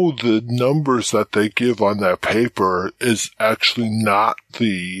 the numbers that they give on that paper is actually not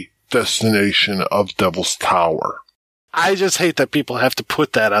the destination of Devil's Tower. I just hate that people have to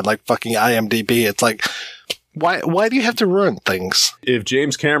put that on like fucking IMDb. It's like, why do you have to ruin things? If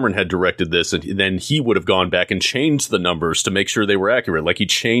James Cameron had directed this, then he would have gone back and changed the numbers to make sure they were accurate, like he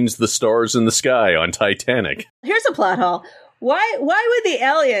changed the stars in the sky on Titanic. Here's a plot hole. Why would the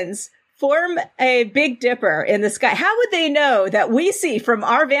aliens form a Big Dipper in the sky? How would they know that we see from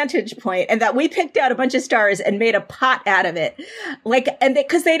our vantage point and that we picked out a bunch of stars and made a pot out of it?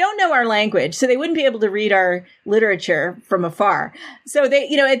 Because they don't know our language, so they wouldn't be able to read our literature from afar. So they,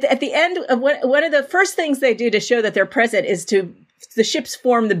 at the end of one of the first things they do to show that they're present is the ships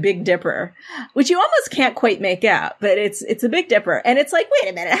form the Big Dipper, which you almost can't quite make out, but it's a Big Dipper. And it's like, wait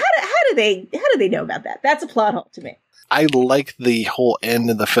a minute, how do they know about that? That's a plot hole to me. I like the whole end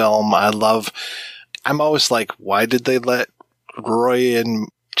of the film. I'm always like, why did they let Roy and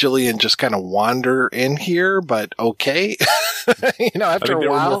Julian just kind of wander in here? But okay. After I think a while. They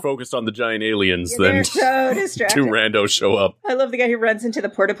were more focused on the giant aliens than so distracted. two randos show up. I love the guy who runs into the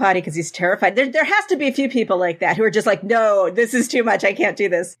porta potty because he's terrified. There has to be a few people like that who are just like, no, this is too much. I can't do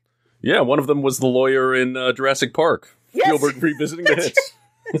this. Yeah, one of them was the lawyer in Jurassic Park. Yes. Spielberg revisiting the hits.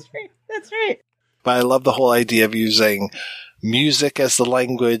 That's right. But I love the whole idea of using music as the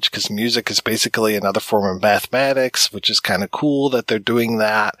language, because music is basically another form of mathematics, which is kind of cool that they're doing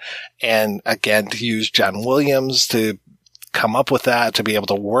that. And again, to use John Williams to come up with that, to be able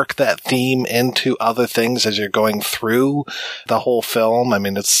to work that theme into other things as you're going through the whole film. I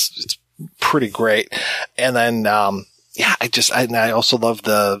mean, it's pretty great. And then, I also love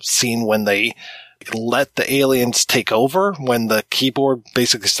the scene when they let the aliens take over, when the keyboard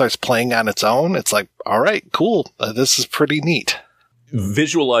basically starts playing on its own. It's like, all right, cool. This is pretty neat.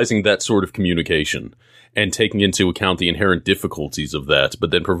 Visualizing that sort of communication and taking into account the inherent difficulties of that, but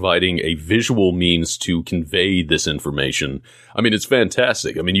then providing a visual means to convey this information. I mean, it's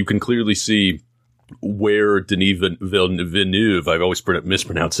fantastic. I mean, you can clearly see where Denis Villeneuve, I've always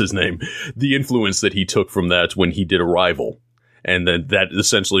mispronounced his name, the influence that he took from that when he did Arrival. And then that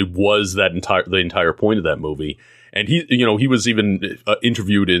essentially was the entire point of that movie. And he was even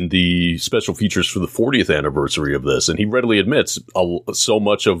interviewed in the special features for the 40th anniversary of this. And he readily admits so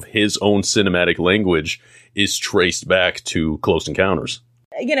much of his own cinematic language is traced back to Close Encounters.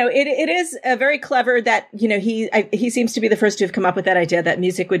 It is very clever that, he seems to be the first to have come up with that idea that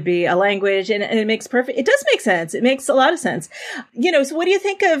music would be a language, and it does make sense. It makes a lot of sense. So what do you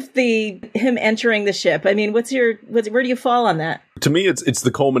think of him entering the ship? I mean, where do you fall on that? To me, it's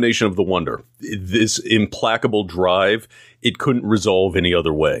the culmination of the wonder. This implacable drive, it couldn't resolve any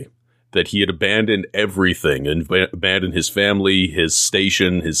other way. That he had abandoned everything, and abandoned his family, his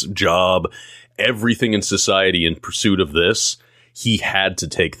station, his job, everything in society in pursuit of this. He had to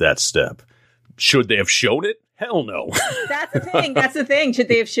take that step. Should they have shown it? Hell no. That's the thing. Should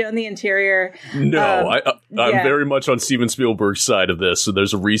they have shown the interior? No, I'm very much on Steven Spielberg's side of this. So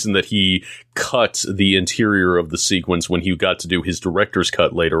there's a reason that he cut the interior of the sequence when he got to do his director's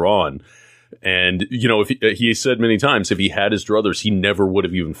cut later on. And, if he said many times, if he had his druthers, he never would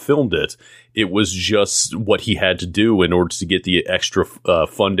have even filmed it. It was just what he had to do in order to get the extra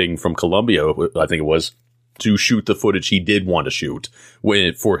funding from Columbia, I think it was, to shoot the footage he did want to shoot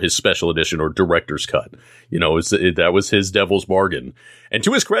for his special edition or director's cut. That was his devil's bargain. And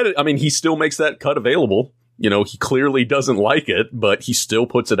to his credit, I mean, he still makes that cut available. He clearly doesn't like it, but he still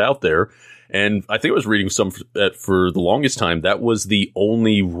puts it out there. And I think I was reading that for the longest time, that was the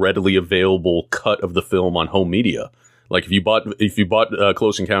only readily available cut of the film on home media. Like if you bought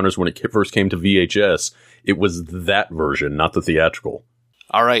Close Encounters when it first came to VHS, it was that version, not the theatrical.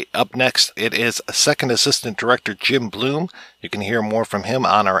 All right, up next, it is second assistant director Jim Bloom. You can hear more from him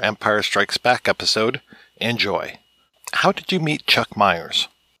on our Empire Strikes Back episode. Enjoy. How did you meet Chuck Myers?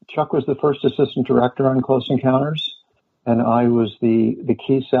 Chuck was the first assistant director on Close Encounters, and I was the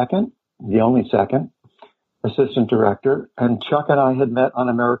key second, the only second. assistant director, and Chuck and I had met on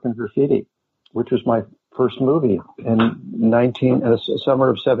American Graffiti, which was my first movie in summer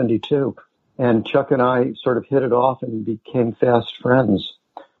of 72. And Chuck and I sort of hit it off and became fast friends.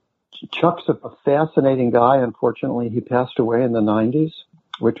 Chuck's a fascinating guy. Unfortunately, he passed away in the 90s,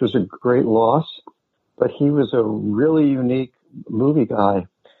 which was a great loss. But he was a really unique movie guy.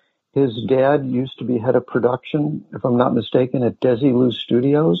 His dad used to be head of production, if I'm not mistaken, at Desilu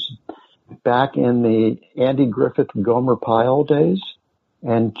Studios back in the Andy Griffith, Gomer Pyle days.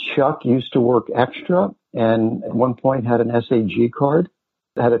 And Chuck used to work extra and at one point had an SAG card,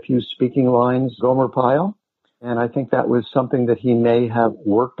 had a few speaking lines, Gomer Pyle. And I think that was something that he may have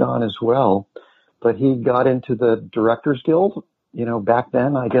worked on as well. But he got into the Directors Guild, back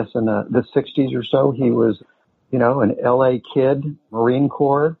then, I guess in the 60s or so. He was, an LA kid, Marine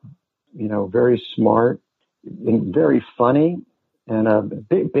Corps, very smart, and very funny, and a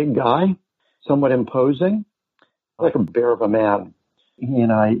big guy, somewhat imposing, like a bear of a man. He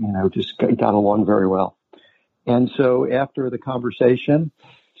and I, just got along very well. And so after the conversation,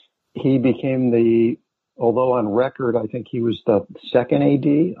 he became although on record, I think he was the second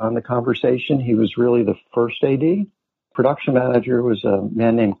AD on the conversation. He was really the first AD. Production manager was a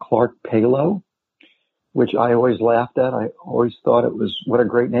man named Clark Palo, which I always laughed at. I always thought it was, what a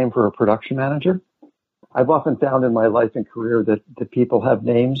great name for a production manager. I've often found in my life and career that people have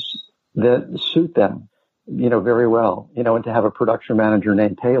names that suit them, very well. And to have a production manager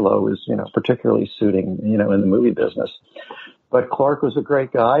named Palo is, particularly suiting, in the movie business. But Clark was a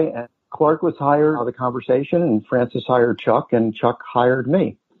great guy, and Clark was hired on the conversation, and Francis hired Chuck, and Chuck hired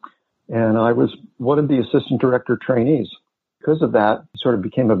me. And I was one of the assistant director trainees. Because of that, sort of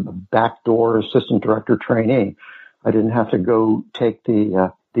became a backdoor assistant director trainee. I didn't have to go take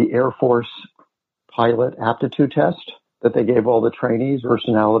the Air Force pilot aptitude test that they gave all the trainees,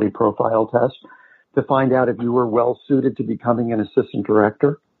 personality profile test, to find out if you were well suited to becoming an assistant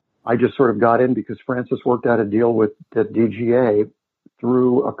director. I just sort of got in because Francis worked out a deal with the DGA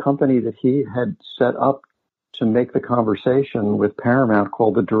through a company that he had set up to make the conversation with Paramount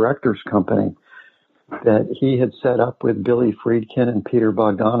called the Directors Company, that he had set up with Billy Friedkin and Peter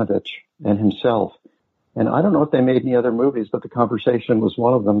Bogdanovich and himself. And I don't know if they made any other movies, but the conversation was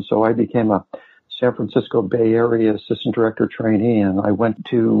one of them. So I became a San Francisco Bay Area assistant director trainee, and I went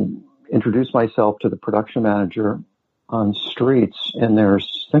to introduce myself to the production manager on Streets in I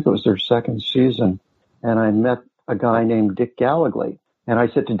think it was their second season. And I met a guy named Dick Gallagly. And I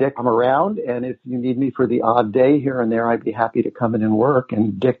said to Dick, I'm around, and if you need me for the odd day here and there, I'd be happy to come in and work.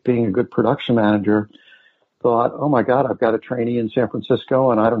 And Dick, being a good production manager, thought, oh my God, I've got a trainee in San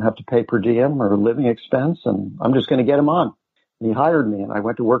Francisco and I don't have to pay per diem or living expense, and I'm just going to get him on. And he hired me, and I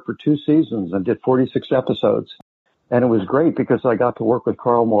went to work for 2 seasons and did 46 episodes. And it was great because I got to work with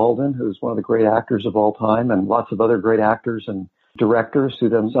Carl Malden, who's one of the great actors of all time, and lots of other great actors and directors,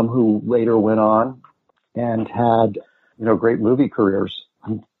 some who later went on and had, great movie careers.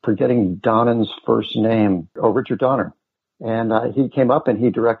 I'm forgetting Donovan's first name. Richard Donner. And he came up and he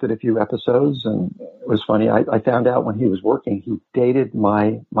directed a few episodes, and it was funny. I found out when he was working, he dated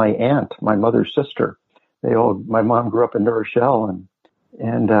my aunt, my mother's sister. My mom grew up in New Rochelle,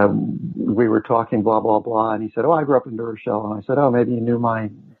 and we were talking blah, blah, blah. And he said, oh, I grew up in New Rochelle. And I said, oh, maybe you knew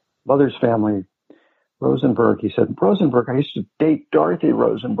my mother's family, Rosenberg. He said, Rosenberg, I used to date Dorothy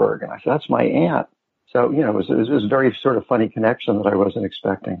Rosenberg. And I said, that's my aunt. So, it was a very sort of funny connection that I wasn't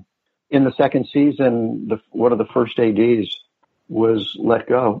expecting. In the second season, one of the first ADs was let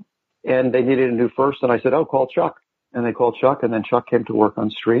go, and they needed a new first. And I said, oh, call Chuck. And they called Chuck, and then Chuck came to work on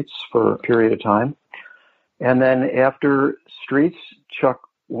Streets for a period of time. And then after Streets, Chuck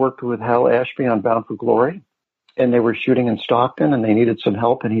worked with Hal Ashby on Bound for Glory, and they were shooting in Stockton, and they needed some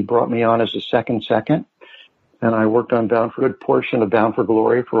help, and he brought me on as a second. And I worked on a good portion of Bound for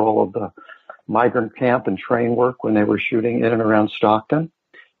Glory for all of the migrant camp and train work when they were shooting in and around Stockton.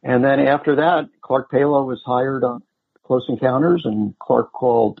 And then after that, Clark Palo was hired on Close Encounters, and Clark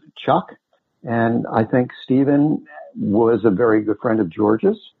called Chuck. And I think Steven was a very good friend of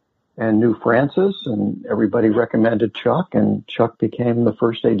George's and knew Francis, and everybody recommended Chuck, and Chuck became the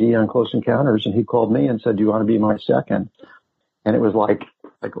first AD on Close Encounters, and he called me and said, do you want to be my second? And it was like,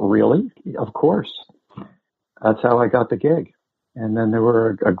 really? Of course. That's how I got the gig. And then there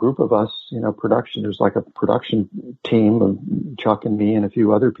were a group of us, production. There's like a production team of Chuck and me and a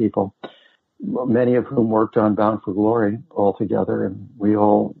few other people, many of whom worked on Bound for Glory all together, and we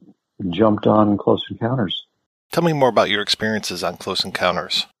all jumped on Close Encounters. Tell me more about your experiences on Close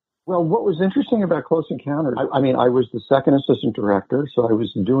Encounters. Well, what was interesting about Close Encounters, I was the second assistant director, so I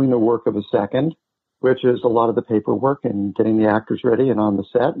was doing the work of a second. which is a lot of the paperwork and getting the actors ready and on the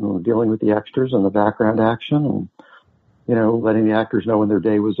set and dealing with the extras and the background action and, letting the actors know when their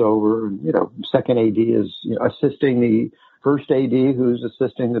day was over. And, second AD is assisting the first AD who's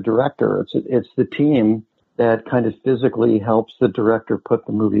assisting the director. It's the team that kind of physically helps the director put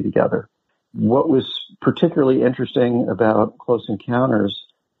the movie together. What was particularly interesting about Close Encounters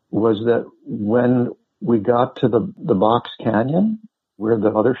was that when we got to the Box Canyon, where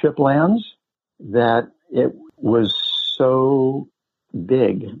the mothership lands, that it was so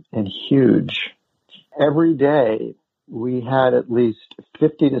big and huge. Every day, we had at least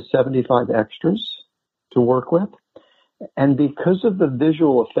 50 to 75 extras to work with. And because of the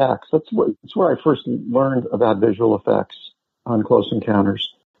visual effects, that's where I first learned about visual effects on Close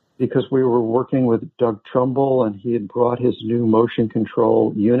Encounters, because we were working with Doug Trumbull and he had brought his new motion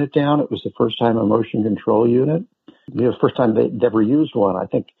control unit down. It was the first time a motion control unit. The first time they'd ever used one.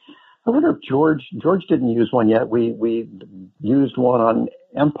 I wonder if George didn't use one yet. We used one on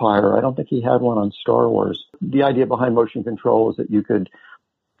Empire. I don't think he had one on Star Wars. The idea behind motion control is that you could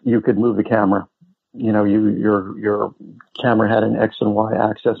move the camera. Your camera had an X and Y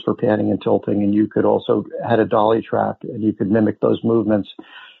axis for panning and tilting, and you could also had a dolly track, and you could mimic those movements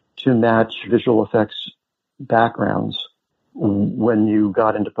to match visual effects backgrounds when you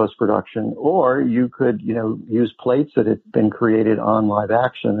got into post-production. Or you could, use plates that had been created on live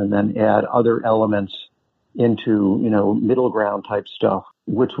action and then add other elements into, middle ground type stuff,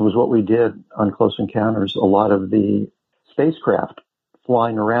 which was what we did on Close Encounters. A lot of the spacecraft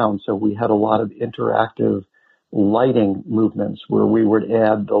flying around. So we had a lot of interactive lighting movements where we would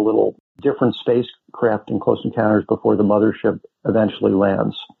add the little different spacecraft in Close Encounters before the mothership eventually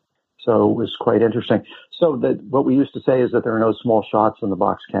lands. So it was quite interesting. So what we used to say is that there are no small shots in the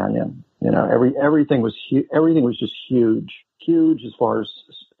Box Canyon. Everything was just huge as far as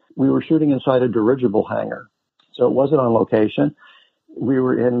we were shooting inside a dirigible hangar. So it wasn't on location. We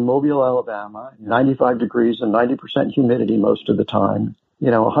were in Mobile, Alabama, 95 degrees and 90% humidity most of the time.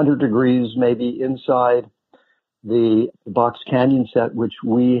 100 degrees maybe inside the Box Canyon set, which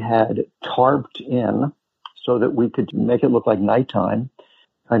we had tarped in so that we could make it look like nighttime,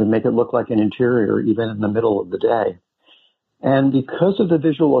 kind of make it look like an interior even in the middle of the day. And because of the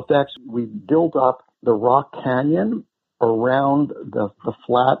visual effects, we built up the rock canyon around the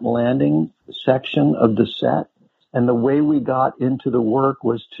flat landing section of the set. And the way we got into the work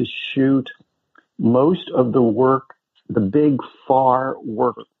was to shoot most of the work, the big far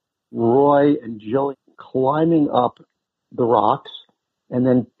work, Roy and Jillian climbing up the rocks and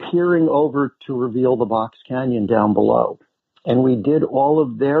then peering over to reveal the Box Canyon down below. And we did all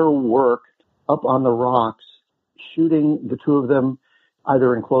of their work up on the rocks, shooting the two of them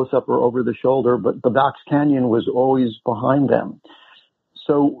either in close-up or over the shoulder, but the Box Canyon was always behind them.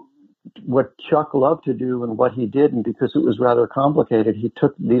 So what Chuck loved to do and what he did, and because it was rather complicated, he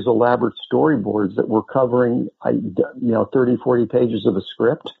took these elaborate storyboards that were covering, 30, 40 pages of a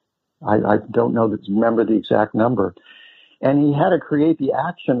script. I don't remember the exact number. And he had to create the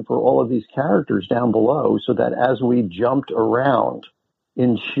action for all of these characters down below so that as we jumped around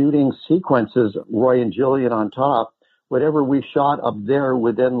in shooting sequences, Roy and Jillian on top, whatever we shot up there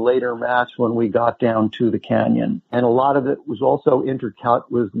would then later match when we got down to the canyon. And a lot of it was also intercut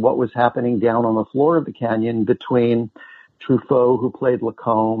with what was happening down on the floor of the canyon between Truffaut, who played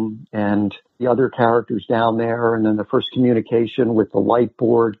Lacombe, and the other characters down there. And then the first communication with the light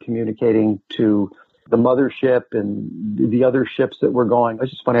board communicating to the mothership and the other ships that were going.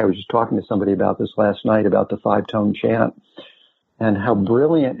 It's just funny. I was just talking to somebody about this last night about the 5-tone chant and how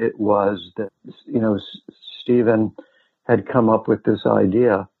brilliant it was that, Steven had come up with this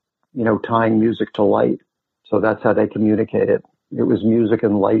idea, tying music to light. So that's how they communicated. It was music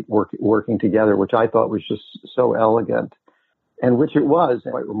and light working together, which I thought was just so elegant. And which it was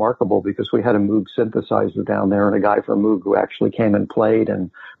quite remarkable because we had a Moog synthesizer down there and a guy from Moog who actually came and played,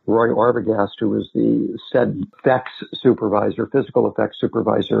 and Roy Arbogast, who was the set effects supervisor, physical effects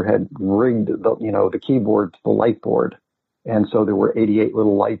supervisor, had rigged the keyboard to the light board. And so there were 88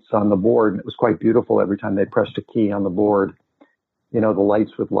 little lights on the board, and it was quite beautiful. Every time they pressed a key on the board, the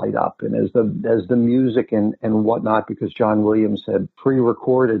lights would light up. And as the music and whatnot, because John Williams had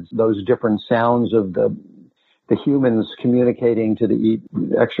pre-recorded those different sounds of the humans communicating to the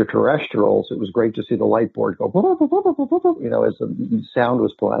extraterrestrials, it was great to see the light board go, as the sound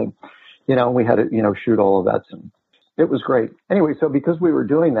was playing, we had to, shoot all of that. It was great. Anyway, so because we were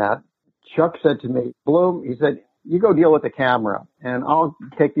doing that, Chuck said to me, Bloom, he said, you go deal with the camera and I'll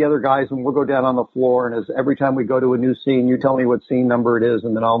take the other guys and we'll go down on the floor. And every time we go to a new scene, you tell me what scene number it is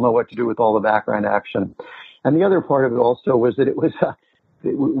and then I'll know what to do with all the background action. And the other part of it also was that it was,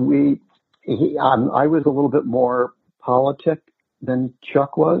 I was a little bit more politic than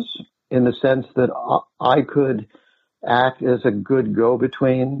Chuck was, in the sense that I could act as a good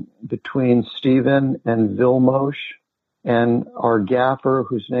go-between between Steven and Vilmos and our gaffer,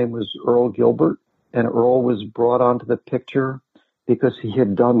 whose name was Earl Gilbert. And Earl was brought onto the picture because he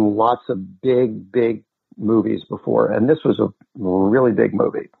had done lots of big movies before. And this was a really big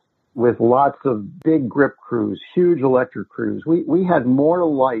movie with lots of big grip crews, huge electric crews. We had more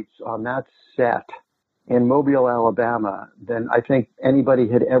lights on that set in Mobile, Alabama than I think anybody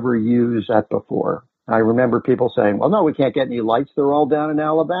had ever used that before. I remember people saying, well, no, we can't get any lights. They're all down in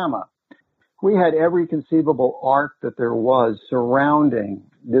Alabama. We had every conceivable arc that there was surrounding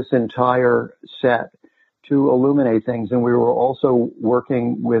this entire set to illuminate things. And we were also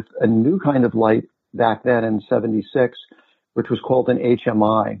working with a new kind of light back then in 76, which was called an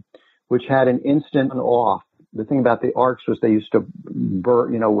HMI, which had an instant off. The thing about the arcs was they used to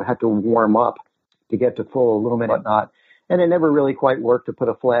burn, had to warm up to get to full illuminate and whatnot. And it never really quite worked to put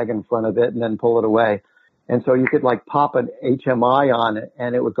a flag in front of it and then pull it away. And so you could like pop an HMI on it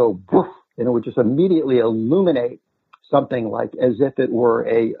and it would go woof, and it would just immediately illuminate something like as if it were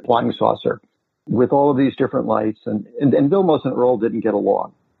a flying saucer with all of these different lights. And Vilmos and Earl didn't get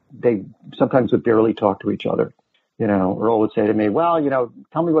along. They sometimes would barely talk to each other. Earl would say to me, well,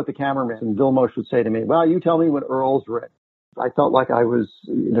 tell me what the cameraman, and Vilmos would say to me, well, you tell me what Earl's written. I felt like I was,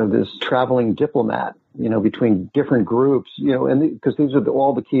 this traveling diplomat, between different groups, and because these are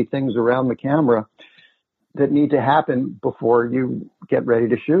all the key things around the camera that need to happen before you get ready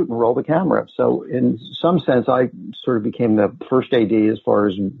to shoot and roll the camera. So in some sense, I sort of became the first AD as far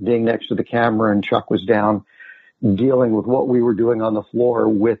as being next to the camera, and Chuck was down dealing with what we were doing on the floor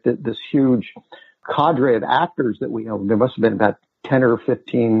with this huge cadre of actors that we know. There must have been about 10 or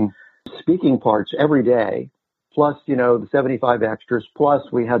 15 speaking parts every day, plus, the 75 extras, plus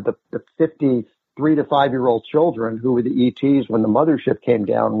we had the 53 to 5-year-old children who were the ETs when the mothership came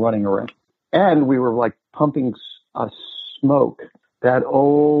down running around. And we were like pumping smoke, that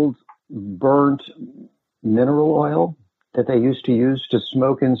old burnt mineral oil that they used to use to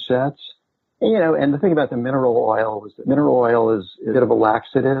smoke in sets. And the thing about the mineral oil was that mineral oil is a bit of a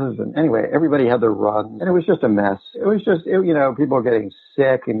laxative. And anyway, everybody had their run, and it was just a mess. It was just, people were getting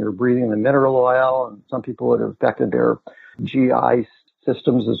sick, and you're breathing the mineral oil, and some people it affected their GI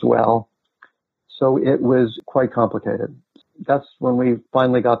systems as well. So it was quite complicated. That's when we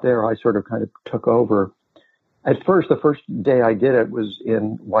finally got there. I sort of kind of took over. At first, the first day I did it was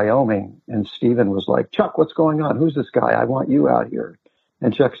in Wyoming, and Steven was like, Chuck, what's going on? Who's this guy? I want you out here.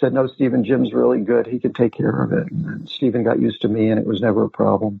 And Chuck said, no, Steven, Jim's really good. He can take care of it. And Steven got used to me, and it was never a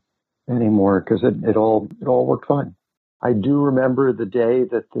problem anymore because it all worked fine. I do remember the day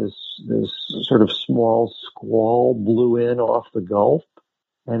that this sort of small squall blew in off the Gulf,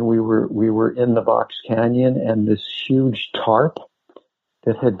 and we were in the Box Canyon, and this huge tarp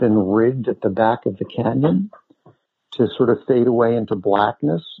that had been rigged at the back of the canyon to sort of fade away into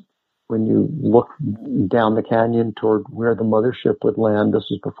blackness. When you look down the canyon toward where the mothership would land, this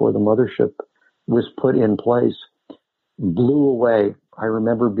was before the mothership was put in place, blew away. I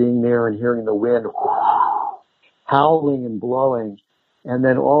remember being there and hearing the wind howling and blowing. And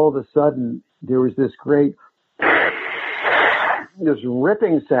then all of a sudden, there was this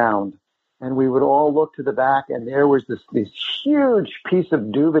ripping sound. And we would all look to the back, and there was this huge piece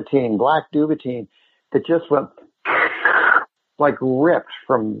of duvetine, black duvetine, that just went like ripped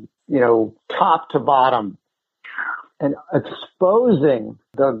from top to bottom, and exposing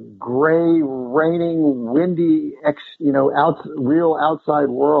the gray, raining, windy, real outside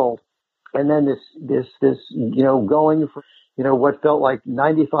world. And then this, going from, what felt like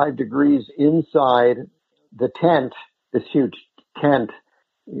 95 degrees inside the tent, this huge tent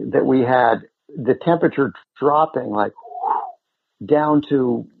that we had, the temperature dropping like down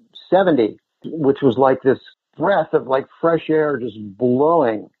to 70, which was like this breath of like fresh air just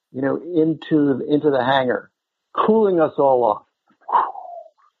blowing into the hangar, cooling us all off,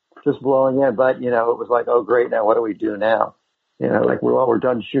 just blowing in. But, it was like, oh, great. Now what do we do now? We're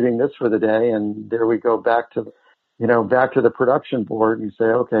done shooting this for the day. And there we go back to the production board and say,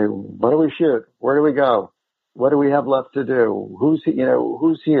 okay, what do we shoot? Where do we go? What do we have left to do? Who's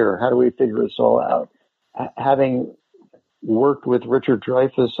here? How do we figure this all out? Having worked with Richard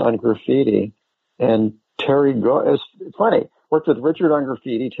Dreyfuss on Graffiti and Terry Goro, it's funny. Worked with Richard on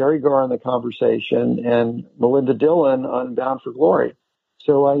Graffiti, Terry Goro on The Conversation, and Melinda Dillon on Bound for Glory.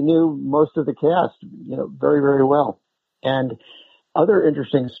 So I knew most of the cast, very, very well. And other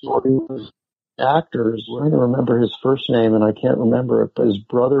interesting stories, actors, I don't remember his first name, and I can't remember it, but his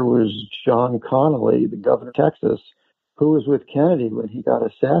brother was John Connolly, the governor of Texas, who was with Kennedy when he got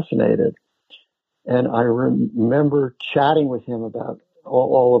assassinated. And I remember chatting with him about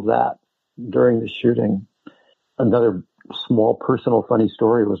all of that during the shooting. Another small personal funny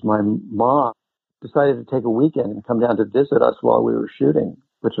story was my mom decided to take a weekend and come down to visit us while we were shooting,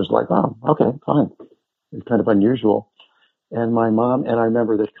 which was like, oh, okay, fine. It's kind of unusual. And my mom, and I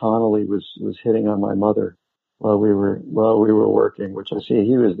remember that Connolly was hitting on my mother while we were working, which I see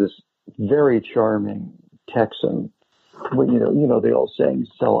he was this very charming Texan. Well, you know the old saying,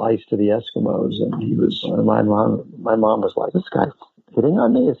 sell ice to the Eskimos. And he was, my mom was like, this guy hitting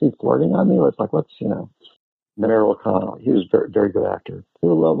on me? Is he flirting on me? It's like, Merrill Connolly. He was a very, very good actor.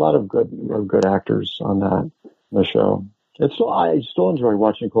 There were a lot of good actors on the show. I still enjoy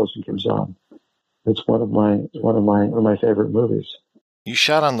watching Close and Comes On. It's one of my favorite movies. You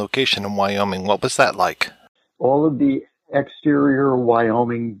shot on location in Wyoming. What was that like? All of the exterior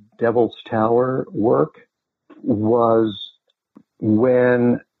Wyoming Devil's Tower work was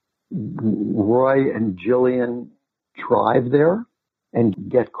when Roy and Jillian drive there and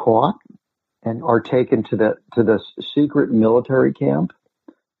get caught and are taken to the secret military camp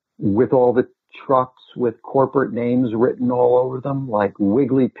with all the trucks with corporate names written all over them, like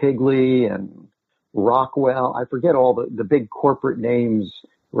Wiggly Piggly and Rockwell. I forget all the big corporate names.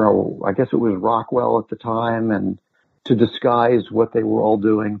 Well, I guess it was Rockwell at the time, and to disguise what they were all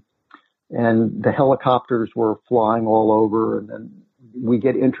doing. And the helicopters were flying all over, and then we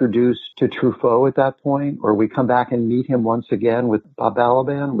get introduced to Truffaut at that point, or we come back and meet him once again with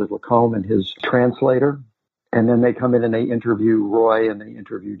Balaban, with Lacombe and his translator. And then they come in and they interview Roy and they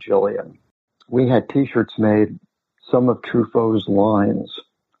interview Jillian. We had T-shirts made, some of Truffaut's lines.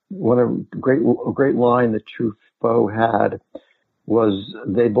 A great line that Truffaut had was,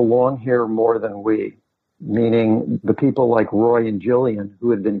 "They belong here more than we," meaning the people like Roy and Jillian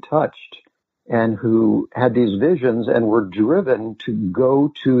who had been touched and who had these visions and were driven to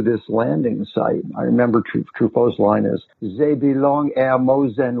go to this landing site. I remember Truffaut's line is, "They belong here more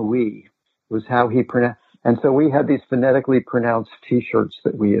than we," was how he pronounced. And so we had these phonetically pronounced T-shirts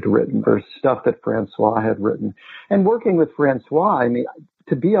that we had written, or stuff that Francois had written. And working with Francois, I mean,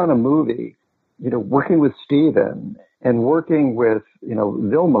 to be on a movie, working with Steven and working with,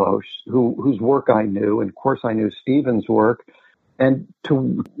 Vilmos, whose work I knew, and of course I knew Steven's work, and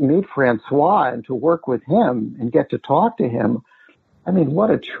to meet Francois and to work with him and get to talk to him, I mean,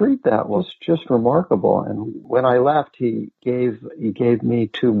 what a treat that was, just remarkable. And when I left, he gave me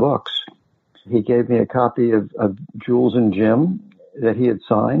 2 books. He gave me a copy of Jules and Jim that he had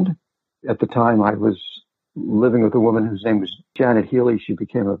signed. At the time, I was living with a woman whose name was Janet Healy. She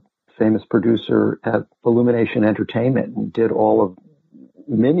became a famous producer at Illumination Entertainment and did all of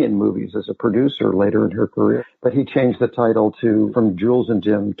Minion movies as a producer later in her career. But he changed the title from Jules and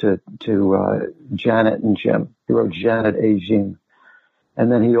Jim to Janet and Jim. He wrote Janet A. Jim.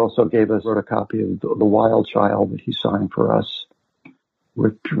 And then he also wrote a copy of The Wild Child that he signed for us.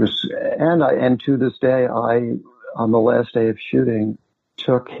 Which was, and to this day, I, on the last day of shooting,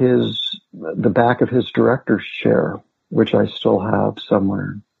 took the back of his director's chair, which I still have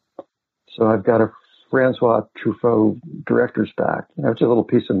somewhere. So I've got a Francois Truffaut director's back. It's a little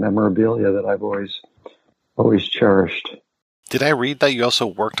piece of memorabilia that I've always cherished. Did I read that you also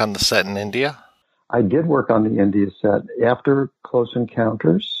worked on the set in India? I did work on the India set after Close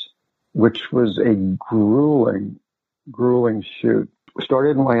Encounters, which was a grueling shoot. We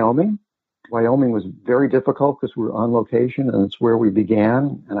started in Wyoming. Wyoming was very difficult because we were on location, and it's where we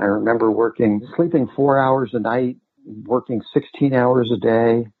began. And I remember sleeping 4 hours a night, working 16 hours a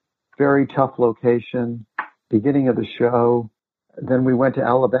day. Very tough location. Beginning of the show. Then we went to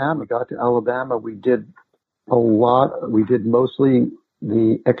Alabama. Got to Alabama. We did mostly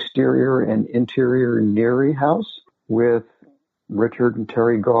the exterior and interior Neary house with Richard and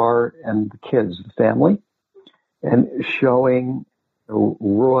Terry Garr and the kids, the family, and showing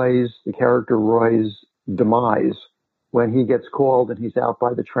the character Roy's demise when he gets called and he's out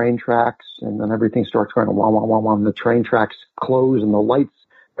by the train tracks, and then everything starts going wah, wah, wah, wah, and the train tracks close and the lights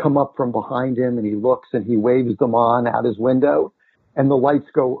come up from behind him, and he looks and he waves them on out his window, and the lights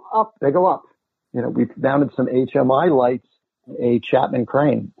go up. They go up. We mounted some HMI lights, a Chapman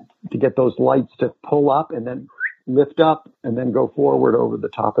crane, to get those lights to pull up and then lift up and then go forward over the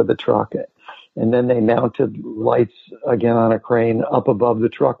top of the truck. And then they mounted lights again on a crane up above the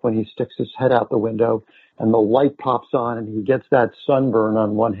truck when he sticks his head out the window, and the light pops on and he gets that sunburn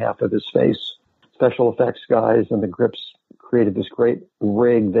on one half of his face. Special effects guys and the grips created this great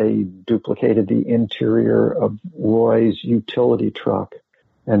rig. They duplicated the interior of Roy's utility truck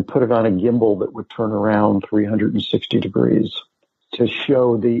and put it on a gimbal that would turn around 360 degrees to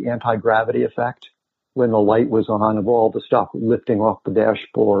show the anti-gravity effect. when the light was on, of all the stuff lifting off the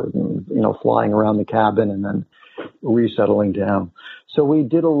dashboard and, flying around the cabin and then resettling down. So we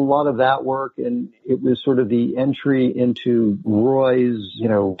did a lot of that work, and it was sort of the entry into Roy's,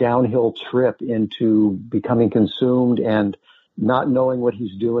 downhill trip into becoming consumed and not knowing what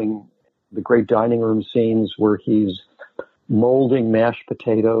he's doing. The great dining room scenes where he's molding mashed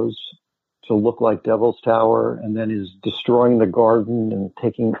potatoes to look like Devil's Tower, and then is destroying the garden and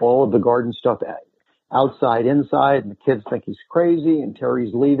taking all of the garden stuff outside, inside, and the kids think he's crazy, and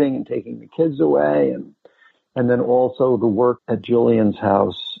Terry's leaving and taking the kids away, and then also the work at Julian's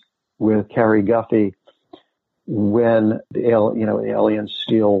house with Carrie Guffey when the aliens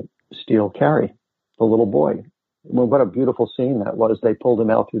steal Carrie, the little boy. Well, what a beautiful scene that was. They pulled him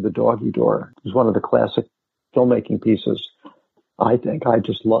out through the doggy door. It was one of the classic filmmaking pieces, I think. I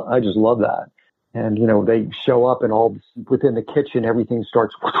just love that. And, they show up and all within the kitchen, everything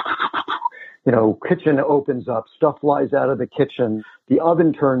starts, kitchen opens up, stuff flies out of the kitchen, the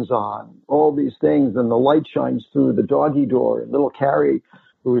oven turns on, all these things, and the light shines through the doggy door. And little Carrie,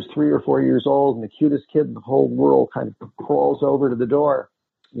 who was 3 or 4 years old and the cutest kid in the whole world, kind of crawls over to the door,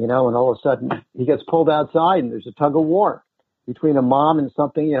 and all of a sudden he gets pulled outside and there's a tug of war between a mom and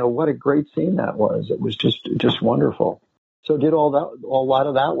something. What a great scene that was. It was just wonderful. So did a lot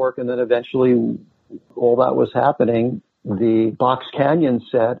of that work, and then eventually all that was happening, the Box Canyon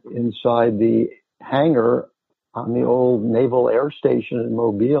set inside the hangar on the old Naval Air Station in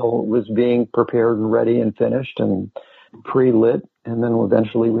Mobile was being prepared and ready and finished and pre-lit, and then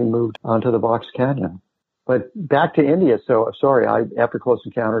eventually we moved onto the Box Canyon. But back to India, so sorry, after Close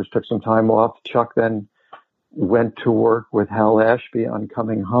Encounters took some time off. Chuck then went to work with Hal Ashby on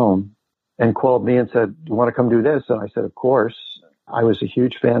Coming Home and called me and said, "Do you want to come do this?" And I said, "Of course." I was a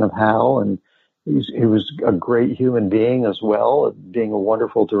huge fan of Hal, and he was a great human being as well, being a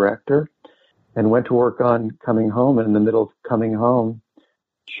wonderful director, and went to work on Coming Home. And in the middle of Coming Home,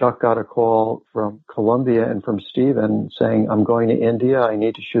 Chuck got a call from Columbia and from Steven saying, "I'm going to India. I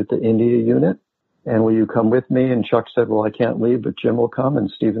need to shoot the India unit. And will you come with me?" And Chuck said, "Well, I can't leave, but Jim will come." And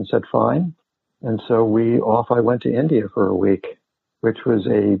Steven said, "Fine." And so I went to India for a week, which was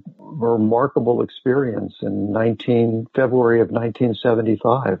a remarkable experience in February of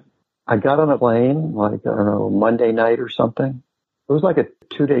 1975. I got on a plane, Monday night or something. It was like a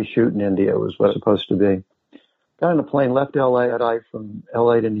 2-day shoot in India was what it was supposed to be. Got on a plane, left LA from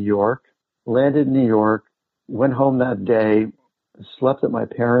LA to New York, landed in New York, went home that day, slept at my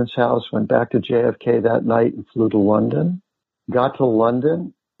parents' house, went back to JFK that night and flew to London. Got to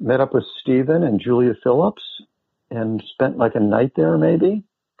London, met up with Steven and Julia Phillips and spent like a night there maybe.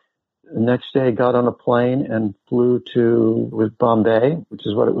 The next day got on a plane and flew with Bombay, which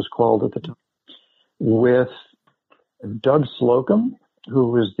is what it was called at the time, with Doug Slocum, who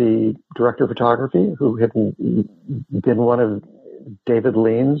was the director of photography, who had been one of David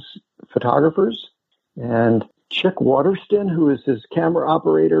Lean's photographers, and Chick Waterston, who was his camera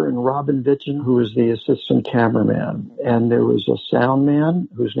operator, and Robin Vitchin, who was the assistant cameraman. And there was a sound man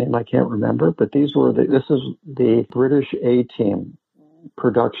whose name I can't remember, but this is the British A-team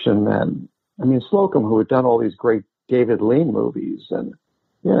production men. I mean, Slocum, who had done all these great David Lean movies, and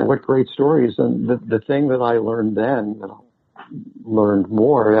what great stories. And the thing that I learned then, that I learned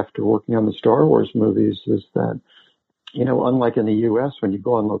more after working on the Star Wars movies, is that, unlike in the U.S., when you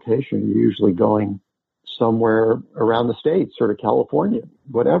go on location, you're usually going somewhere around the States, sort of California,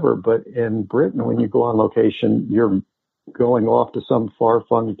 whatever. But in Britain, when you go on location, you're going off to some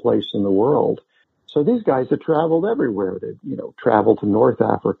far-flung place in the world. So these guys had traveled everywhere. They, traveled to North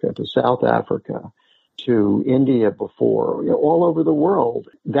Africa, to South Africa, to India before, all over the world.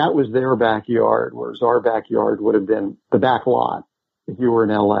 That was their backyard, whereas our backyard would have been the back lot if you were in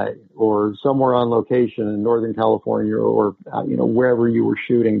LA or somewhere on location in Northern California or, wherever you were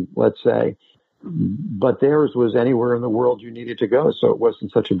shooting, let's say. But theirs was anywhere in the world you needed to go. So it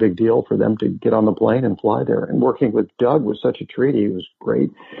wasn't such a big deal for them to get on the plane and fly there. And working with Doug was such a treat. He was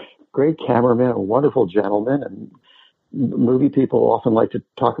great cameraman, a wonderful gentleman. And movie people often like to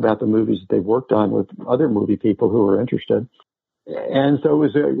talk about the movies that they've worked on with other movie people who are interested. And so it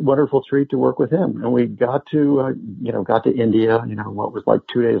was a wonderful treat to work with him. And we got to India, what was like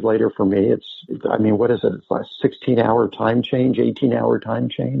 2 days later for me. What is it? It's like a 16-hour time change, 18-hour time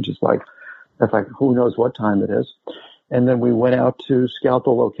change. It's like who knows what time it is. And then we went out to scout the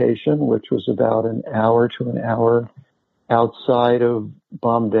location, which was about an hour to an hour outside of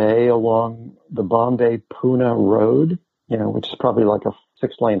Bombay along the Bombay-Pune road, which is probably like a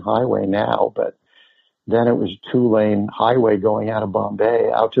 6-lane highway now, but then it was a 2-lane highway going out of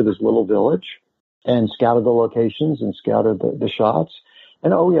Bombay out to this little village, and scouted the locations and scouted the shots.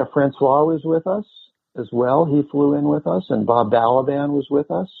 And Francois was with us. as well. He flew in with us, and Bob Balaban was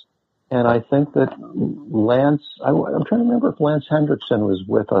with us. And I think that Lance, I'm trying to remember if Lance Hendrickson was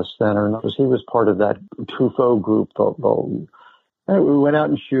with us then or not, because he was part of that Truffaut group. We went out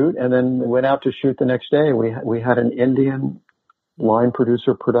and shoot, and then went out to shoot the next day. We had an Indian line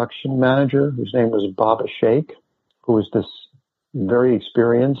producer production manager whose name was Baba Sheikh, who was this very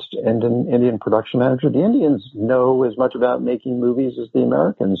experienced Indian production manager. The Indians know as much about making movies as the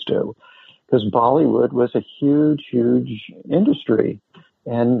Americans do, because Bollywood was a huge, huge industry.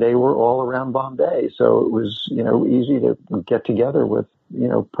 And they were all around Bombay, so it was, easy to get together with,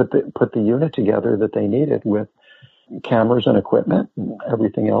 put the unit together that they needed with cameras and equipment and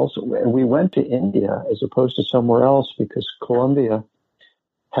everything else. And we went to India as opposed to somewhere else because Colombia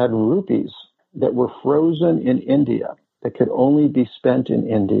had rupees that were frozen in India that could only be spent in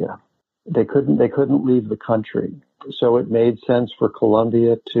India. They couldn't leave the country, so it made sense for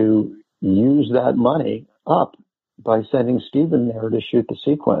Colombia to use that money up by sending Steven there to shoot the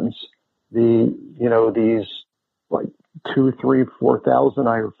sequence. These like 2, 3, 4,000,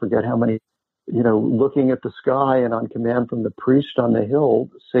 I forget how many, looking at the sky and on command from the priest on the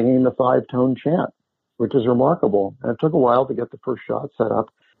hill singing the 5-tone chant, which is remarkable. And it took a while to get the first shot set up.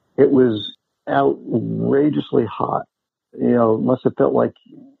 It was outrageously hot. Must have felt like,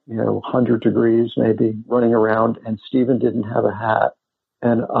 100 degrees maybe running around, and Steven didn't have a hat.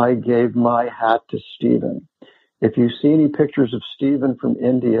 And I gave my hat to Steven. If you see any pictures of Steven from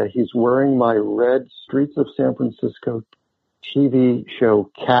India, he's wearing my red Streets of San Francisco TV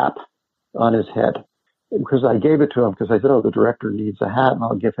show cap on his head. Because I gave it to him because I said, the director needs a hat and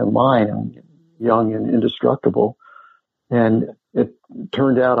I'll give him mine. I'm young and indestructible. And it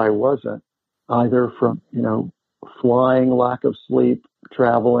turned out I wasn't, either from, flying, lack of sleep,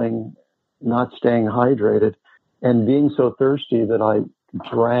 traveling, not staying hydrated, and being so thirsty that I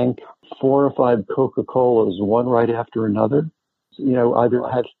drank 4 or 5 Coca-Colas, one right after another. Either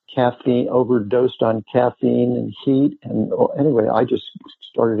had caffeine, overdosed on caffeine and heat. And anyway, I just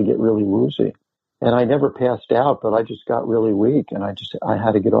started to get really woozy. And I never passed out, but I just got really weak, and I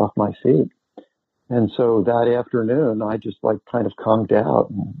had to get off my feet. And so that afternoon, I just kind of conked out.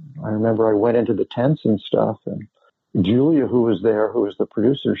 And I remember I went into the tents and stuff, and Julia, who was there, who was the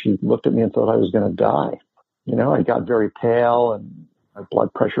producer, she looked at me and thought I was going to die. I got very pale and my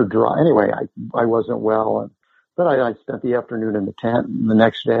blood pressure dropped. Anyway, I wasn't well. But I spent the afternoon in the tent. And the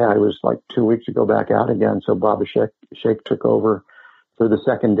next day, I was 2 weeks to go back out again. So Baba Sheikh took over for the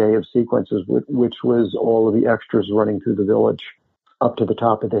second day of sequences, which was all of the extras running through the village up to the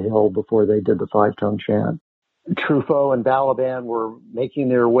top of the hill before they did the 5-tone chant. Truffaut and Balaban were making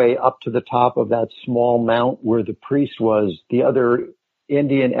their way up to the top of that small mount where the priest was. The other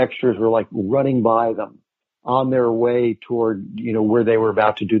Indian extras were running by them on their way toward, where they were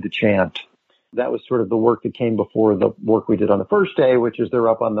about to do the chant. That was sort of the work that came before the work we did on the first day, which is they're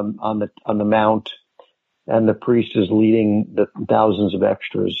up on the mount, and the priest is leading the thousands of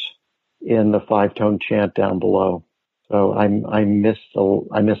extras in the 5-tone chant down below. So I missed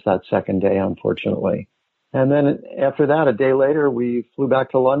that second day, unfortunately. And then after that, a day later, we flew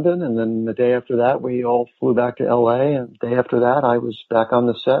back to London, and then the day after that, we all flew back to LA, and the day after that, I was back on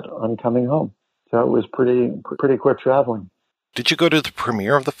the set on Coming Home. So it was pretty quick traveling. Did you go to the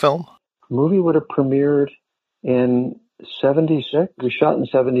premiere of the film? The movie would have premiered in 76. We shot in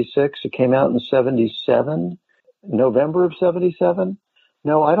 76. It came out in 77, November of 77.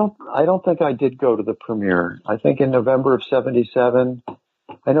 No, I don't think I did go to the premiere. I think in November of 77.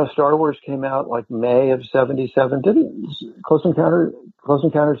 I know Star Wars came out May of 77. Close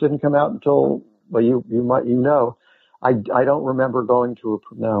Encounters didn't come out until, I don't remember going to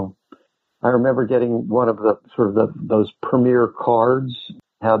no. I remember getting one of those premiere cards,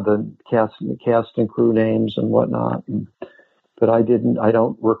 had the cast and crew names and whatnot. But I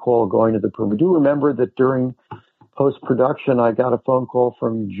don't recall going to the premiere. I do remember that during post-production, I got a phone call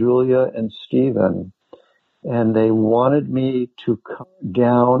from Julia and Steven, and they wanted me to come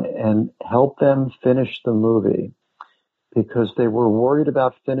down and help them finish the movie because they were worried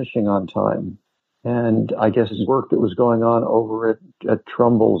about finishing on time. And I guess work that was going on over at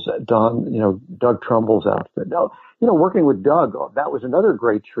Trumbull's, Doug Trumbull's outfit. Now, working with Doug, that was another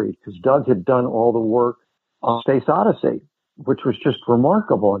great treat because Doug had done all the work on Space Odyssey, which was just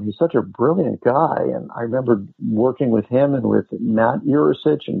remarkable. And he's such a brilliant guy. And I remember working with him and with Matt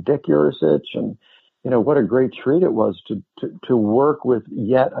Urasich and Dick Urasich. And, what a great treat it was to work with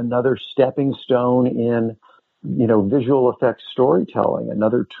yet another stepping stone in, visual effects storytelling,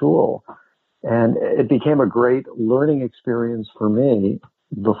 another tool. And it became a great learning experience for me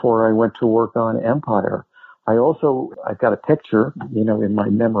before I went to work on Empire. I've got a picture, in my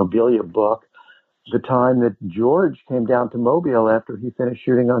memorabilia book the time that George came down to Mobile after he finished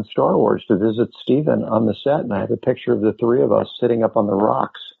shooting on Star Wars to visit Steven on the set. And I have a picture of the three of us sitting up on the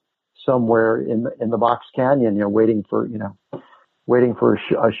rocks somewhere in the Box Canyon, waiting for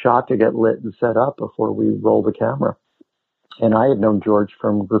a shot to get lit and set up before we roll the camera. And I had known George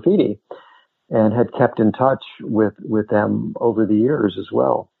from graffiti and had kept in touch with them over the years as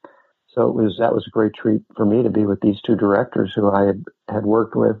well. So that was a great treat for me to be with these two directors who I had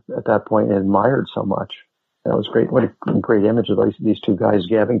worked with at that point and admired so much. That was great. What a great image of these two guys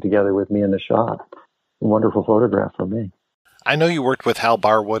gabbing together with me in the shot. A wonderful photograph for me. I know you worked with Hal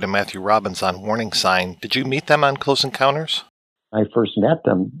Barwood and Matthew Robbins on Warning Sign. Did you meet them on Close Encounters? I first met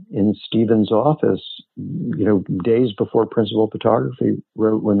them in Steven's office, days before Principal Photography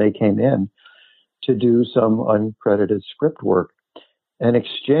wrote when they came in to do some uncredited script work. And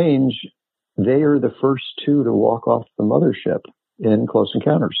Exchange, they are the first two to walk off the mothership in Close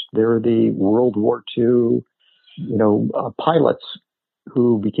Encounters. They're the World War II, pilots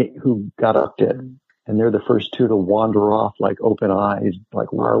who got updated. And they're the first two to wander off like open eyes,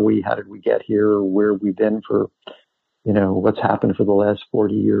 like, where are we? How did we get here? Where have we been for, what's happened for the last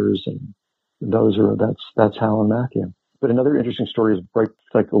 40 years? And that's Hal and Matthew. But another interesting story is right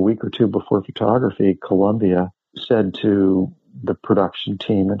like a week or two before photography, Columbia said to the production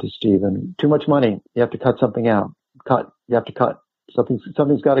team and to Steven, too much money. You have to cut something out. You have to cut.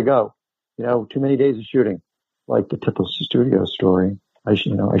 Something's got to go. Too many days of shooting. Like the typical studio story. I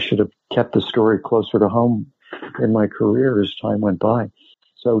should have kept the story closer to home in my career as time went by.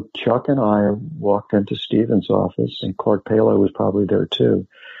 So Chuck and I walked into Steven's office, and Clark Palo was probably there too,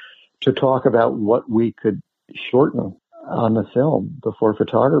 to talk about what we could shorten on the film before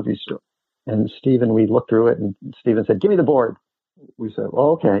photography started. And Steven, we looked through it, and Steven said, give me the board. We said,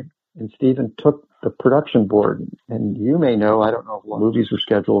 well, okay. And Steven took the production board. And you may know, I don't know if movies were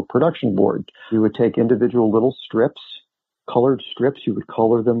scheduled, a production board. You would take individual little strips, colored strips. You would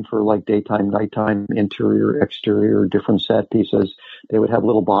color them for like daytime, nighttime, interior, exterior, different set pieces. They would have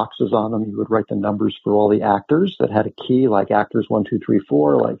little boxes on them. You would write the numbers for all the actors that had a key, like actors 1, 2, 3,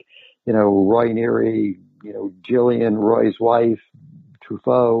 4, like, Roy Neary, Jillian, Roy's wife,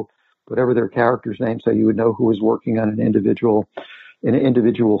 Truffaut, whatever their character's name. So you would know who was working on an individual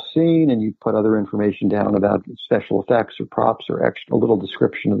scene, and you put other information down about special effects or props or extra, a little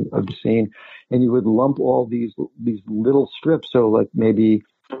description of the scene. And you would lump all these little strips. So like maybe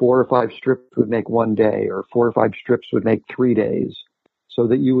 4 or 5 strips would make 1 day, or 4 or 5 strips would make 3 days, so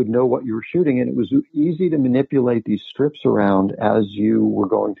that you would know what you were shooting. And it was easy to manipulate these strips around as you were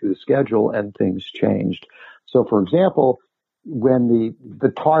going through the schedule, and things changed. So for example, when the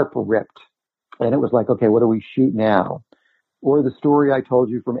tarp ripped and it was like, okay, what do we shoot now? Or the story I told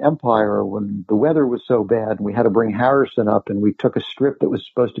you from Empire, when the weather was so bad and we had to bring Harrison up, and we took a strip that was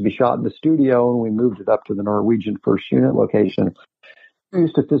supposed to be shot in the studio and we moved it up to the Norwegian First Unit location. We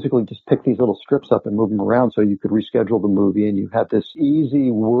used to physically just pick these little strips up and move them around so you could reschedule the movie, and you had this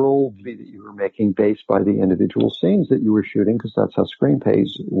easy world that you were making based by the individual scenes that you were shooting, because that's how screenplays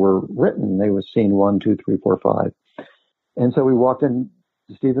were written. They were scene 1, 2, 3, 4, 5. And so we walked in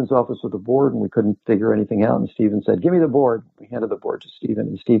to Steven's office with the board, and we couldn't figure anything out. And Steven said, give me the board. We handed the board to Steven,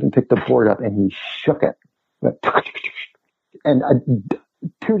 and Steven picked the board up and he shook it. And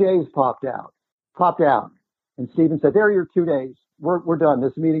 2 days popped out. And Steven said, there are your 2 days. We're done.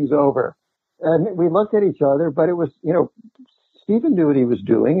 This meeting's over. And we looked at each other, but it was, Steven knew what he was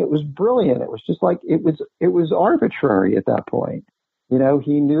doing. It was brilliant. It was just like, it was arbitrary at that point.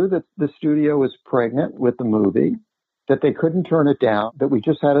 He knew that the studio was pregnant with the movie, that they couldn't turn it down, that we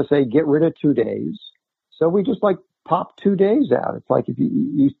just had to say, get rid of 2 days. So we just popped 2 days out. It's like, if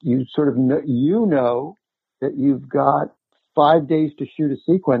you sort of know that you've got 5 days to shoot a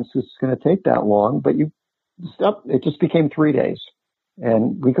sequence that's going to take that long, but it just became 3 days.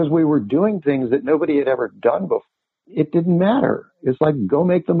 And because we were doing things that nobody had ever done before, it didn't matter. It's like, go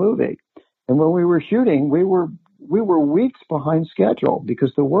make the movie. And when we were shooting, we were weeks behind schedule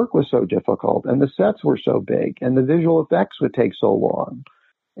because the work was so difficult and the sets were so big and the visual effects would take so long.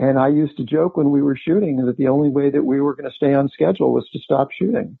 And I used to joke when we were shooting that the only way that we were going to stay on schedule was to stop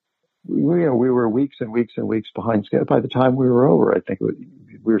shooting. We were weeks and weeks and weeks behind schedule. By the time we were over, I think we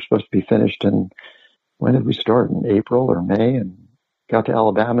were supposed to be finished when did we start? In April or May, and got to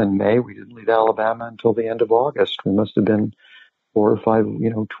Alabama in May. We didn't leave Alabama until the end of August. We must have been 4 or 5,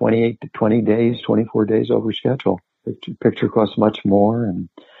 28 to 20 days, 24 days over schedule. The picture costs much more.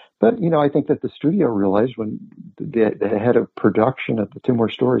 But I think that the studio realized when the head of production at the 2 More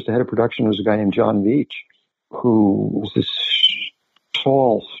Stories, the head of production was a guy named John Veach, who was this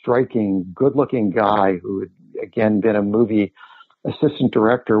tall, striking, good-looking guy who had, again, been a movie assistant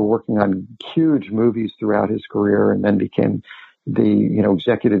director working on huge movies throughout his career, and then became the,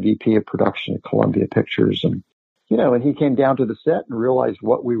 executive VP of production at Columbia Pictures. And, and he came down to the set and realized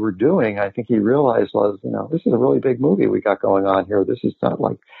what we were doing. I think he realized this is a really big movie we got going on here. This is not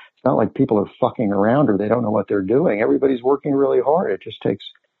like, it's not like people are fucking around or they don't know what they're doing. Everybody's working really hard.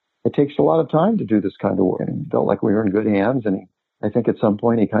 It takes a lot of time to do this kind of work. And he felt like we were in good hands. And I think at some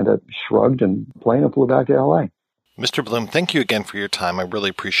point he kind of shrugged and plane and flew back to LA. Mr. Bloom, thank you again for your time. I really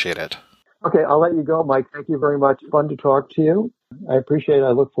appreciate it. Okay, I'll let you go, Mike. Thank you very much. Fun to talk to you. I appreciate it.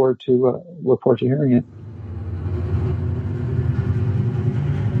 I look forward to hearing it.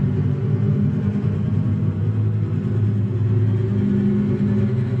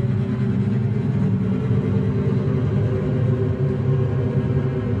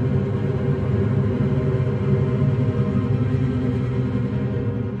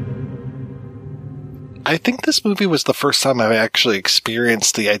 I think this movie was the first time I actually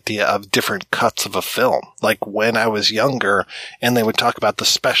experienced the idea of different cuts of a film. Like when I was younger and they would talk about the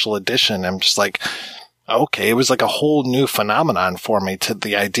special edition, I'm just like, okay, it was like a whole new phenomenon for me, to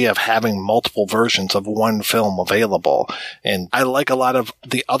the idea of having multiple versions of one film available. And I like a lot of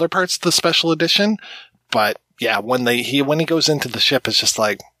the other parts of the special edition, but yeah, when he goes into the ship, it's just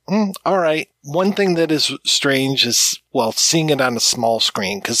like, all right. One thing that is strange is, seeing it on a small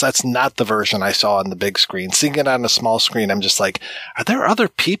screen, because that's not the version I saw on the big screen. Seeing it on a small screen, I'm just like, are there other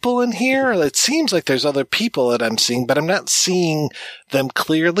people in here? It seems like there's other people that I'm seeing, but I'm not seeing them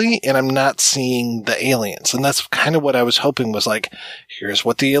clearly, and I'm not seeing the aliens. And that's kind of what I was hoping was like, here's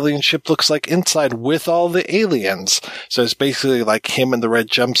what the alien ship looks like inside with all the aliens. So it's basically like him in the red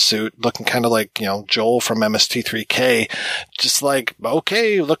jumpsuit, looking kind of like, Joel from MST3K, just like,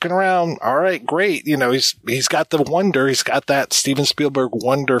 okay, looking around. All right. Great. He's got the wonder. He's got that Steven Spielberg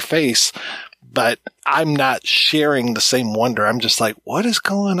wonder face, but I'm not sharing the same wonder. I'm just like, what is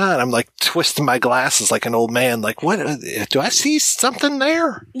going on? I'm like twisting my glasses like an old man. Like, what? Do I see something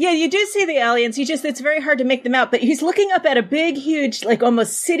there? Yeah, you do see the aliens. It's very hard to make them out, but he's looking up at a big, huge, like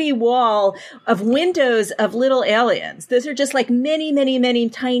almost city wall of windows of little aliens. Those are just like many, many, many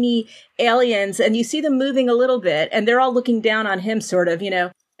tiny aliens. And you see them moving a little bit and they're all looking down on him sort of,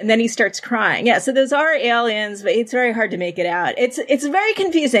 And then he starts crying. Yeah, so those are aliens, but it's very hard to make it out. It's very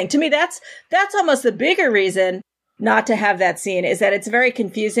confusing. To me, that's almost the bigger reason not to have that scene, is that it's very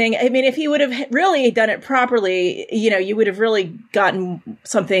confusing. I mean, if he would have really done it properly, you would have really gotten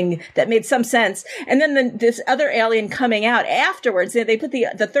something that made some sense. And then this other alien coming out afterwards, they put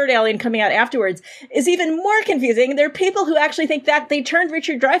the third alien coming out afterwards, is even more confusing. There are people who actually think that they turned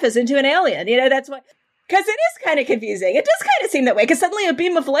Richard Dreyfuss into an alien. That's why. Because it is kind of confusing. It does kind of seem that way. Because suddenly a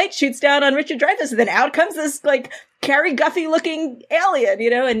beam of light shoots down on Richard Dreyfuss, and then out comes this like Cary Guffey-looking alien,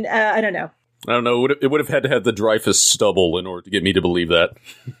 and I don't know. I don't know. It would have had to have the Dreyfuss stubble in order to get me to believe that.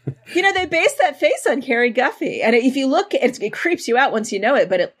 They based that face on Cary Guffey, and if you look, it creeps you out once you know it.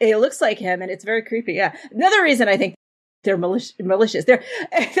 But it looks like him, and it's very creepy. Yeah. Another reason I think they're malicious. They're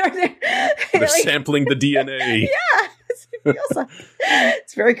like, sampling the DNA. Yeah.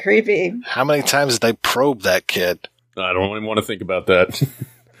 It's very creepy. How many times did they probe that kid? I don't even want to think about that.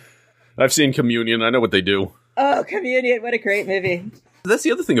 I've seen Communion. I know what they do. Oh, Communion. What a great movie. That's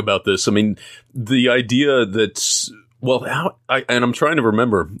the other thing about this. I mean, the idea that, and I'm trying to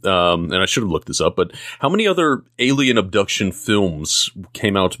remember, and I should have looked this up, but how many other alien abduction films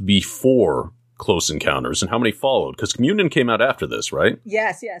came out before Close Encounters, and how many followed? Because Communion came out after this, right?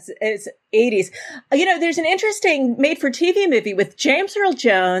 Yes. It's 80s. There's an interesting made-for-TV movie with James Earl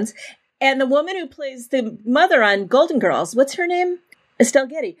Jones and the woman who plays the mother on Golden Girls. What's her name? Estelle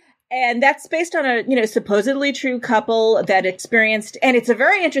Getty. And that's based on a, supposedly true couple that experienced, and it's a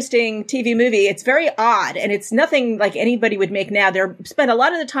very interesting TV movie. It's very odd, and it's nothing like anybody would make now. They're spent a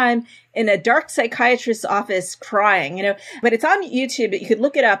lot of the time in a dark psychiatrist's office crying, but it's on YouTube, but you could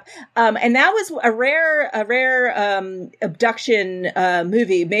look it up. And that was a rare abduction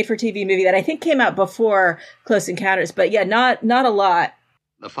movie, made for TV movie that I think came out before Close Encounters, but yeah, not a lot.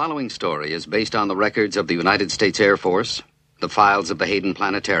 The following story is based on the records of the United States Air Force, the files of the Hayden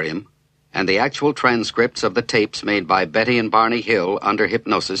Planetarium, and the actual transcripts of the tapes made by Betty and Barney Hill under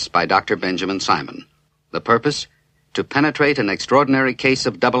hypnosis by Dr. Benjamin Simon. The purpose? To penetrate an extraordinary case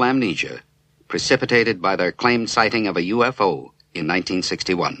of double amnesia, precipitated by their claimed sighting of a UFO in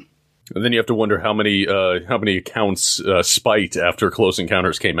 1961. And then you have to wonder how many accounts spiked after Close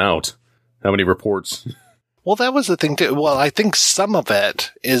Encounters came out. How many reports? Well, that was the thing too. Well, I think some of it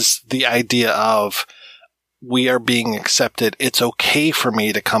is the idea of, we are being accepted. It's okay for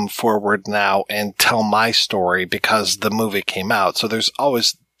me to come forward now and tell my story because the movie came out. So there's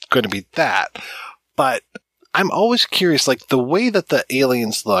always going to be that. But I'm always curious, like the way that the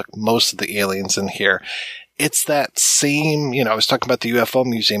aliens look, most of the aliens in here, it's that same, I was talking about the UFO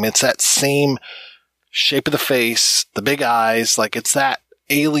museum. It's that same shape of the face, the big eyes, like it's that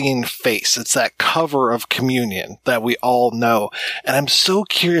alien face. It's that cover of Communion that we all know. And I'm so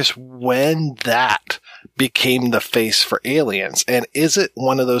curious when that became the face for aliens. And is it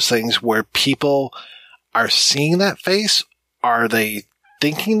one of those things where people are seeing that face? Are they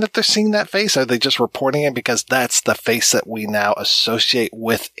thinking that they're seeing that face? Are they just reporting it because that's the face that we now associate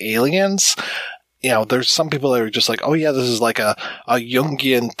with aliens? There's some people that are just like, oh yeah, this is like a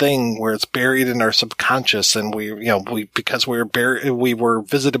Jungian thing where it's buried in our subconscious, and because we were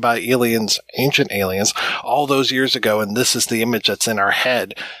visited by aliens, ancient aliens, all those years ago, and this is the image that's in our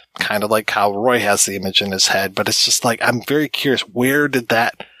head, kind of like how Roy has the image in his head. But it's just like, I'm very curious, where did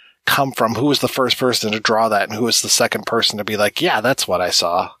that come from? Who was the first person to draw that, and who was the second person to be like, yeah, that's what I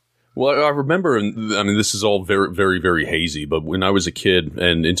saw? Well, I remember, this is all very, very, very hazy, but when I was a kid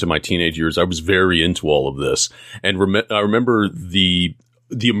and into my teenage years, I was very into all of this. And I remember the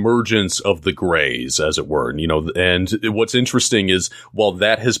emergence of the grays, as it were, and what's interesting is while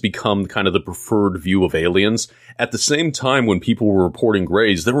that has become kind of the preferred view of aliens, at the same time when people were reporting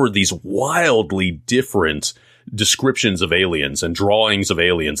grays, there were these wildly different descriptions of aliens and drawings of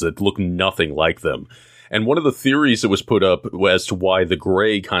aliens that look nothing like them. And one of the theories that was put up as to why the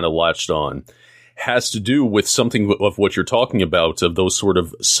gray kind of latched on has to do with something of what you're talking about, of those sort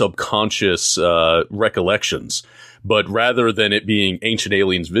of subconscious recollections. But rather than it being ancient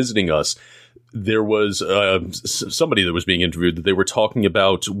aliens visiting us, there was somebody that was being interviewed that they were talking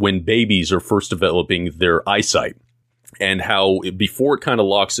about when babies are first developing their eyesight, and how before it kind of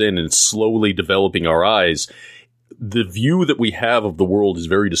locks in and it's slowly developing our eyes, the view that we have of the world is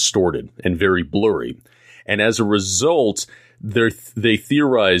very distorted and very blurry. And as a result, they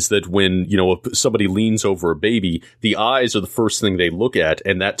theorize that when, if somebody leans over a baby, the eyes are the first thing they look at,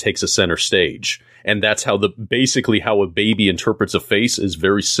 and that takes a center stage. And that's how basically how a baby interprets a face is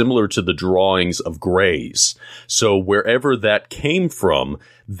very similar to the drawings of grays. So wherever that came from,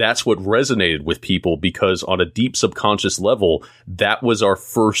 that's what resonated with people, because on a deep subconscious level, that was our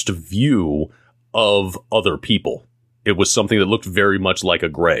first view of other people. It was something that looked very much like a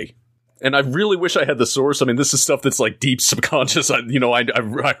gray. And I really wish I had the source. This is stuff that's like deep subconscious. I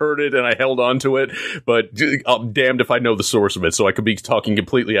heard it and I held on to it, but I'm damned if I know the source of it. So I could be talking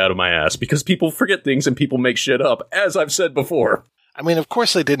completely out of my ass, because people forget things and people make shit up, as I've said before. Of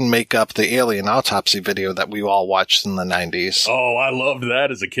course they didn't make up the alien autopsy video that we all watched in the 90s. Oh, I loved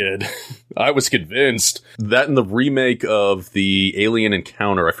that as a kid. I was convinced. That and the remake of the Alien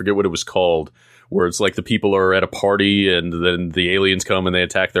Encounter, I forget what it was called, where it's like the people are at a party and then the aliens come and they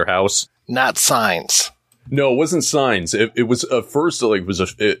attack their house. Not Signs. No, it wasn't Signs. It was first, like,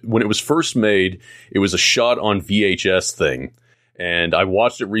 when it was first made, it was a shot on VHS thing. And I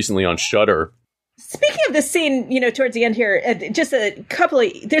watched it recently on Shudder. Speaking of this scene, towards the end here, just a couple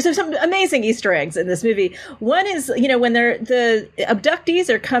of, there's some amazing Easter eggs in this movie. One is, when the abductees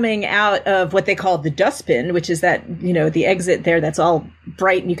are coming out of what they call the dustbin, which is that, the exit there that's all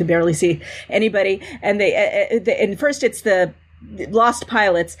bright and you can barely see anybody. And and first it's the lost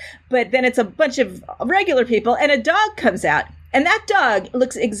pilots, but then it's a bunch of regular people, and a dog comes out. And that dog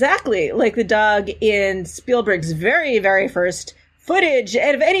looks exactly like the dog in Spielberg's very, very first footage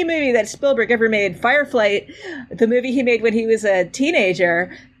out of any movie that Spielberg ever made. Fireflight, the movie he made when he was a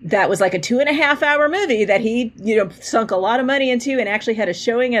teenager, that was like a 2.5-hour movie that he, sunk a lot of money into and actually had a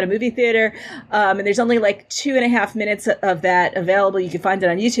showing at a movie theater. And there's only like 2.5 minutes of that available. You can find it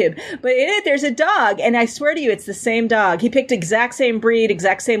on YouTube. But in it, there's a dog, and I swear to you, it's the same dog. He picked exact same breed,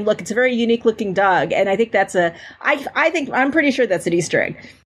 exact same look. It's a very unique looking dog. And I think I'm pretty sure that's an Easter egg.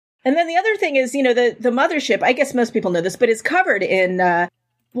 And then the other thing is, the mothership, I guess most people know this, but it's covered in,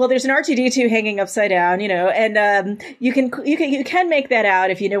 there's an R2-D2 hanging upside down, and you can make that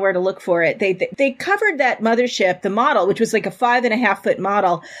out if you know where to look for it. They covered that mothership, the model, which was like a 5.5-foot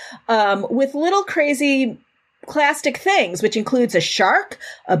model, with little crazy plastic things, which includes a shark,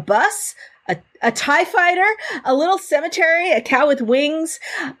 a bus, a TIE fighter, a little cemetery, a cow with wings,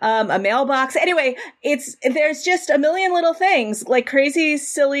 a mailbox. Anyway, there's just a million little things, like crazy,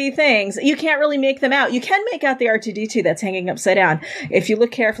 silly things. You can't really make them out. You can make out the R2-D2 that's hanging upside down if you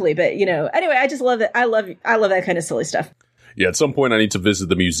look carefully. But, anyway, I just love it. I love that kind of silly stuff. Yeah, at some point I need to visit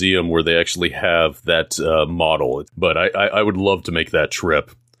the museum where they actually have that model. But I would love to make that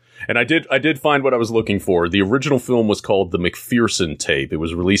trip. And I did find what I was looking for. The original film was called The McPherson Tape. It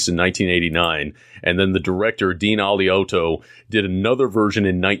was released in 1989. And then the director, Dean Aliotto, did another version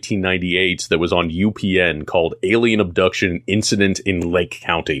in 1998 that was on UPN called Alien Abduction Incident in Lake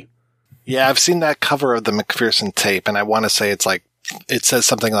County. Yeah, I've seen that cover of the McPherson tape, and I want to say it says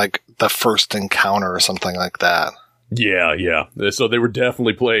something like The First Encounter or something like that. Yeah. So they were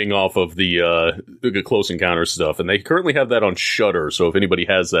definitely playing off of the Close Encounter stuff, and they currently have that on Shudder. So if anybody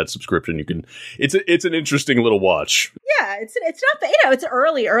has that subscription, you can. It's an interesting little watch. Yeah, it's not it's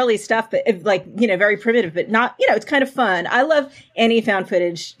early stuff, but very primitive, but not it's kind of fun. I love any found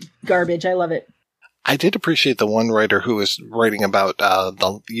footage garbage. I love it. I did appreciate the one writer who was writing about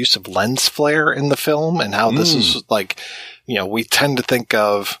the use of lens flare in the film and how this is we tend to think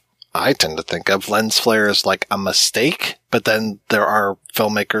of. I tend to think of lens flare as like a mistake, but then there are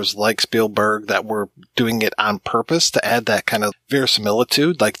filmmakers like Spielberg that were doing it on purpose to add that kind of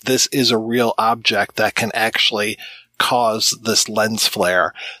verisimilitude. Like this is a real object that can actually cause this lens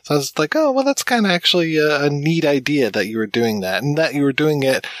flare. So I was like, oh, well, that's kind of actually a neat idea that you were doing that and that you were doing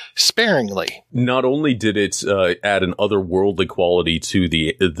it sparingly. Not only did it add an otherworldly quality to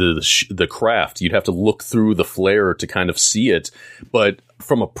the craft, you'd have to look through the flare to kind of see it, but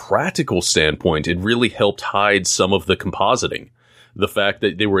from a practical standpoint, it really helped hide some of the compositing. The fact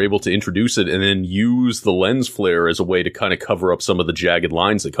that they were able to introduce it and then use the lens flare as a way to kind of cover up some of the jagged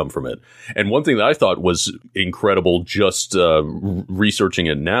lines that come from it. And one thing that I thought was incredible, just researching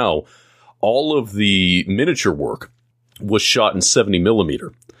it now, all of the miniature work was shot in 70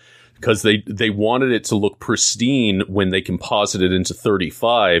 millimeter. Because they wanted it to look pristine when they composited into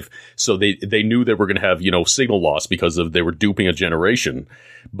 35, so they knew they were going to have signal loss because they were duping a generation.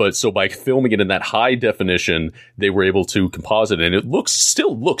 But so by filming it in that high definition, they were able to composite it, and it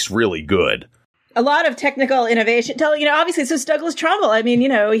still looks really good. A lot of technical innovation. Obviously, this was Douglas Trumbull. I mean,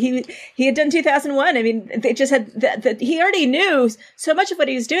 he had done 2001. I mean, they just had that. He already knew so much of what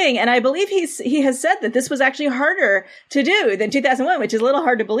he was doing, and I believe he has said that this was actually harder to do than 2001, which is a little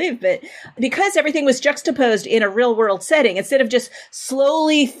hard to believe. But because everything was juxtaposed in a real world setting, instead of just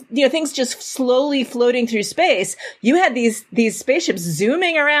slowly, things just slowly floating through space, you had these spaceships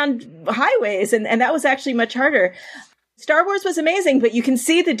zooming around highways, and that was actually much harder. Star Wars was amazing, but you can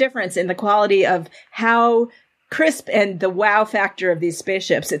see the difference in the quality of how crisp and the wow factor of these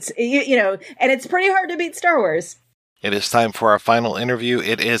spaceships. It's, and it's pretty hard to beat Star Wars. It is time for our final interview.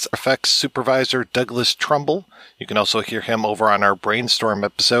 It is effects supervisor Douglas Trumbull. You can also hear him over on our Brainstorm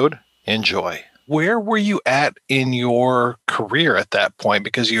episode. Enjoy. Where were you at in your career at that point?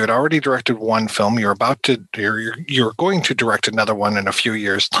 Because you had already directed one film. You're going to direct another one in a few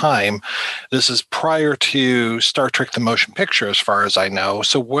years' time. This is prior to Star Trek: The Motion Picture, as far as I know.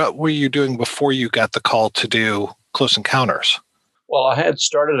 So what were you doing before you got the call to do Close Encounters? Well, I had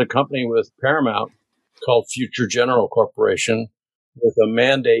started a company with Paramount called Future General Corporation with a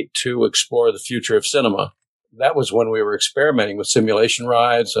mandate to explore the future of cinema. That was when we were experimenting with simulation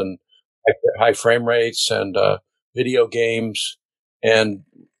rides and high frame rates and video games and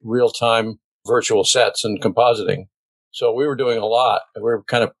real-time virtual sets and compositing. So we were doing a lot. We were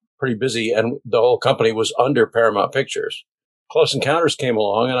kind of pretty busy, and the whole company was under Paramount Pictures. Close Encounters came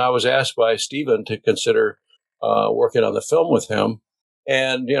along, and I was asked by Steven to consider working on the film with him.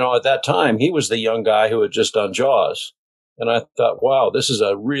 And, at that time, he was the young guy who had just done Jaws. And I thought, wow, this is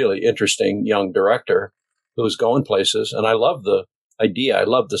a really interesting young director who's going places. And I love the idea. I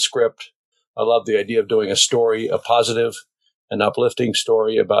love the script. I love the idea of doing a story, a positive and uplifting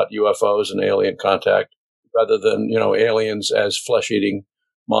story about UFOs and alien contact rather than, aliens as flesh-eating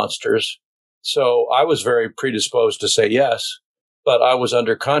monsters. So I was very predisposed to say yes, but I was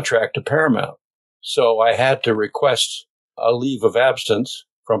under contract to Paramount. So I had to request a leave of absence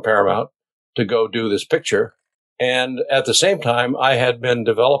from Paramount to go do this picture. And at the same time, I had been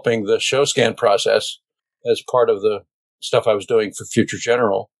developing the show scan process as part of the stuff I was doing for Future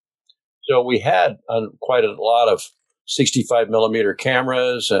General. So we had quite a lot of 65 millimeter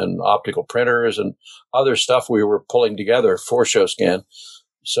cameras and optical printers and other stuff we were pulling together for show scan.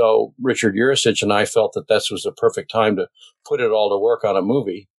 So Richard Urasich and I felt that this was the perfect time to put it all to work on a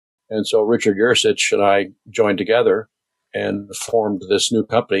movie. And so Richard Urasich and I joined together and formed this new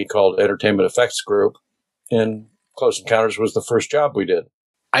company called Entertainment Effects Group. And Close Encounters was the first job we did.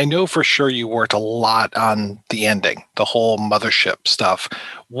 I know for sure you worked a lot on the ending, the whole mothership stuff.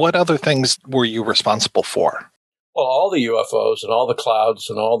 What other things were you responsible for? Well, all the UFOs and all the clouds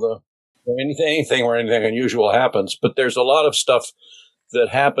and all the anything where anything unusual happens. But there's a lot of stuff that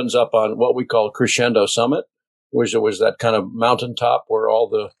happens up on what we call Crescendo Summit, which was that kind of mountaintop where all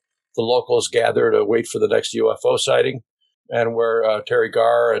the locals gather to wait for the next UFO sighting, and where Terry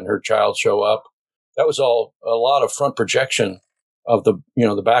Garr and her child show up. That was all a lot of front projection of the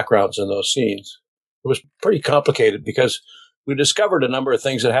backgrounds in those scenes. It was pretty complicated because we discovered a number of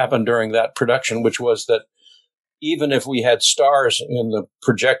things that happened during that production, which was that even if we had stars in the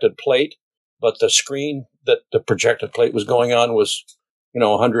projected plate, but the screen that the projected plate was going on was,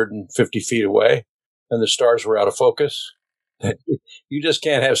 150 feet away, and the stars were out of focus. You just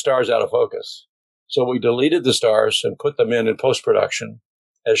can't have stars out of focus. So we deleted the stars and put them in post-production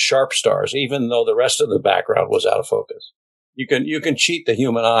as sharp stars, even though the rest of the background was out of focus. You can cheat the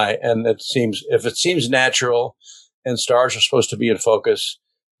human eye, and if it seems natural and stars are supposed to be in focus,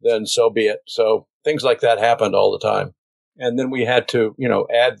 then so be it. So things like that happened all the time. And then we had to,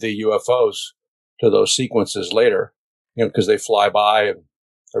 add the UFOs to those sequences later, because they fly by and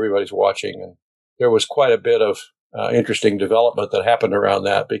everybody's watching. And there was quite a bit of interesting development that happened around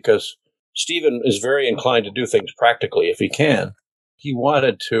that, because Steven is very inclined to do things practically if he can. He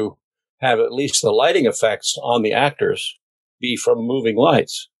wanted to have at least the lighting effects on the actors be from moving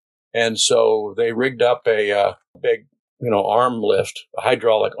lights. And so they rigged up a big, arm lift, a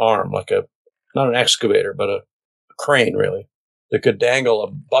hydraulic arm, like not an excavator, but a crane, really, that could dangle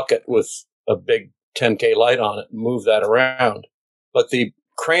a bucket with a big 10K light on it and move that around. But the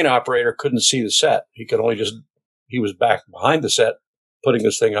crane operator couldn't see the set. He was back behind the set, putting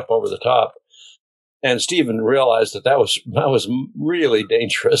this thing up over the top. And Steven realized that was really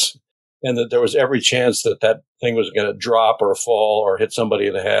dangerous, and that there was every chance that thing was going to drop or fall or hit somebody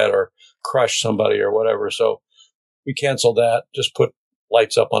in the head or crush somebody or whatever. So we canceled that, just put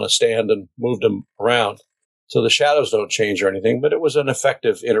lights up on a stand and moved them around. So the shadows don't change or anything, but it was an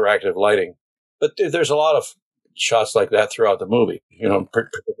effective interactive lighting. But there's a lot of shots like that throughout the movie,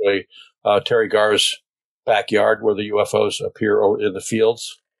 particularly Terry Garr's backyard where the UFOs appear in the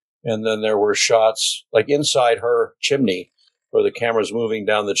fields. And then there were shots like inside her chimney where the camera's moving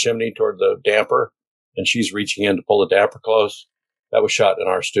down the chimney toward the damper and she's reaching in to pull the damper close. That was shot in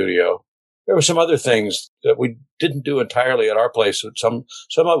our studio. There were some other things that we didn't do entirely at our place. Some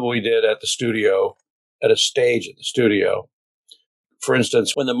of it we did at the studio, at a stage at the studio. For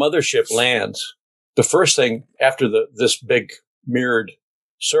instance, when the mothership lands, the first thing after this big mirrored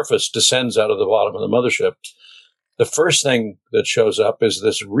surface descends out of the bottom of the mothership, the first thing that shows up is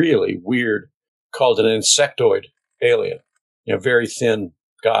this really weird, called an insectoid alien, very thin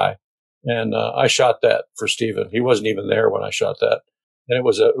guy. And I shot that for Steven. He wasn't even there when I shot that. And it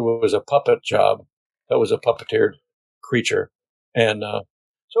was a puppet job. That was a puppeteered creature. And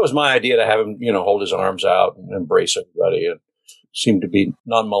so it was my idea to have him, hold his arms out and embrace everybody and seem to be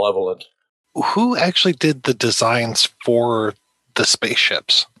non-malevolent. Who actually did the designs for the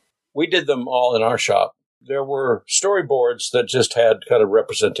spaceships? We did them all in our shop. There were storyboards that just had kind of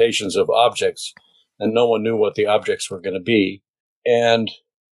representations of objects, and no one knew what the objects were going to be. And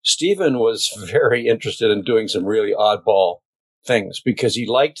Steven was very interested in doing some really oddball things because he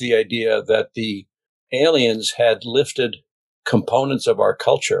liked the idea that the aliens had lifted components of our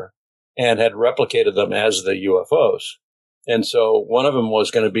culture and had replicated them as the UFOs. And so one of them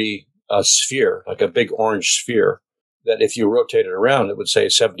was going to be a sphere, like a big orange sphere, that if you rotate it around, it would say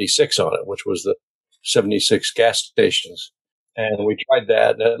 76 on it, which was the 76 gas stations. And we tried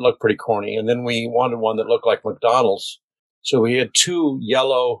that, and it looked pretty corny. And then we wanted one that looked like McDonald's. So we had two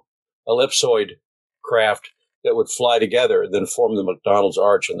yellow ellipsoid craft that would fly together and then form the McDonald's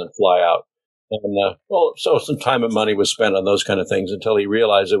arch and then fly out. And, so some time and money was spent on those kind of things until he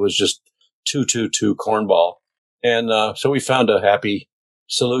realized it was just 222 cornball. And so we found a happy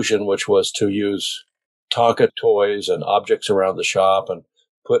solution, which was to use Tonka toys and objects around the shop and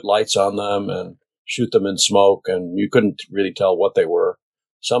put lights on them and shoot them in smoke. And you couldn't really tell what they were.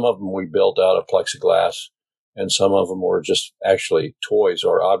 Some of them we built out of plexiglass, and some of them were just actually toys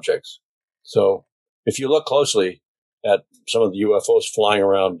or objects. So if you look closely at some of the UFOs flying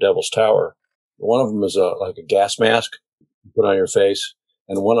around Devil's Tower, one of them is like a gas mask you put on your face,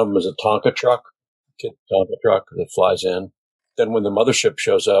 and one of them is a Tonka truck that flies in. Then when the mothership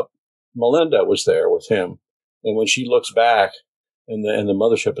shows up, Melinda was there with him. And when she looks back and the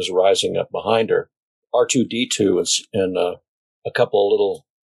mothership is rising up behind her, R2-D2 and a couple of little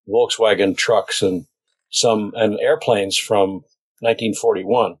Volkswagen trucks and airplanes from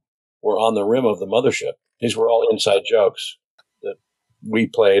 1941 were on the rim of the mothership. These were all inside jokes that we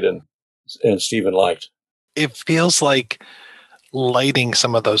played and Steven liked. It feels like lighting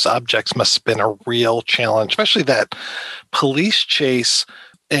some of those objects must have been a real challenge, especially that police chase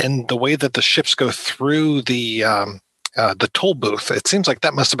and the way that the ships go through the toll booth. It seems like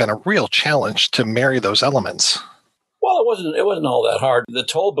that must have been a real challenge to marry those elements. Well, it wasn't all that hard. The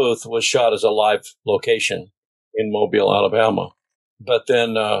toll booth was shot as a live location in Mobile, Alabama. But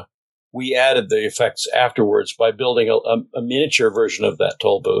then we added the effects afterwards by building a miniature version of that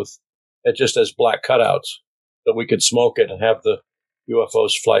toll booth. It just has black cutouts that we could smoke it and have the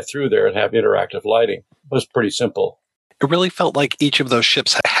UFOs fly through there and have interactive lighting. It was pretty simple. It really felt like each of those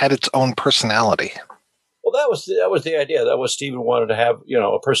ships had its own personality. Well, that was the idea. That was Steven wanted to have,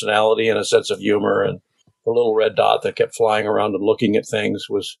 a personality and a sense of humor, and the little red dot that kept flying around and looking at things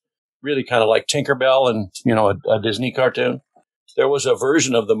was really kind of like Tinkerbell and, a Disney cartoon. There was a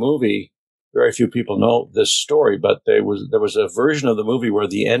version of the movie, very few people know this story, but there was a version of the movie where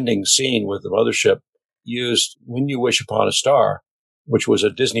the ending scene with the mothership used When You Wish Upon a Star, which was a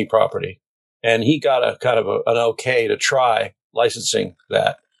Disney property. And he got a kind of an okay to try licensing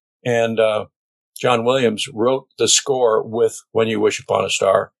that. And John Williams wrote the score with When You Wish Upon a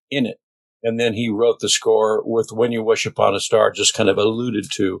Star in it. And then he wrote the score with When You Wish Upon a Star just kind of alluded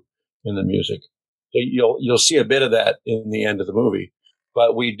to in the music. So you'll see a bit of that in the end of the movie.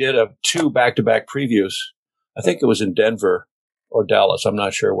 But we did 2 back-to-back previews. I think it was in Denver or Dallas. I'm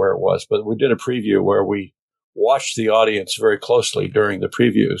not sure where it was. But we did a preview where we watched the audience very closely during the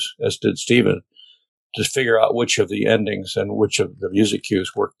previews, as did Steven, to figure out which of the endings and which of the music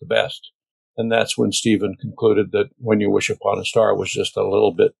cues worked the best. And that's when Steven concluded that When You Wish Upon a Star was just a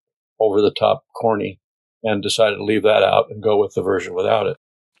little bit over the top corny and decided to leave that out and go with the version without it.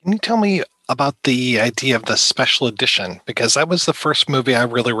 Can you tell me about the idea of the special edition? Because that was the first movie I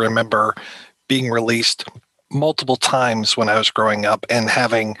really remember being released multiple times when I was growing up and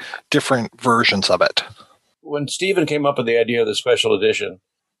having different versions of it. When Steven came up with the idea of the special edition,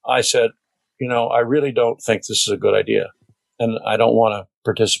 I said, I really don't think this is a good idea, and I don't want to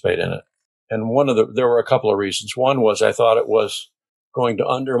participate in it. And there were a couple of reasons. One was I thought it was going to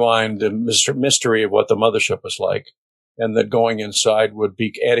undermine the mystery of what the mothership was like, and that going inside would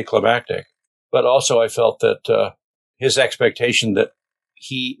be anticlimactic. But also I felt that his expectation that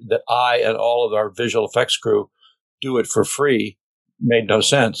I and all of our visual effects crew do it for free made no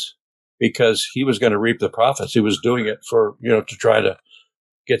sense, because he was going to reap the profits. He was doing it for, to try to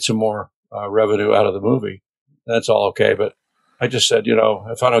get some more revenue out of the movie. That's all okay. But I just said,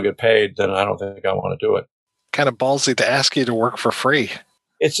 if I don't get paid, then I don't think I want to do it. Kind of ballsy to ask you to work for free.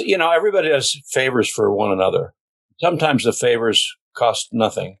 It's, everybody does favors for one another. Sometimes the favors cost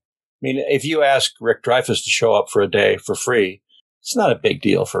nothing. I mean, if you ask Rick Dreyfuss to show up for a day for free, it's not a big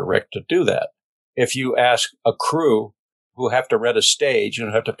deal for Rick to do that. If you ask a crew who have to rent a stage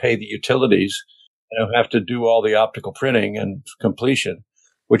and have to pay the utilities and have to do all the optical printing and completion,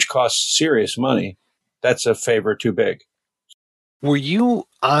 which costs serious money, that's a favor too big. Were you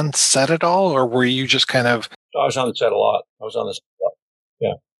on set at all, or were you just kind of... I was on the set a lot.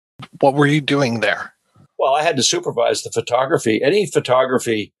 Yeah. What were you doing there? Well, I had to supervise the photography. Any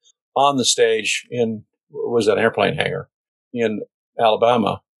photography on the stage was an airplane hangar in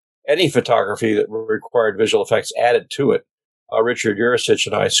Alabama. Any photography that required visual effects added to it, Richard Urasich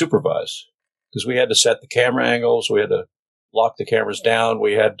and I supervised, because we had to set the camera angles. We had to lock the cameras down.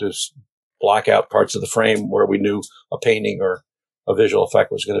 We had to block out parts of the frame where we knew a painting or a visual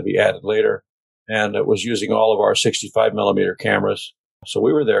effect was going to be added later. And it was using all of our 65 millimeter cameras. So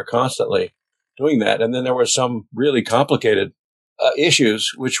we were there constantly doing that. And then there were some really complicated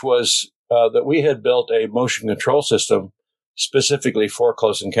issues, which was that we had built a motion control system specifically for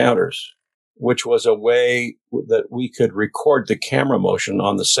Close Encounters, which was a way that we could record the camera motion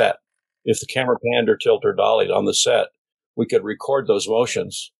on the set. If the camera panned or tilted or dollied on the set, we could record those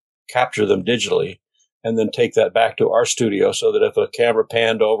motions, capture them digitally, and then take that back to our studio so that if a camera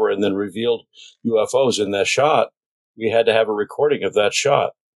panned over and then revealed UFOs in that shot, we had to have a recording of that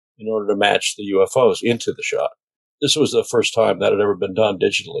shot in order to match the UFOs into the shot. This was the first time that had ever been done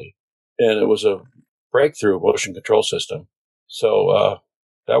digitally, and it was a breakthrough motion control system. So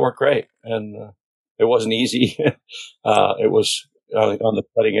that worked great, and it wasn't easy. It was on the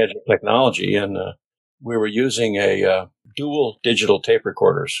cutting edge of technology, and we were using a dual digital tape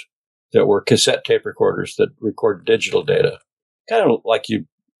recorders that were cassette tape recorders that record digital data, kind of like you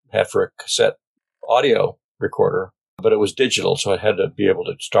have for a cassette audio recorder, but it was digital, so it had to be able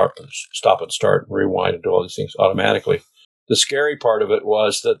to stop and start and rewind and do all these things automatically. The scary part of it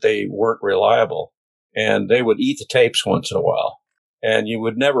was that they weren't reliable, and they would eat the tapes once in a while, and you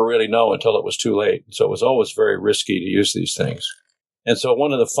would never really know until it was too late. So it was always very risky to use these things. And so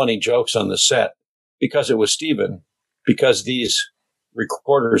one of the funny jokes on the set, because it was Steven, because these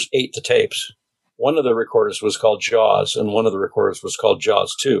recorders ate the tapes, one of the recorders was called Jaws, and one of the recorders was called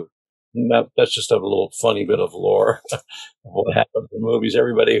Jaws 2. And that's just a little funny bit of lore of what happened in movies.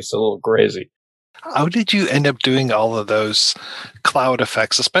 Everybody is a little crazy. How did you end up doing all of those cloud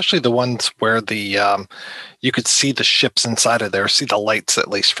effects, especially the ones where the you could see the ships inside of there, see the lights at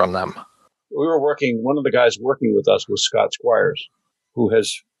least from them? One of the guys working with us was Scott Squires, who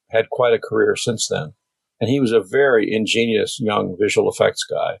has had quite a career since then. And he was a very ingenious young visual effects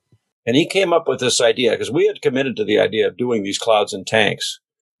guy. And he came up with this idea, because we had committed to the idea of doing these clouds in tanks,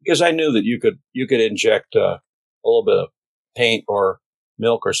 because I knew that you could inject a little bit of paint or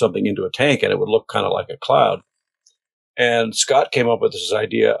milk or something into a tank and it would look kind of like a cloud. And Scott came up with this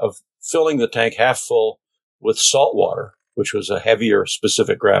idea of filling the tank half full with salt water, which was a heavier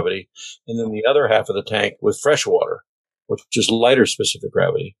specific gravity, and then the other half of the tank with fresh water, which is lighter specific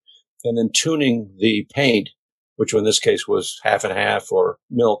gravity, and then tuning the paint, which in this case was half and half or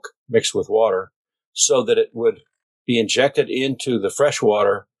milk mixed with water, so that it would be injected into the fresh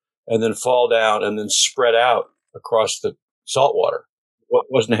water and then fall down and then spread out across the salt water. It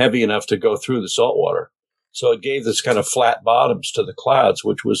wasn't heavy enough to go through the salt water. So it gave this kind of flat bottoms to the clouds,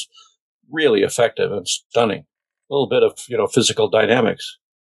 which was really effective and stunning. A little bit of, physical dynamics.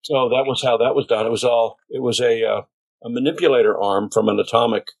 So that was how that was done. It was a manipulator arm from an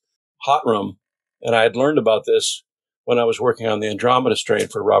atomic hot room. And I had learned about this when I was working on the Andromeda strain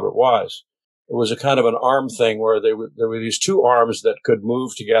for Robert Wise. It was a kind of an arm thing where there were these two arms that could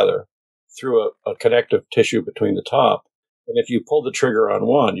move together through a connective tissue between the top. And if you pulled the trigger on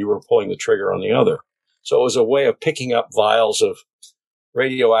one, you were pulling the trigger on the other. So it was a way of picking up vials of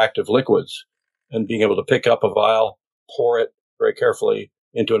radioactive liquids and being able to pick up a vial, pour it very carefully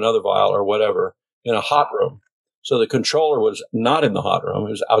into another vial or whatever in a hot room. So the controller was not in the hot room.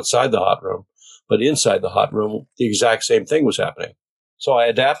 It was outside the hot room. But inside the hot room, the exact same thing was happening. So I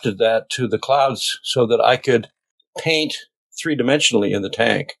adapted that to the clouds so that I could paint three-dimensionally in the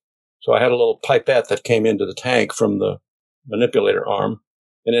tank. So I had a little pipette that came into the tank from the manipulator arm,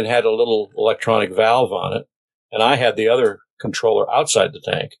 and it had a little electronic valve on it. And I had the other controller outside the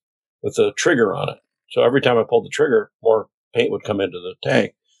tank with a trigger on it. So every time I pulled the trigger, more paint would come into the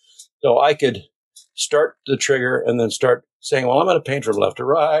tank. So I could start the trigger and then start saying, well, I'm going to paint from left to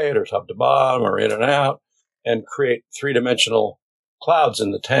right or top to bottom or in and out and create three-dimensional clouds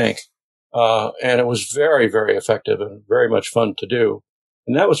in the tank. And it was very, very effective and very much fun to do.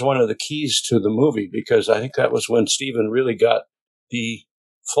 And that was one of the keys to the movie, because I think that was when Steven really got the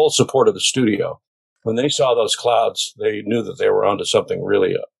full support of the studio. When they saw those clouds, they knew that they were onto something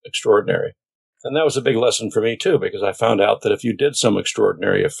really extraordinary. And that was a big lesson for me, too, because I found out that if you did some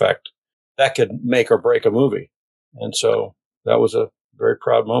extraordinary effect, that could make or break a movie. And so that was a very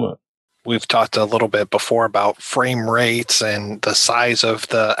proud moment. We've talked a little bit before about frame rates and the size of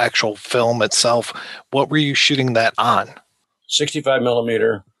the actual film itself. What were you shooting that on? 65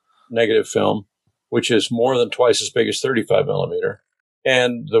 millimeter negative film, which is more than twice as big as 35 millimeter.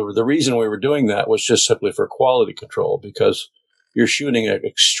 And the reason we were doing that was just simply for quality control, because you're shooting an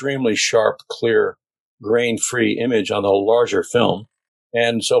extremely sharp, clear, grain-free image on a larger film.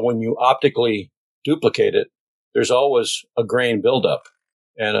 And so when you optically duplicate it, there's always a grain buildup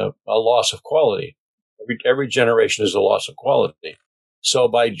and a loss of quality. Every generation is a loss of quality. So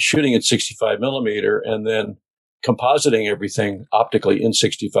by shooting at 65 millimeter and then compositing everything optically in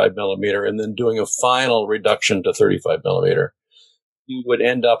 65 millimeter and then doing a final reduction to 35 millimeter, you would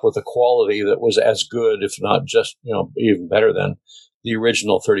end up with a quality that was as good, if not just, even better than the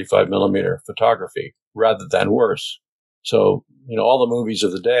original 35 millimeter photography, rather than worse. So, all the movies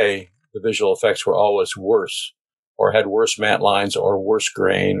of the day, the visual effects were always worse, or had worse matte lines or worse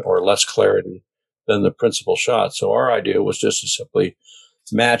grain or less clarity than the principal shots. So our idea was just to simply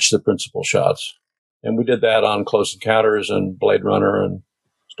match the principal shots. And we did that on Close Encounters and Blade Runner and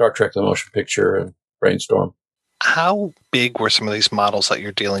Star Trek the Motion Picture and Brainstorm. How big were some of these models that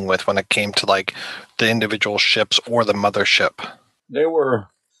you're dealing with when it came to like the individual ships or the mothership? They were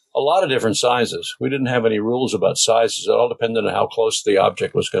a lot of different sizes. We didn't have any rules about sizes. It all depended on how close the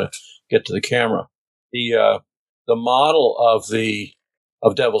object was going to get to the camera. The model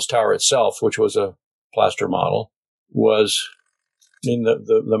of Devil's Tower itself, which was a plaster model, was,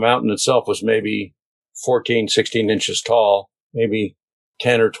 the mountain itself was maybe 14, 16 inches tall, maybe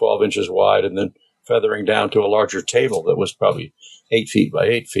 10 or 12 inches wide, and then feathering down to a larger table that was probably 8 feet by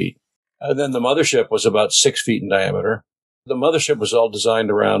 8 feet. And then the mothership was about 6 feet in diameter. The mothership was all designed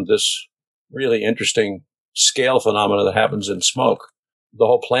around this really interesting scale phenomena that happens in smoke. The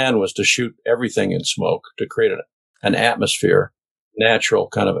whole plan was to shoot everything in smoke to create an atmosphere, natural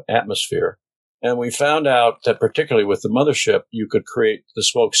kind of atmosphere. And we found out that particularly with the mothership, you could create the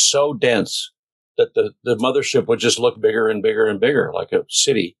smoke so dense that the mothership would just look bigger and bigger and bigger, like a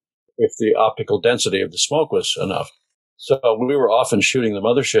city, if the optical density of the smoke was enough. So we were often shooting the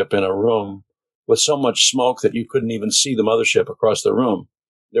mothership in a room with so much smoke that you couldn't even see the mothership across the room.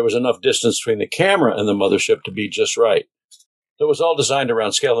 There was enough distance between the camera and the mothership to be just right. So it was all designed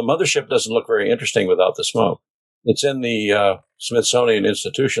around scale. The mothership doesn't look very interesting without the smoke. It's in the Smithsonian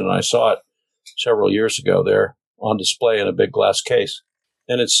Institution, and I saw it several years ago there on display in a big glass case.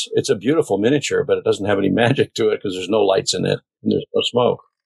 And it's a beautiful miniature, but it doesn't have any magic to it because there's no lights in it and there's no smoke.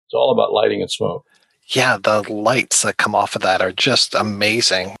 It's all about lighting and smoke. Yeah, the lights that come off of that are just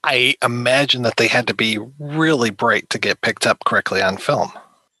amazing. I imagine that they had to be really bright to get picked up correctly on film.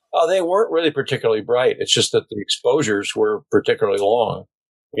 They weren't really particularly bright. It's just that the exposures were particularly long.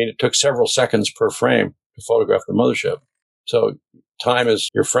 I mean, it took several seconds per frame to photograph the mothership. So time is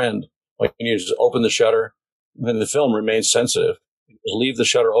your friend. Like, you just open the shutter, and then the film remains sensitive. You just leave the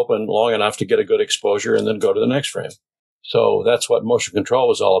shutter open long enough to get a good exposure and then go to the next frame. So that's what motion control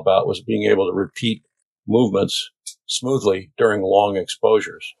was all about, was being able to repeat movements smoothly during long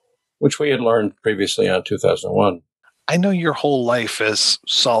exposures, which we had learned previously on 2001. I know your whole life is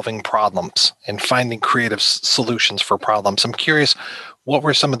solving problems and finding creative solutions for problems. I'm curious, what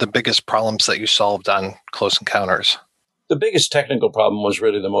were some of the biggest problems that you solved on Close Encounters? The biggest technical problem was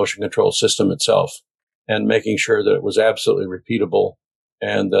really the motion control system itself and making sure that it was absolutely repeatable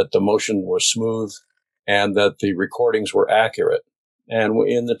and that the motion was smooth and that the recordings were accurate. And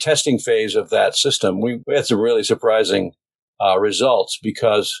in the testing phase of that system, we had some really surprising results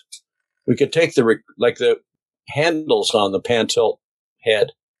because we could take the handles on the pan tilt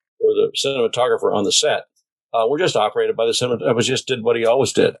head or the cinematographer on the set were just operated by the cinematographer. It just did what he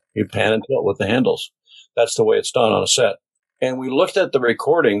always did. He'd pan and tilt with the handles. That's the way it's done on a set. And we looked at the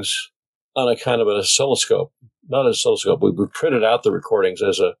recordings on a kind of an oscilloscope, not an oscilloscope. We printed out the recordings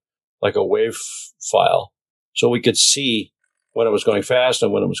as a wave file so we could see when it was going fast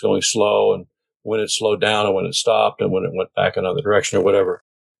and when it was going slow and when it slowed down and when it stopped and when it went back another direction or whatever.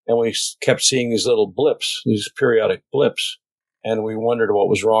 And we kept seeing these little blips, these periodic blips. And we wondered what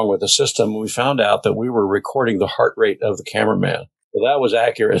was wrong with the system. We found out that we were recording the heart rate of the cameraman. So that was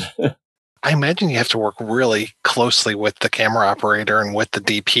accurate. I imagine you have to work really closely with the camera operator and with the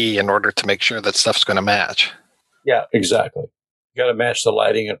DP in order to make sure that stuff's going to match. Yeah, exactly. You got to match the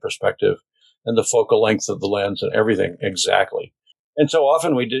lighting and perspective and the focal length of the lens and everything exactly. And so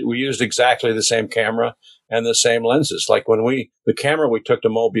often we used exactly the same camera and the same lenses. Like when the camera we took to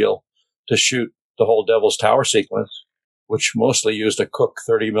Mobile to shoot the whole Devil's Tower sequence, which mostly used a Cooke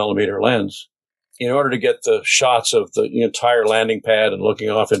 30 millimeter lens, in order to get the shots of the entire landing pad and looking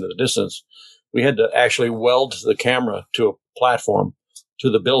off into the distance, we had to actually weld the camera to a platform to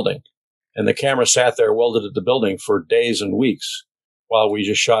the building. And the camera sat there welded at the building for days and weeks while we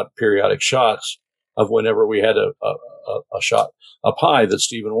just shot periodic shots of whenever we had a shot up high that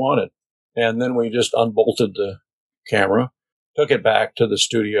Steven wanted. And then we just unbolted the camera, took it back to the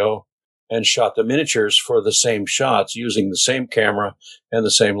studio, and shot the miniatures for the same shots using the same camera and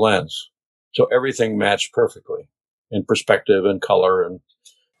the same lens. So everything matched perfectly in perspective and color, and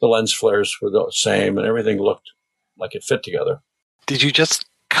the lens flares were the same, and everything looked like it fit together. Did you just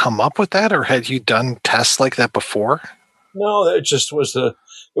come up with that, or had you done tests like that before? No, it just was the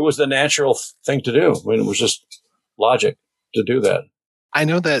natural thing to do. I mean, it was just logic to do that. I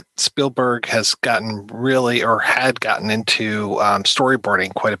know that Spielberg has gotten had gotten into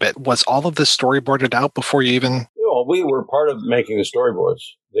storyboarding quite a bit. Was all of this storyboarded out before you even? Well, we were part of making the storyboards.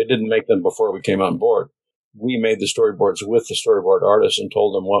 They didn't make them before we came on board. We made the storyboards with the storyboard artists and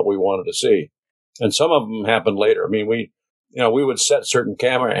told them what we wanted to see. And some of them happened later. I mean, we would set certain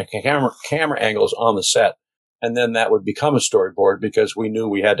camera angles on the set, and then that would become a storyboard because we knew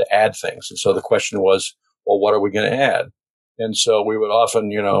we had to add things. And so the question was, well, what are we going to add? And so we would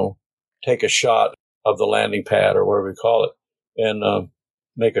often, take a shot of the landing pad or whatever we call it and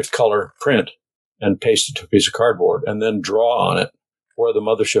make a color print and paste it to a piece of cardboard and then draw on it where the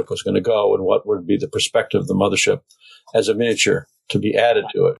mothership was going to go and what would be the perspective of the mothership as a miniature to be added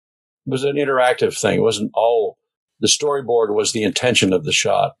to it. It was an interactive thing. It wasn't all the storyboard was the intention of the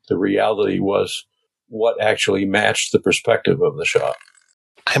shot. The reality was what actually matched the perspective of the shot.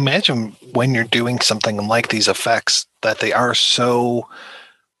 I imagine when you're doing something like these effects that they are so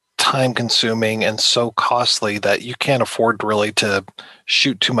time-consuming and so costly that you can't afford really to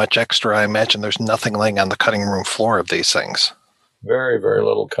shoot too much extra. I imagine there's nothing laying on the cutting room floor of these things. Very, very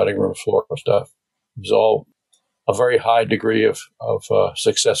little cutting room floor stuff. It was all a very high degree of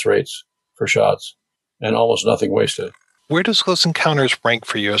success rates for shots and almost nothing wasted. Where does Close Encounters rank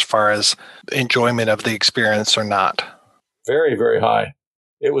for you as far as enjoyment of the experience or not? Very, very high.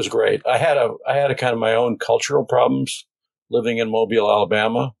 It was great. I had a kind of my own cultural problems living in Mobile,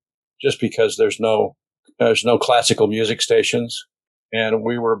 Alabama, just because there's no classical music stations, and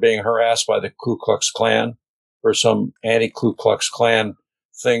we were being harassed by the Ku Klux Klan for some anti-Ku Klux Klan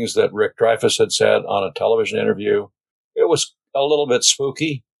things that Rick Dreyfuss had said on a television interview. It was a little bit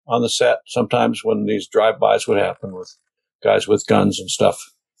spooky on the set sometimes when these drive-bys would happen with guys with guns and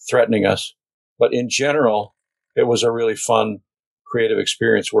stuff threatening us. But in general, it was a really fun, creative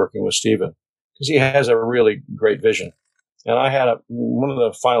experience working with Steven because he has a really great vision. And I had one of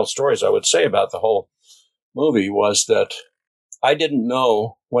the final stories I would say about the whole movie was that I didn't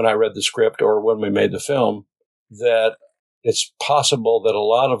know when I read the script or when we made the film that it's possible that a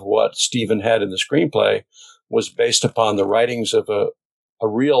lot of what Steven had in the screenplay was based upon the writings of a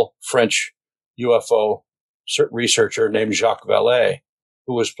real French UFO researcher named Jacques Vallée,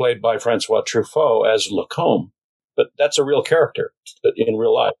 who was played by Francois Truffaut as Lacombe. But that's a real character in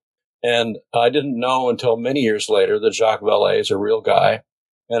real life. And I didn't know until many years later that Jacques Vallée is a real guy.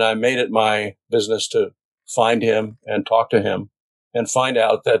 And I made it my business to find him and talk to him and find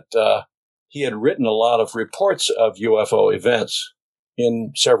out that he had written a lot of reports of UFO events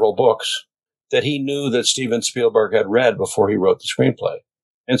in several books that he knew that Steven Spielberg had read before he wrote the screenplay.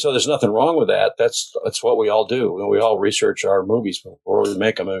 And so there's nothing wrong with that. That's what we all do. We all research our movies before we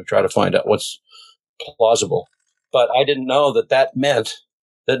make them and we try to find out what's plausible. But I didn't know that meant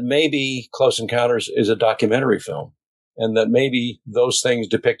that maybe Close Encounters is a documentary film and that maybe those things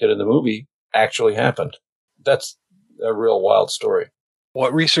depicted in the movie actually happened. That's a real wild story.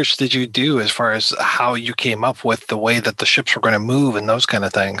 What research did you do as far as how you came up with the way that the ships were going to move and those kind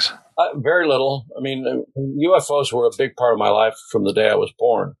of things? Very little. I mean, UFOs were a big part of my life from the day I was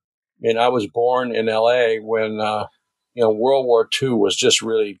born. I mean, I was born in L.A. when, World War II was just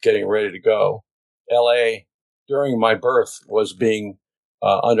really getting ready to go. L.A., during my birth, was being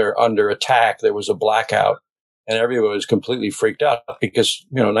under attack. There was a blackout, and everybody was completely freaked out because,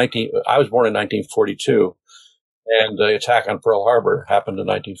 I was born in 1942, and the attack on Pearl Harbor happened in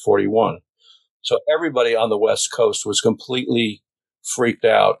 1941. So everybody on the West Coast was completely freaked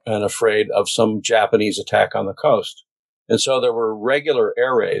out and afraid of some Japanese attack on the coast. And so there were regular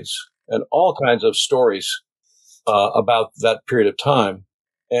air raids and all kinds of stories about that period of time.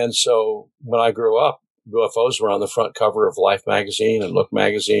 And so when I grew up, UFOs were on the front cover of Life magazine and Look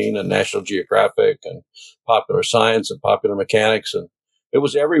magazine and National Geographic and Popular Science and Popular Mechanics. And it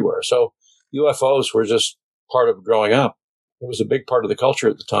was everywhere. So UFOs were just part of growing up. It was a big part of the culture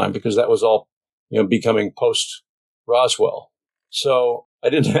at the time because that was all, becoming post Roswell. So I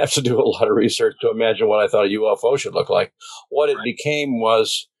didn't have to do a lot of research to imagine what I thought a UFO should look like. What it became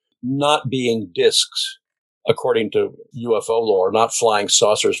was not being discs, according to UFO lore, not flying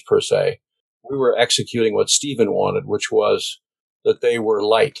saucers per se. We were executing what Steven wanted, which was that they were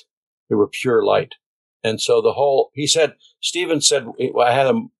light. They were pure light. And so Steven said, I had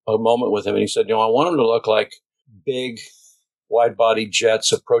a moment with him and he said, I want them to look like big wide-body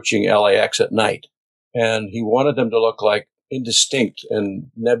jets approaching LAX at night. And he wanted them to look like indistinct and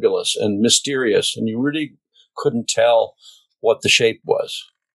nebulous and mysterious. And you really couldn't tell what the shape was.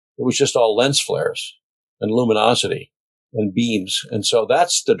 It was just all lens flares and luminosity and beams. And so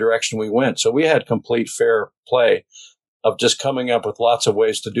that's the direction we went. So we had complete fair play of just coming up with lots of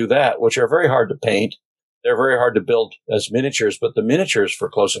ways to do that, which are very hard to paint. They're very hard to build as miniatures, but the miniatures for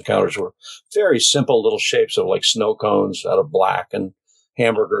Close Encounters were very simple little shapes of like snow cones out of black and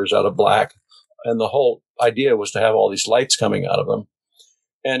hamburgers out of black. And the whole idea was to have all these lights coming out of them.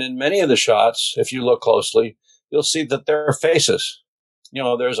 And in many of the shots, if you look closely, you'll see that there are faces.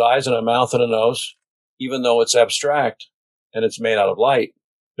 There's eyes and a mouth and a nose, even though it's abstract and it's made out of light.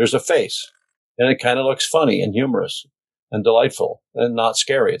 There's a face and it kind of looks funny and humorous and delightful and not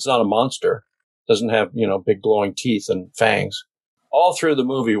scary. It's not a monster. It doesn't have, big glowing teeth and fangs. All through the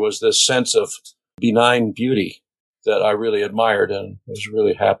movie was this sense of benign beauty that I really admired and was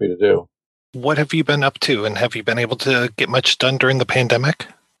really happy to do. What have you been up to, and have you been able to get much done during the pandemic?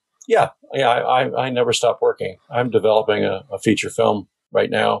 Yeah, I never stop working. I'm developing a feature film right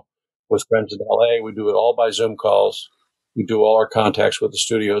now with friends in LA. We do it all by Zoom calls. We do all our contacts with the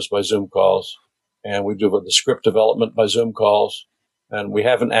studios by Zoom calls, and we do the script development by Zoom calls. And we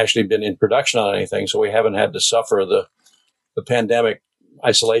haven't actually been in production on anything, so we haven't had to suffer the pandemic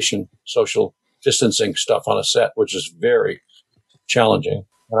isolation, social distancing stuff on a set, which is very challenging.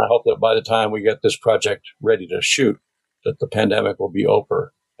 And I hope that by the time we get this project ready to shoot, that the pandemic will be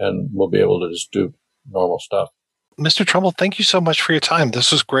over and we'll be able to just do normal stuff. Mr. Trumbull, thank you so much for your time.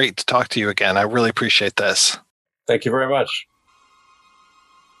 This was great to talk to you again. I really appreciate this. Thank you very much.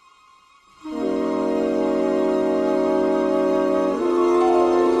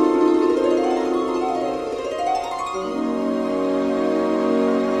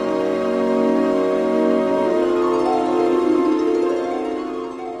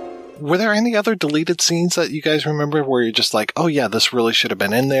 Were there any other deleted scenes that you guys remember where you're just like, oh yeah, this really should have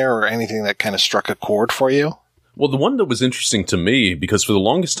been in there, or anything that kind of struck a chord for you? Well, the one that was interesting to me, because for the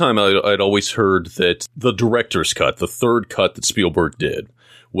longest time I'd always heard that the director's cut, the third cut that Spielberg did,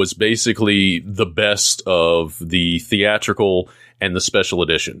 was basically the best of the theatrical and the special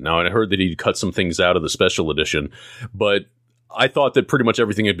edition. Now, I heard that he'd cut some things out of the special edition, but I thought that pretty much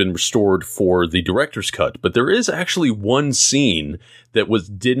everything had been restored for the director's cut. But there is actually one scene that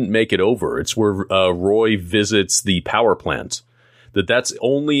didn't make it over. It's where Roy visits the power plant. That's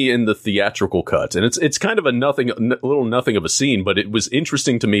only in the theatrical cut. And it's kind of a little nothing of a scene, but it was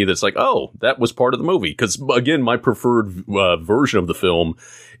interesting to me that's like, oh, that was part of the movie. Because, again, my preferred version of the film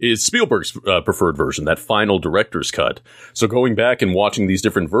is Spielberg's preferred version, that final director's cut. So going back and watching these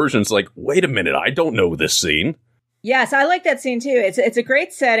different versions, like, wait a minute, I don't know this scene. Yes, I like that scene too. It's a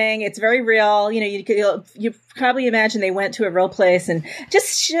great setting. It's very real. You probably imagine they went to a real place, and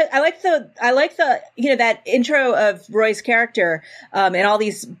I like the that intro of Roy's character, and all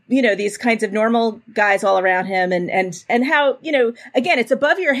these these kinds of normal guys all around him, and how again, it's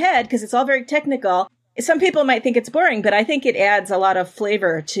above your head because it's all very technical. Some people might think it's boring, but I think it adds a lot of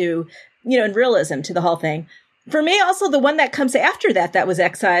flavor to and realism to the whole thing. For me, also, the one that comes after that was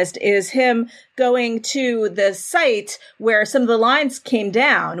excised is him going to the site where some of the lines came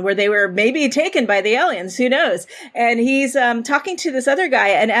down, where they were maybe taken by the aliens, who knows? And he's talking to this other guy,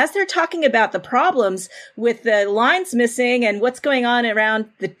 and as they're talking about the problems with the lines missing and what's going on around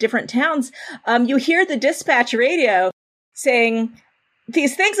the different towns, you hear the dispatch radio saying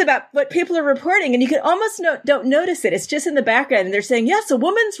these things about what people are reporting, and you can almost don't notice it. It's just in the background, and they're saying, yes, a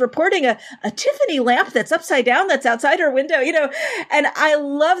woman's reporting a Tiffany lamp that's upside down that's outside her window, and I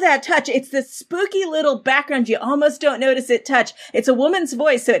love that touch. It's this spooky little background you almost don't notice it touch. It's a woman's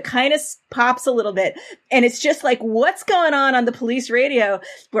voice, so it kind of pops a little bit, and it's just like, what's going on the police radio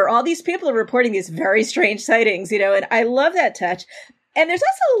where all these people are reporting these very strange sightings, and I love that touch. And there's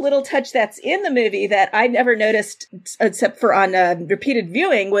also a little touch that's in the movie that I never noticed except for on repeated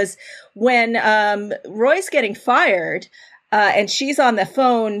viewing was when Roy's getting fired and she's on the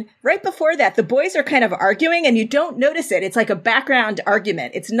phone. Right before that, the boys are kind of arguing and you don't notice it. It's like a background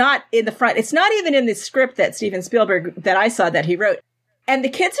argument. It's not in the front. It's not even in the script that Steven Spielberg that I saw that he wrote. And the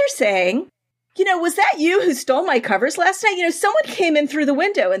kids are saying, was that you who stole my covers last night? Someone came in through the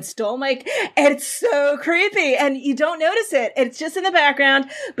window and stole and it's so creepy and you don't notice it. It's just in the background,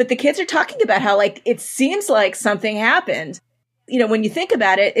 but the kids are talking about how it seems like something happened. When you think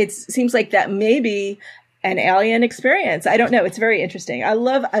about it, it seems like that may be an alien experience. I don't know. It's very interesting. I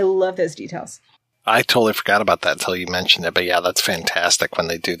love those details. I totally forgot about that until you mentioned it, but yeah, that's fantastic when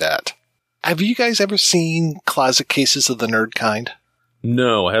they do that. Have you guys ever seen Closet Cases of the Nerd Kind?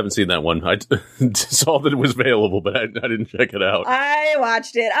 No, I haven't seen that one. I saw that it was available, but I didn't check it out. I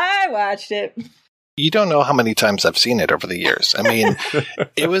watched it. You don't know how many times I've seen it over the years. I mean,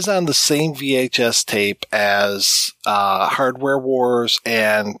 it was on the same VHS tape as Hardware Wars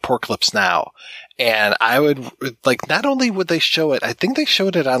and Porklips Now. And I would, not only would they show it, I think they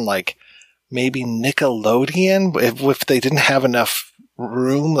showed it on, maybe Nickelodeon, if they didn't have enough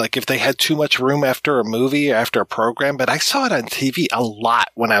room, if they had too much room after a movie or after a program. But I saw it on TV a lot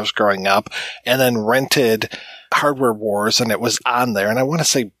when I was growing up, and then rented Hardware Wars, and it was on there. And I want to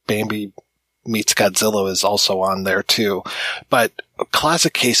say Bambi Meets Godzilla is also on there too. But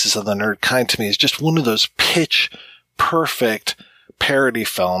Closet Cases of the Nerd Kind to me is just one of those pitch perfect parody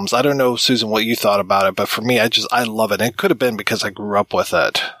films. I don't know, Susan, what you thought about it, but for me, I love it. And it could have been because I grew up with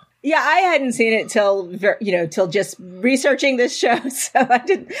it. Yeah, I hadn't seen it till just researching this show. So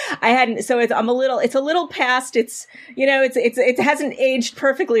So it's a little past. It hasn't aged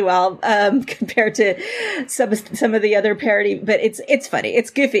perfectly well, compared to some of the other parody, but it's funny. It's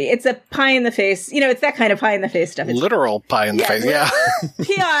goofy. It's a pie in the face. It's that kind of pie in the face stuff. Literal pie in the face. Yeah.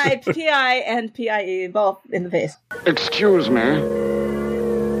 PI and PIE, both in the face. Excuse me.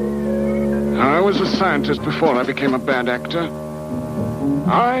 I was a scientist before I became a bad actor.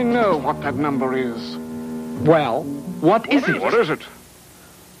 I know what that number is. Well, what is it? What is it?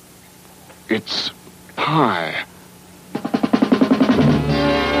 It's pi.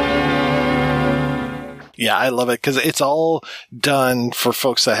 Yeah, I love it because it's all done, for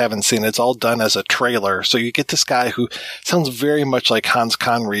folks that haven't seen it, it's all done as a trailer. So you get this guy who sounds very much like Hans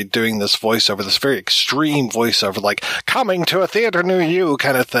Conried doing this voiceover, this very extreme voiceover, coming to a theater near you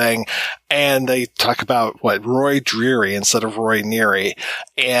kind of thing. And they talk about Roy Dreary instead of Roy Neary.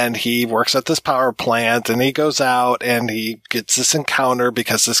 And he works at this power plant and he goes out and he gets this encounter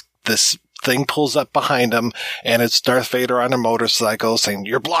because this thing pulls up behind him and it's Darth Vader on a motorcycle saying,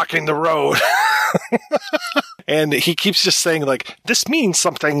 "You're blocking the road." And he keeps just saying this means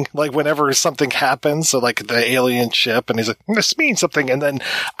something, whenever something happens. So the alien ship, and he's like, "This means something." And then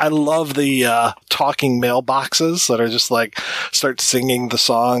I love the talking mailboxes that are just start singing the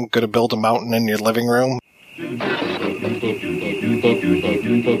song, "Gonna build a mountain in your living room." Gonna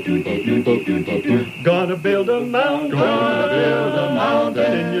build a mountain. Gonna build a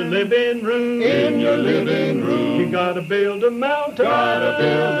mountain in your living room. In your living room. You gotta build a mountain. Gotta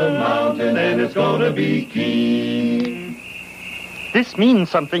build a mountain, and it's gonna be keen. This means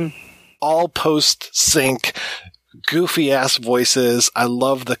something. All post-sync, goofy-ass voices. I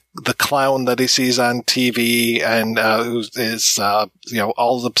love the clown that he sees on TV and who is,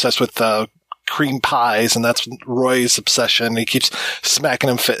 all obsessed with cream pies, and that's Roy's obsession. He keeps smacking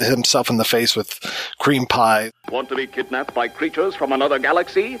himself in the face with cream pie. Want to be kidnapped by creatures from another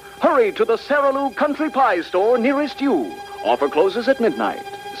galaxy? Hurry to the Saraloo Country Pie store nearest you. Offer closes at midnight,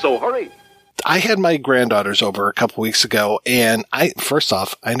 so hurry. I had my granddaughters over a couple weeks ago, and I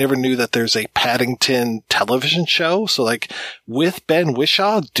never knew that there's a Paddington television show. So with Ben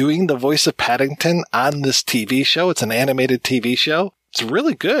Whishaw doing the voice of Paddington on this TV show, it's an animated TV show. It's a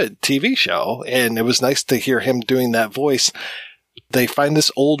really good TV show, and it was nice to hear him doing that voice. They find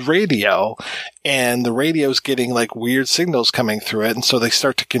this old radio, and the radio's getting weird signals coming through it, and so they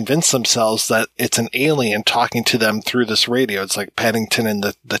start to convince themselves that it's an alien talking to them through this radio. It's like Paddington and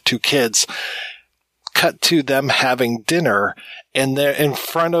the two kids. Cut to them having dinner, and they're in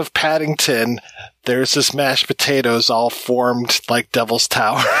front of Paddington. There's this mashed potatoes all formed like Devil's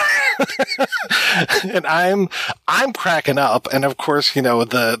Tower. And I'm cracking up. And of course, the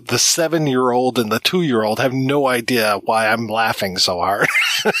 7-year-old and the 2-year-old have no idea why I'm laughing so hard.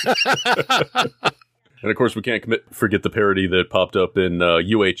 And of course, we can't forget the parody that popped up in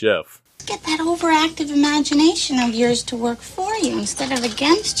UHF. Get that overactive imagination of yours to work for you instead of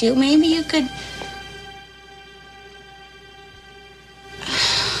against you. Maybe you could...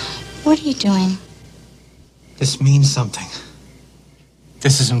 What are you doing? This means something.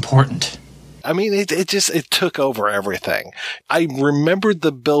 This is important. I mean, it took over everything. I remembered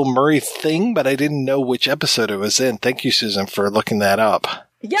the Bill Murray thing, but I didn't know which episode it was in. Thank you, Susan, for looking that up.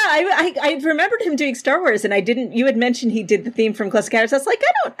 Yeah, I remembered him doing Star Wars, and I didn't. You had mentioned he did the theme from Close Encounters. I was like,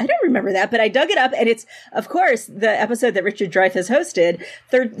 I don't remember that, but I dug it up, and it's of course the episode that Richard Dreyfuss hosted,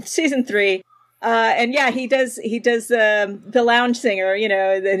 season 3. And yeah, he does the lounge singer,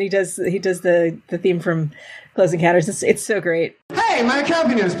 and he does the theme from Close Encounters. It's so great. Hey, my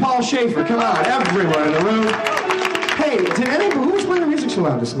accompanist, Paul Schaefer. Come on, everyone in the room. Hey, who was playing the music so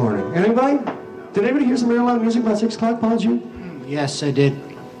loud this morning? Anybody? Did anybody hear some real loud music about 6 o'clock, Paul? Did you? Yes, I did.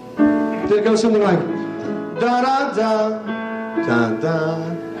 Did it go something like da da da da da?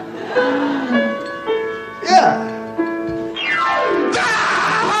 Yeah.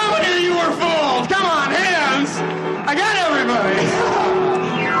 How many of you were fools? Come on, hands! I got everybody.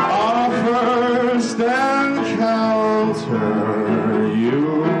 Our first encounter,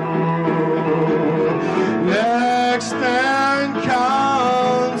 you. Next encounter,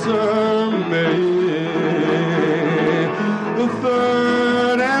 me. The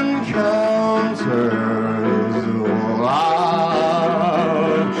third encounter is love.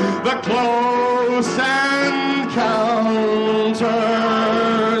 The close encounters.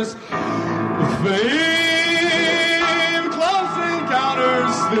 Theme. Close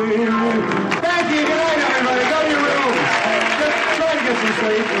encounters theme. Thank you. Good night, everybody. Go to your room. Try to get some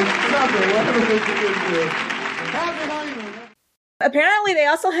sleep or something. Whatever it is you can do. Happy honeymoon. Apparently, they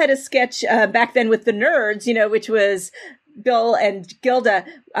also had a sketch back then with the Nerds, which was Bill and Gilda,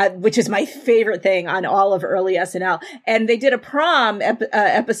 which is my favorite thing on all of early SNL. And they did a prom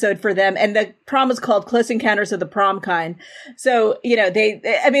episode for them, and the prom was called Close Encounters of the Prom Kind. So,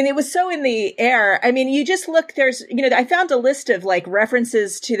 it was so in the air. I mean, you just look, I found a list of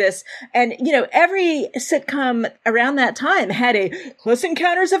references to this, and, every sitcom around that time had a Close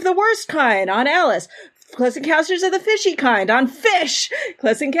Encounters of the Worst Kind on Alice. Close Encounters of the Fishy Kind on Fish.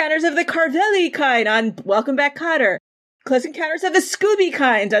 Close Encounters of the Carvelli Kind on Welcome Back, Kotter. Close Encounters of the Scooby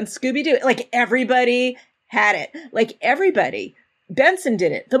Kind on Scooby-Doo. Everybody had it. Everybody. Benson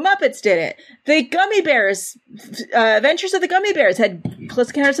did it. The Muppets did it. The Gummy Bears, Adventures of the Gummy Bears had Close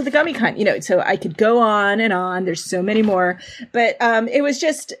Encounters of the Gummy Kind. So I could go on and on. There's so many more. But it was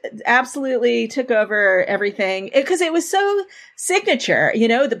just absolutely took over everything. Because it was so signature.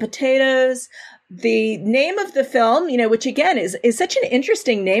 The potatoes. The name of the film, which again is such an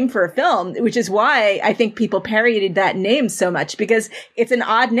interesting name for a film, which is why I think people parodied that name so much, because it's an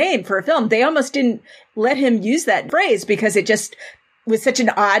odd name for a film. They almost didn't let him use that phrase because it just was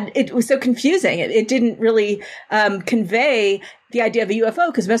it was so confusing. It didn't really convey the idea of a UFO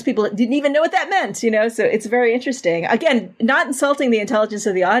because most people didn't even know what that meant, so it's very interesting. Again, not insulting the intelligence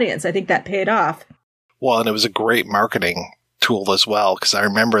of the audience. I think that paid off. Well, and it was a great marketing tool as well, because I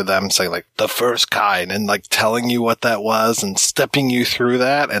remember them saying like the first kind and like telling you what that was and stepping you through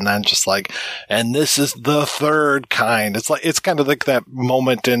that, and then just like, and this is the third kind. It's kind of like that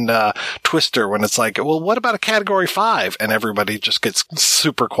moment in Twister when it's like, well, what about a category 5? And everybody just gets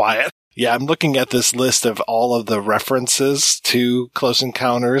super quiet. Yeah, I'm looking at this list of all of the references to Close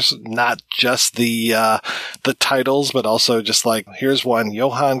Encounters, not just the titles, but also just like, here's one,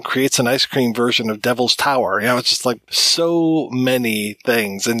 Johann creates an ice cream version of Devil's Tower. You know, it's just like so many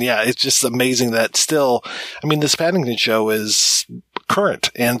things. And yeah, it's just amazing that still, I mean, this Paddington show is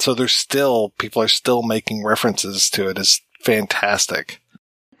current. And so people are still making references to it. It's fantastic.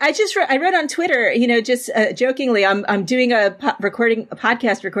 I read on Twitter, just jokingly, I'm doing a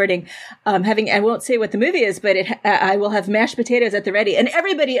podcast recording, I won't say what the movie is, but I will have mashed potatoes at the ready. And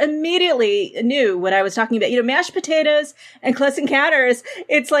everybody immediately knew what I was talking about. Mashed potatoes and Close Encounters,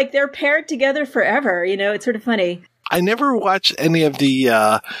 it's like they're paired together forever. It's sort of funny. I never watched any of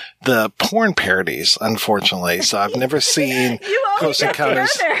the porn parodies, unfortunately. So I've never seen Close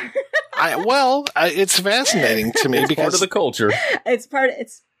Encounters. It's fascinating to me because part of the culture.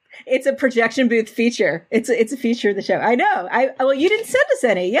 It's a projection booth feature. It's a feature of the show. I know. Well, you didn't send us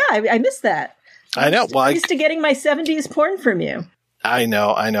any. Yeah, I missed that. I know. I'm used to getting my 70s porn from you. I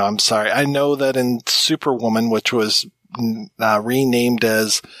know. I'm sorry. I know that in Superwoman, which was renamed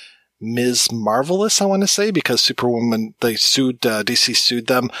as Ms. Marvelous, I want to say, because Superwoman, DC sued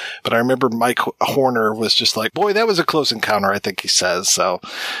them. But I remember Mike Horner was just like, boy, that was a close encounter, I think he says. So,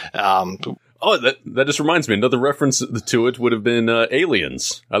 that just reminds me. Another reference to it would have been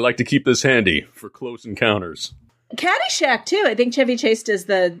Aliens. I like to keep this handy for Close Encounters. Caddyshack, too. I think Chevy Chase does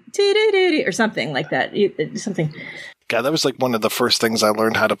the doo-doo-doo-doo or something like that. Something. God, that was like one of the first things I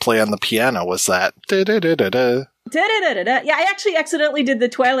learned how to play on the piano was that. Da-da-da-da-da. Da-da-da-da-da. Yeah, I actually accidentally did the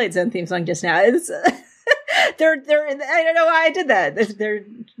Twilight Zone theme song just now. It's they're I don't know why I did that. They're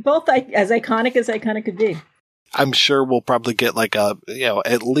both as iconic could be. I'm sure we'll probably get like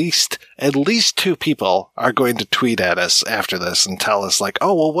at least 2 people are going to tweet at us after this and tell us like,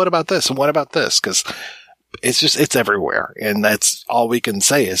 oh, well, what about this? And what about this? Because it's everywhere. And that's all we can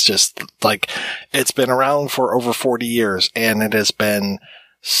say. It's just like, it's been around for over 40 years and it has been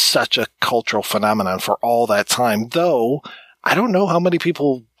such a cultural phenomenon for all that time. Though I don't know how many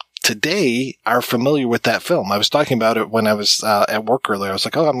people today are familiar with that film. I was talking about it when I was at work earlier. I was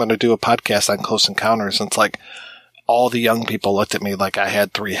like, oh, I'm going to do a podcast on Close Encounters. And it's like all the young people looked at me like I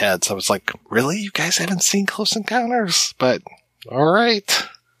had 3 heads. I was like, really? You guys haven't seen Close Encounters? But all right.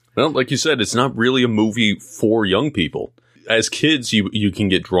 Well, like you said, it's not really a movie for young people. As kids, you can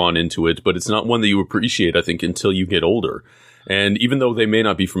get drawn into it, but it's not one that you appreciate, I think, until you get older. And even though they may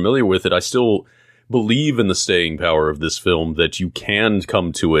not be familiar with it, I still believe in the staying power of this film, that you can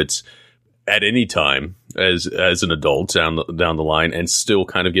come to it at any time as an adult down the line and still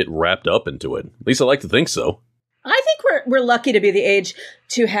kind of get wrapped up into it. At least I like to think so. I think we're lucky to be the age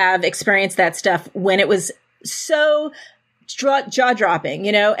to have experienced that stuff when it was so jaw-dropping,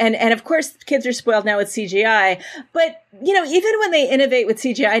 and of course kids are spoiled now with CGI, but even when they innovate with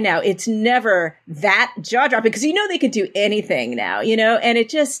CGI now, it's never that jaw-dropping because they could do anything now, and it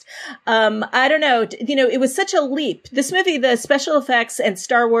just I don't know, it was such a leap. This movie, the special effects and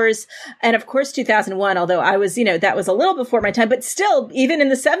Star Wars, and of course 2001, although I was that was a little before my time, but still, even in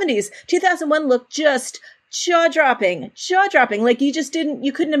the 70s, 2001 looked just jaw-dropping. Like you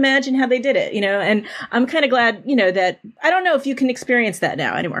couldn't imagine how they did it, and I'm kind of glad, that I don't know if you can experience that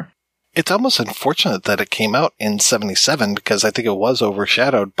now anymore. It's almost unfortunate that it came out in 77 because I think it was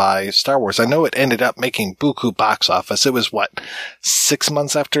overshadowed by Star Wars. I know it ended up making buku box office. It was 6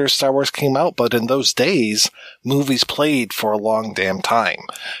 months after Star Wars came out, but in those days, movies played for a long damn time.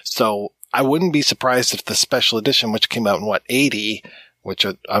 So I wouldn't be surprised if the special edition, which came out in 80, which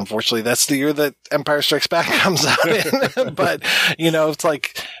unfortunately that's the year that Empire Strikes Back comes out in. But, it's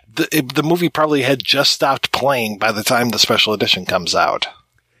like the movie probably had just stopped playing by the time the special edition comes out.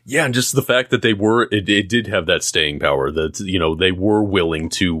 Yeah, and just the fact that it did have that staying power, that, they were willing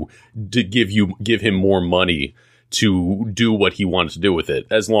to give him more money to do what he wanted to do with it,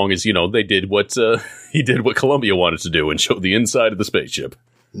 as long as, they did what he did what Columbia wanted to do and show the inside of the spaceship.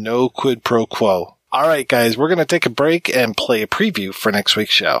 No quid pro quo. All right, guys, we're going to take a break and play a preview for next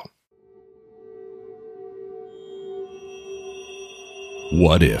week's show.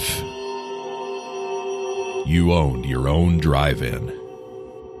 What if you owned your own drive-in?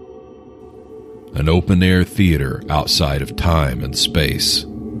 An open-air theater outside of time and space.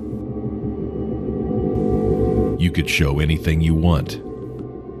 You could show anything you want.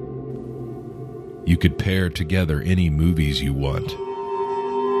 You could pair together any movies you want.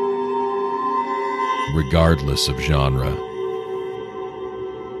 Regardless of genre,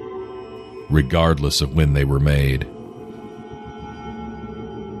 regardless of when they were made,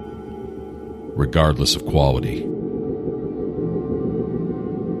 regardless of quality.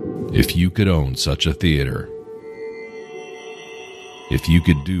 If you could own such a theater, if you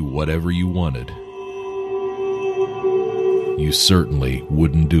could do whatever you wanted, you certainly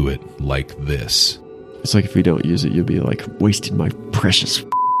wouldn't do it like this. It's like if we don't use it, you'll be like wasting my precious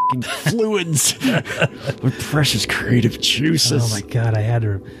fluids, my precious creative juices. Oh my God, I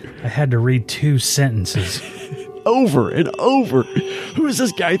had to read 2 sentences. Over and over. Who does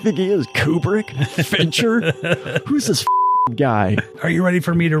this guy think he is? Kubrick? Fincher? Who's this guy? Are you ready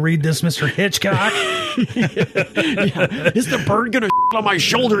for me to read this, Mr. Hitchcock? Yeah. Is the bird gonna on my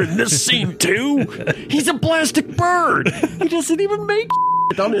shoulder in this scene too? He's a plastic bird. He doesn't even make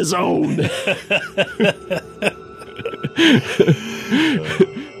on his own.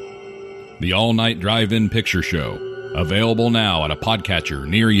 The all-night drive-in picture show, available now on a podcatcher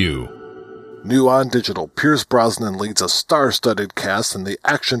near you. New on digital, Pierce Brosnan leads a star-studded cast in the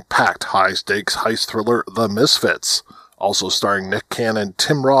action-packed high-stakes heist thriller The Misfits. Also starring Nick Cannon,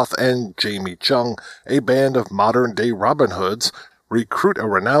 Tim Roth, and Jamie Chung, a band of modern-day Robin Hoods recruit a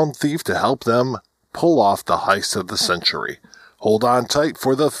renowned thief to help them pull off the heist of the century. Hold on tight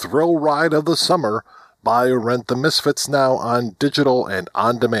for the thrill ride of the summer. Buy or rent The Misfits now on digital and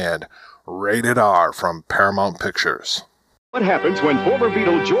on demand. Rated R from Paramount Pictures. What happens when former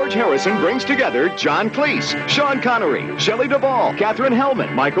Beatle George Harrison brings together John Cleese, Sean Connery, Shelley Duvall, Katherine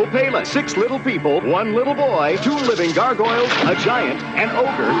Hellman, Michael Palin, 6 little people, 1 little boy, 2 living gargoyles, a giant, an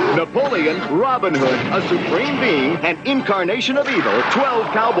ogre, Napoleon, Robin Hood, a supreme being, an incarnation of evil,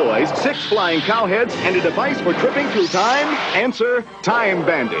 12 cowboys, 6 flying cowheads, and a device for tripping through time? Answer, Time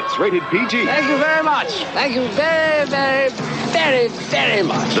Bandits, rated PG. Thank you very much. Thank you very, very, very, very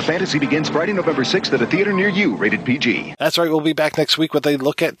much. The fantasy begins Friday, November 6th at a theater near you, rated PG. That's right, we'll be back next week with a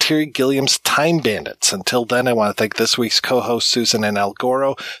look at Terry Gilliam's Time Bandits. Until then, I want to thank this week's co-hosts, Susan and El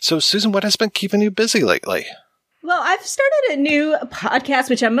Goro. So, Susan, what has been keeping you busy lately? Well, I've started a new podcast,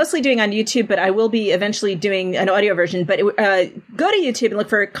 which I'm mostly doing on YouTube, but I will be eventually doing an audio version. But go to YouTube and look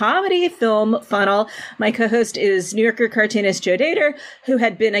for Comedy Film Funnel. My co-host is New Yorker cartoonist Joe Dater, who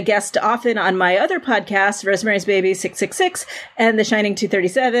had been a guest often on my other podcasts, Rosemary's Baby 666 and The Shining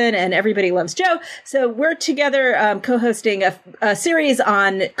 237 and Everybody Loves Joe. So we're together co-hosting a series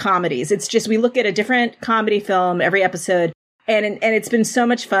on comedies. It's just we look at a different comedy film every episode. And it's been so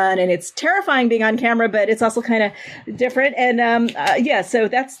much fun, and it's terrifying being on camera, but it's also kind of different. And so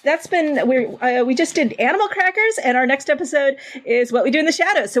that's been we just did Animal Crackers, and our next episode is What We Do in the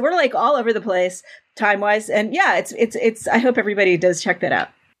Shadows. So we're like all over the place time wise, and yeah, it's. I hope everybody does check that out.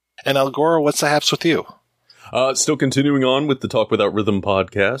 And El Goro, what's the haps with you? Still continuing on with the Talk Without Rhythm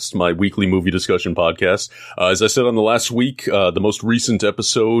podcast, my weekly movie discussion podcast. As I said on the last week, the most recent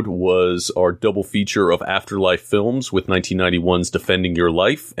episode was our double feature of Afterlife films with 1991's Defending Your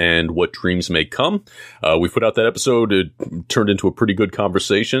Life and What Dreams May Come. We put out that episode. It turned into a pretty good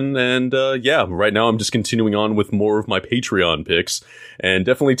conversation. And right now I'm just continuing on with more of my Patreon picks and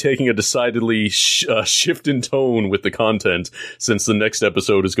definitely taking a decidedly shift in tone with the content since the next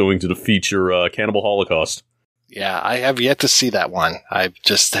episode is going to feature Cannibal Holocaust. Yeah, I have yet to see that one. I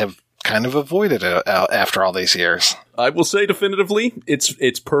just have kind of avoided it after all these years. I will say definitively,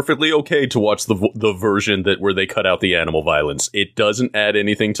 it's perfectly okay to watch the version where they cut out the animal violence. It doesn't add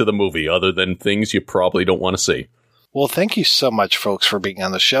anything to the movie other than things you probably don't want to see. Well, thank you so much, folks, for being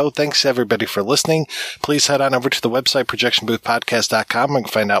on the show. Thanks, everybody, for listening. Please head on over to the website, projectionboothpodcast.com, where you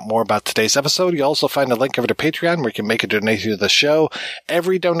can find out more about today's episode. You'll also find a link over to Patreon, where you can make a donation to the show.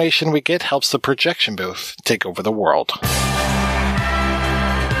 Every donation we get helps the Projection Booth take over the world.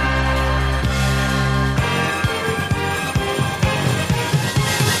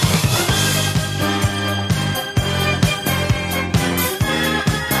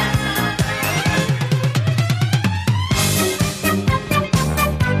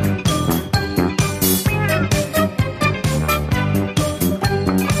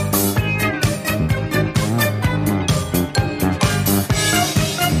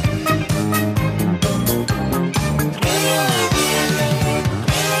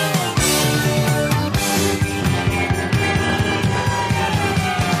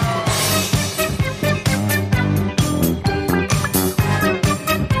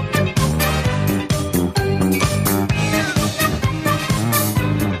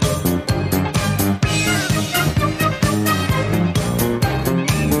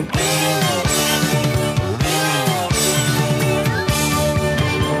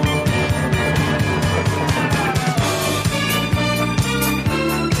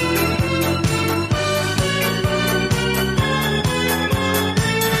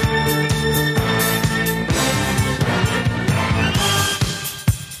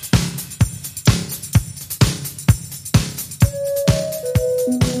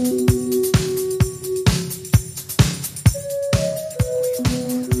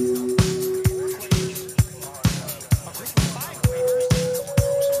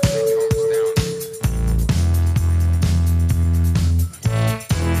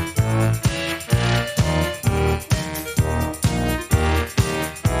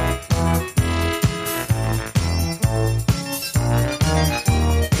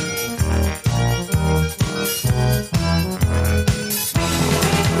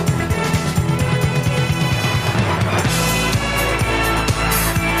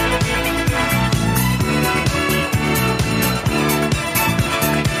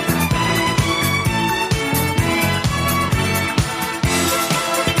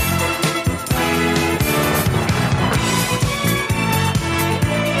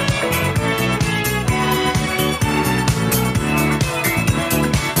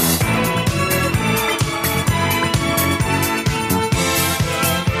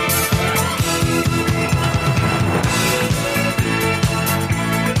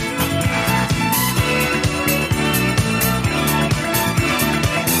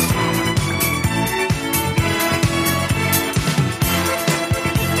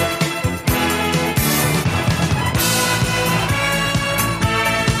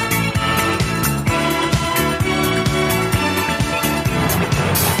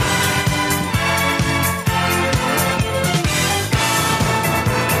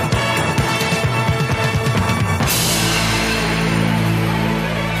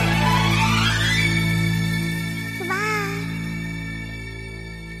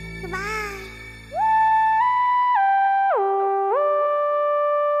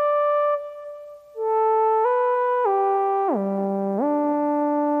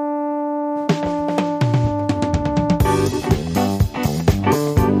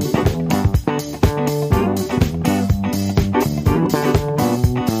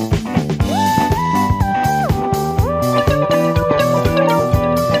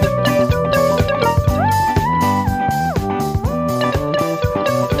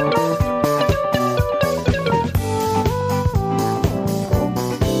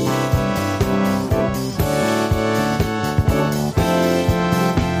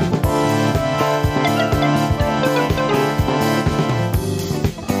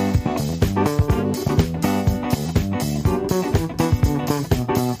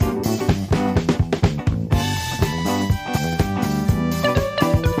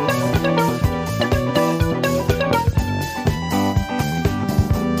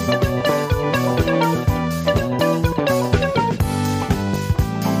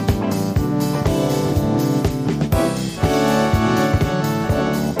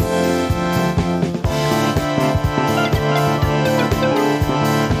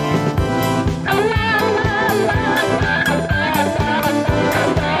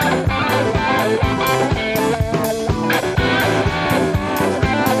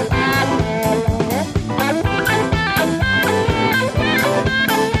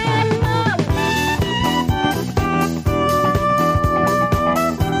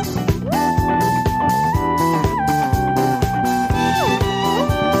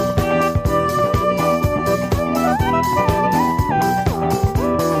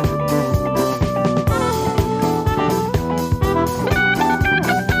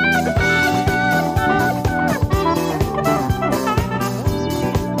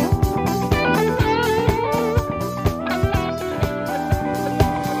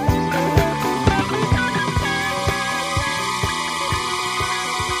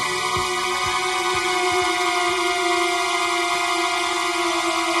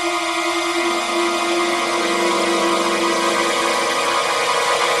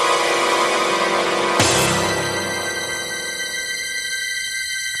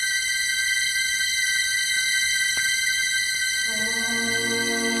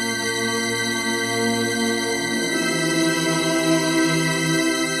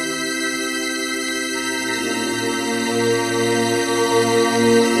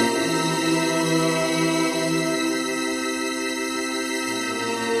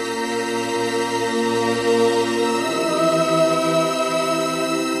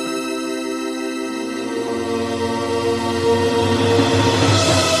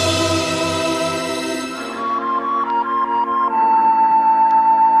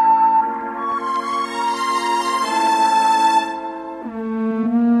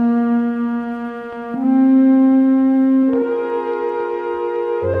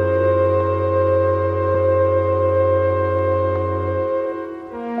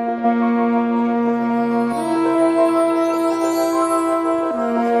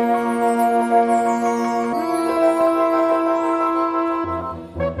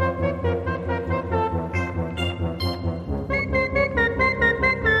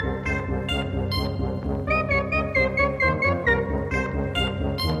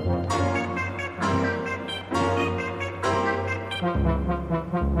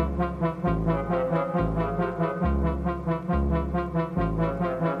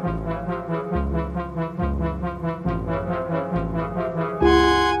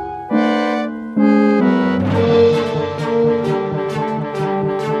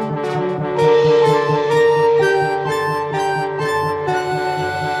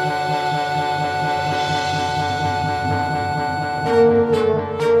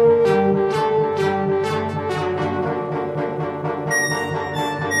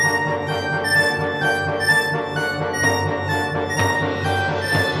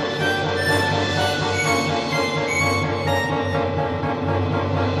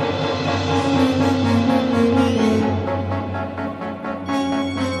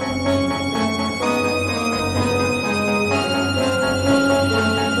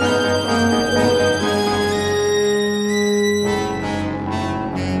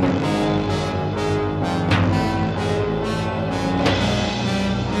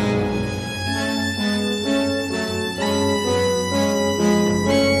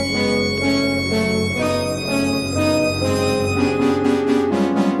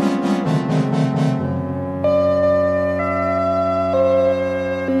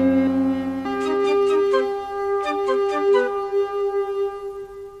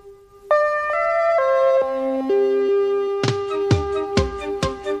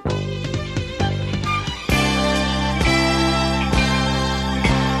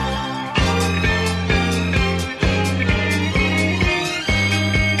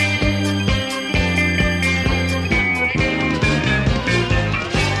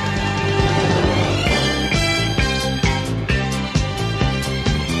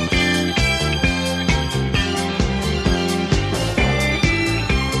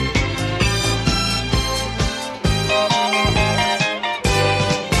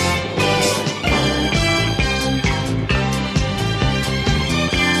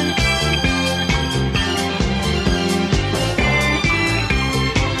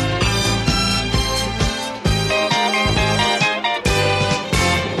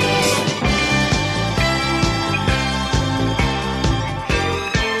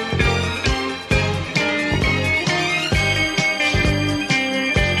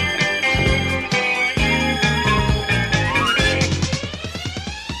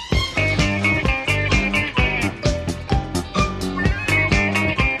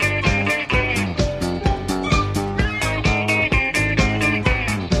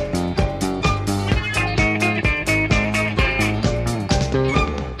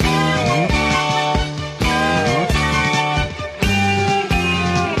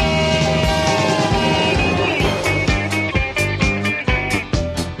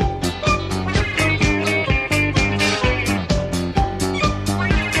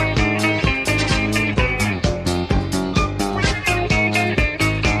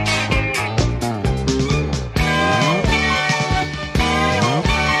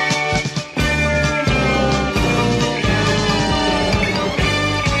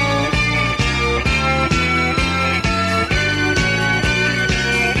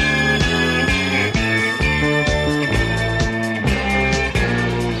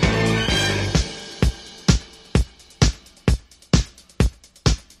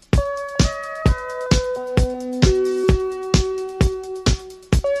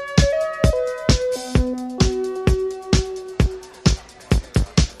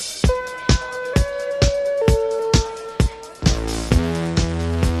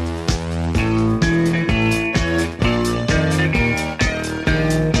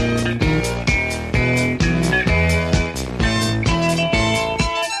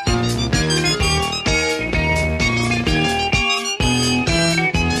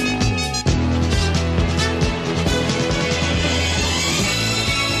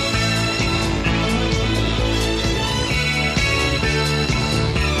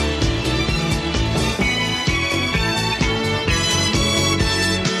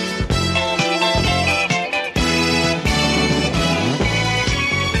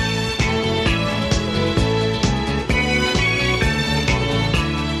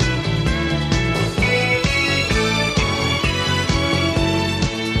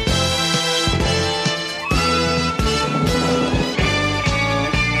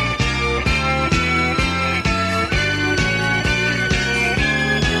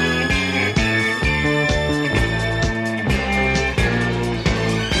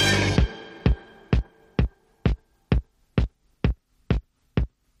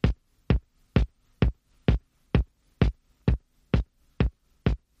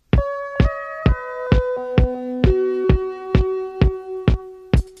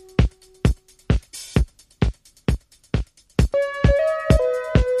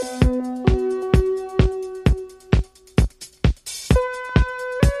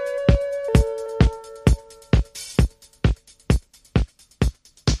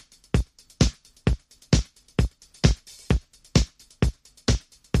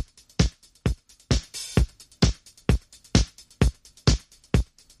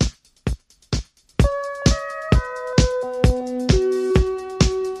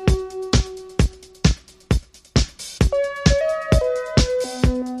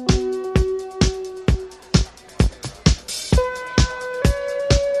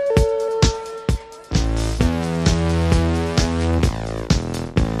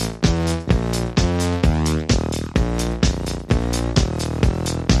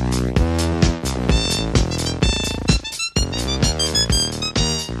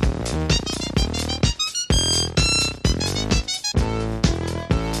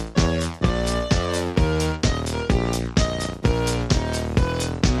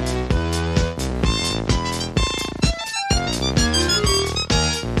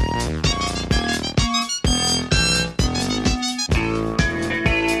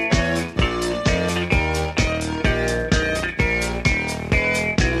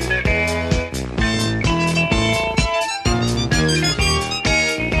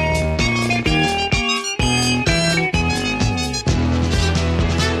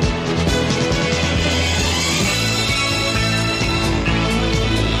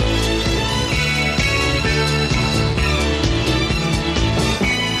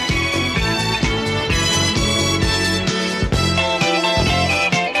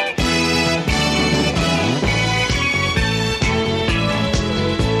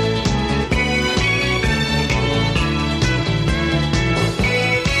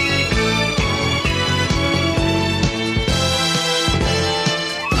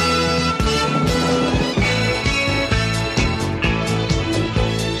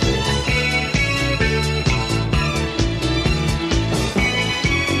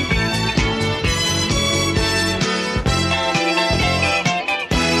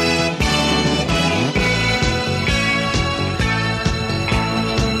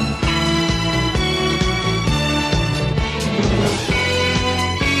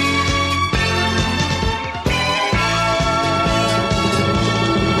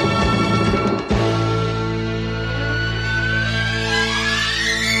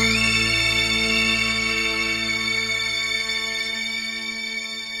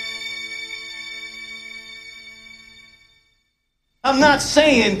 I'm not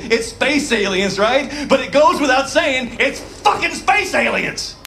saying it's space aliens, right? But it goes without saying it's fucking space aliens.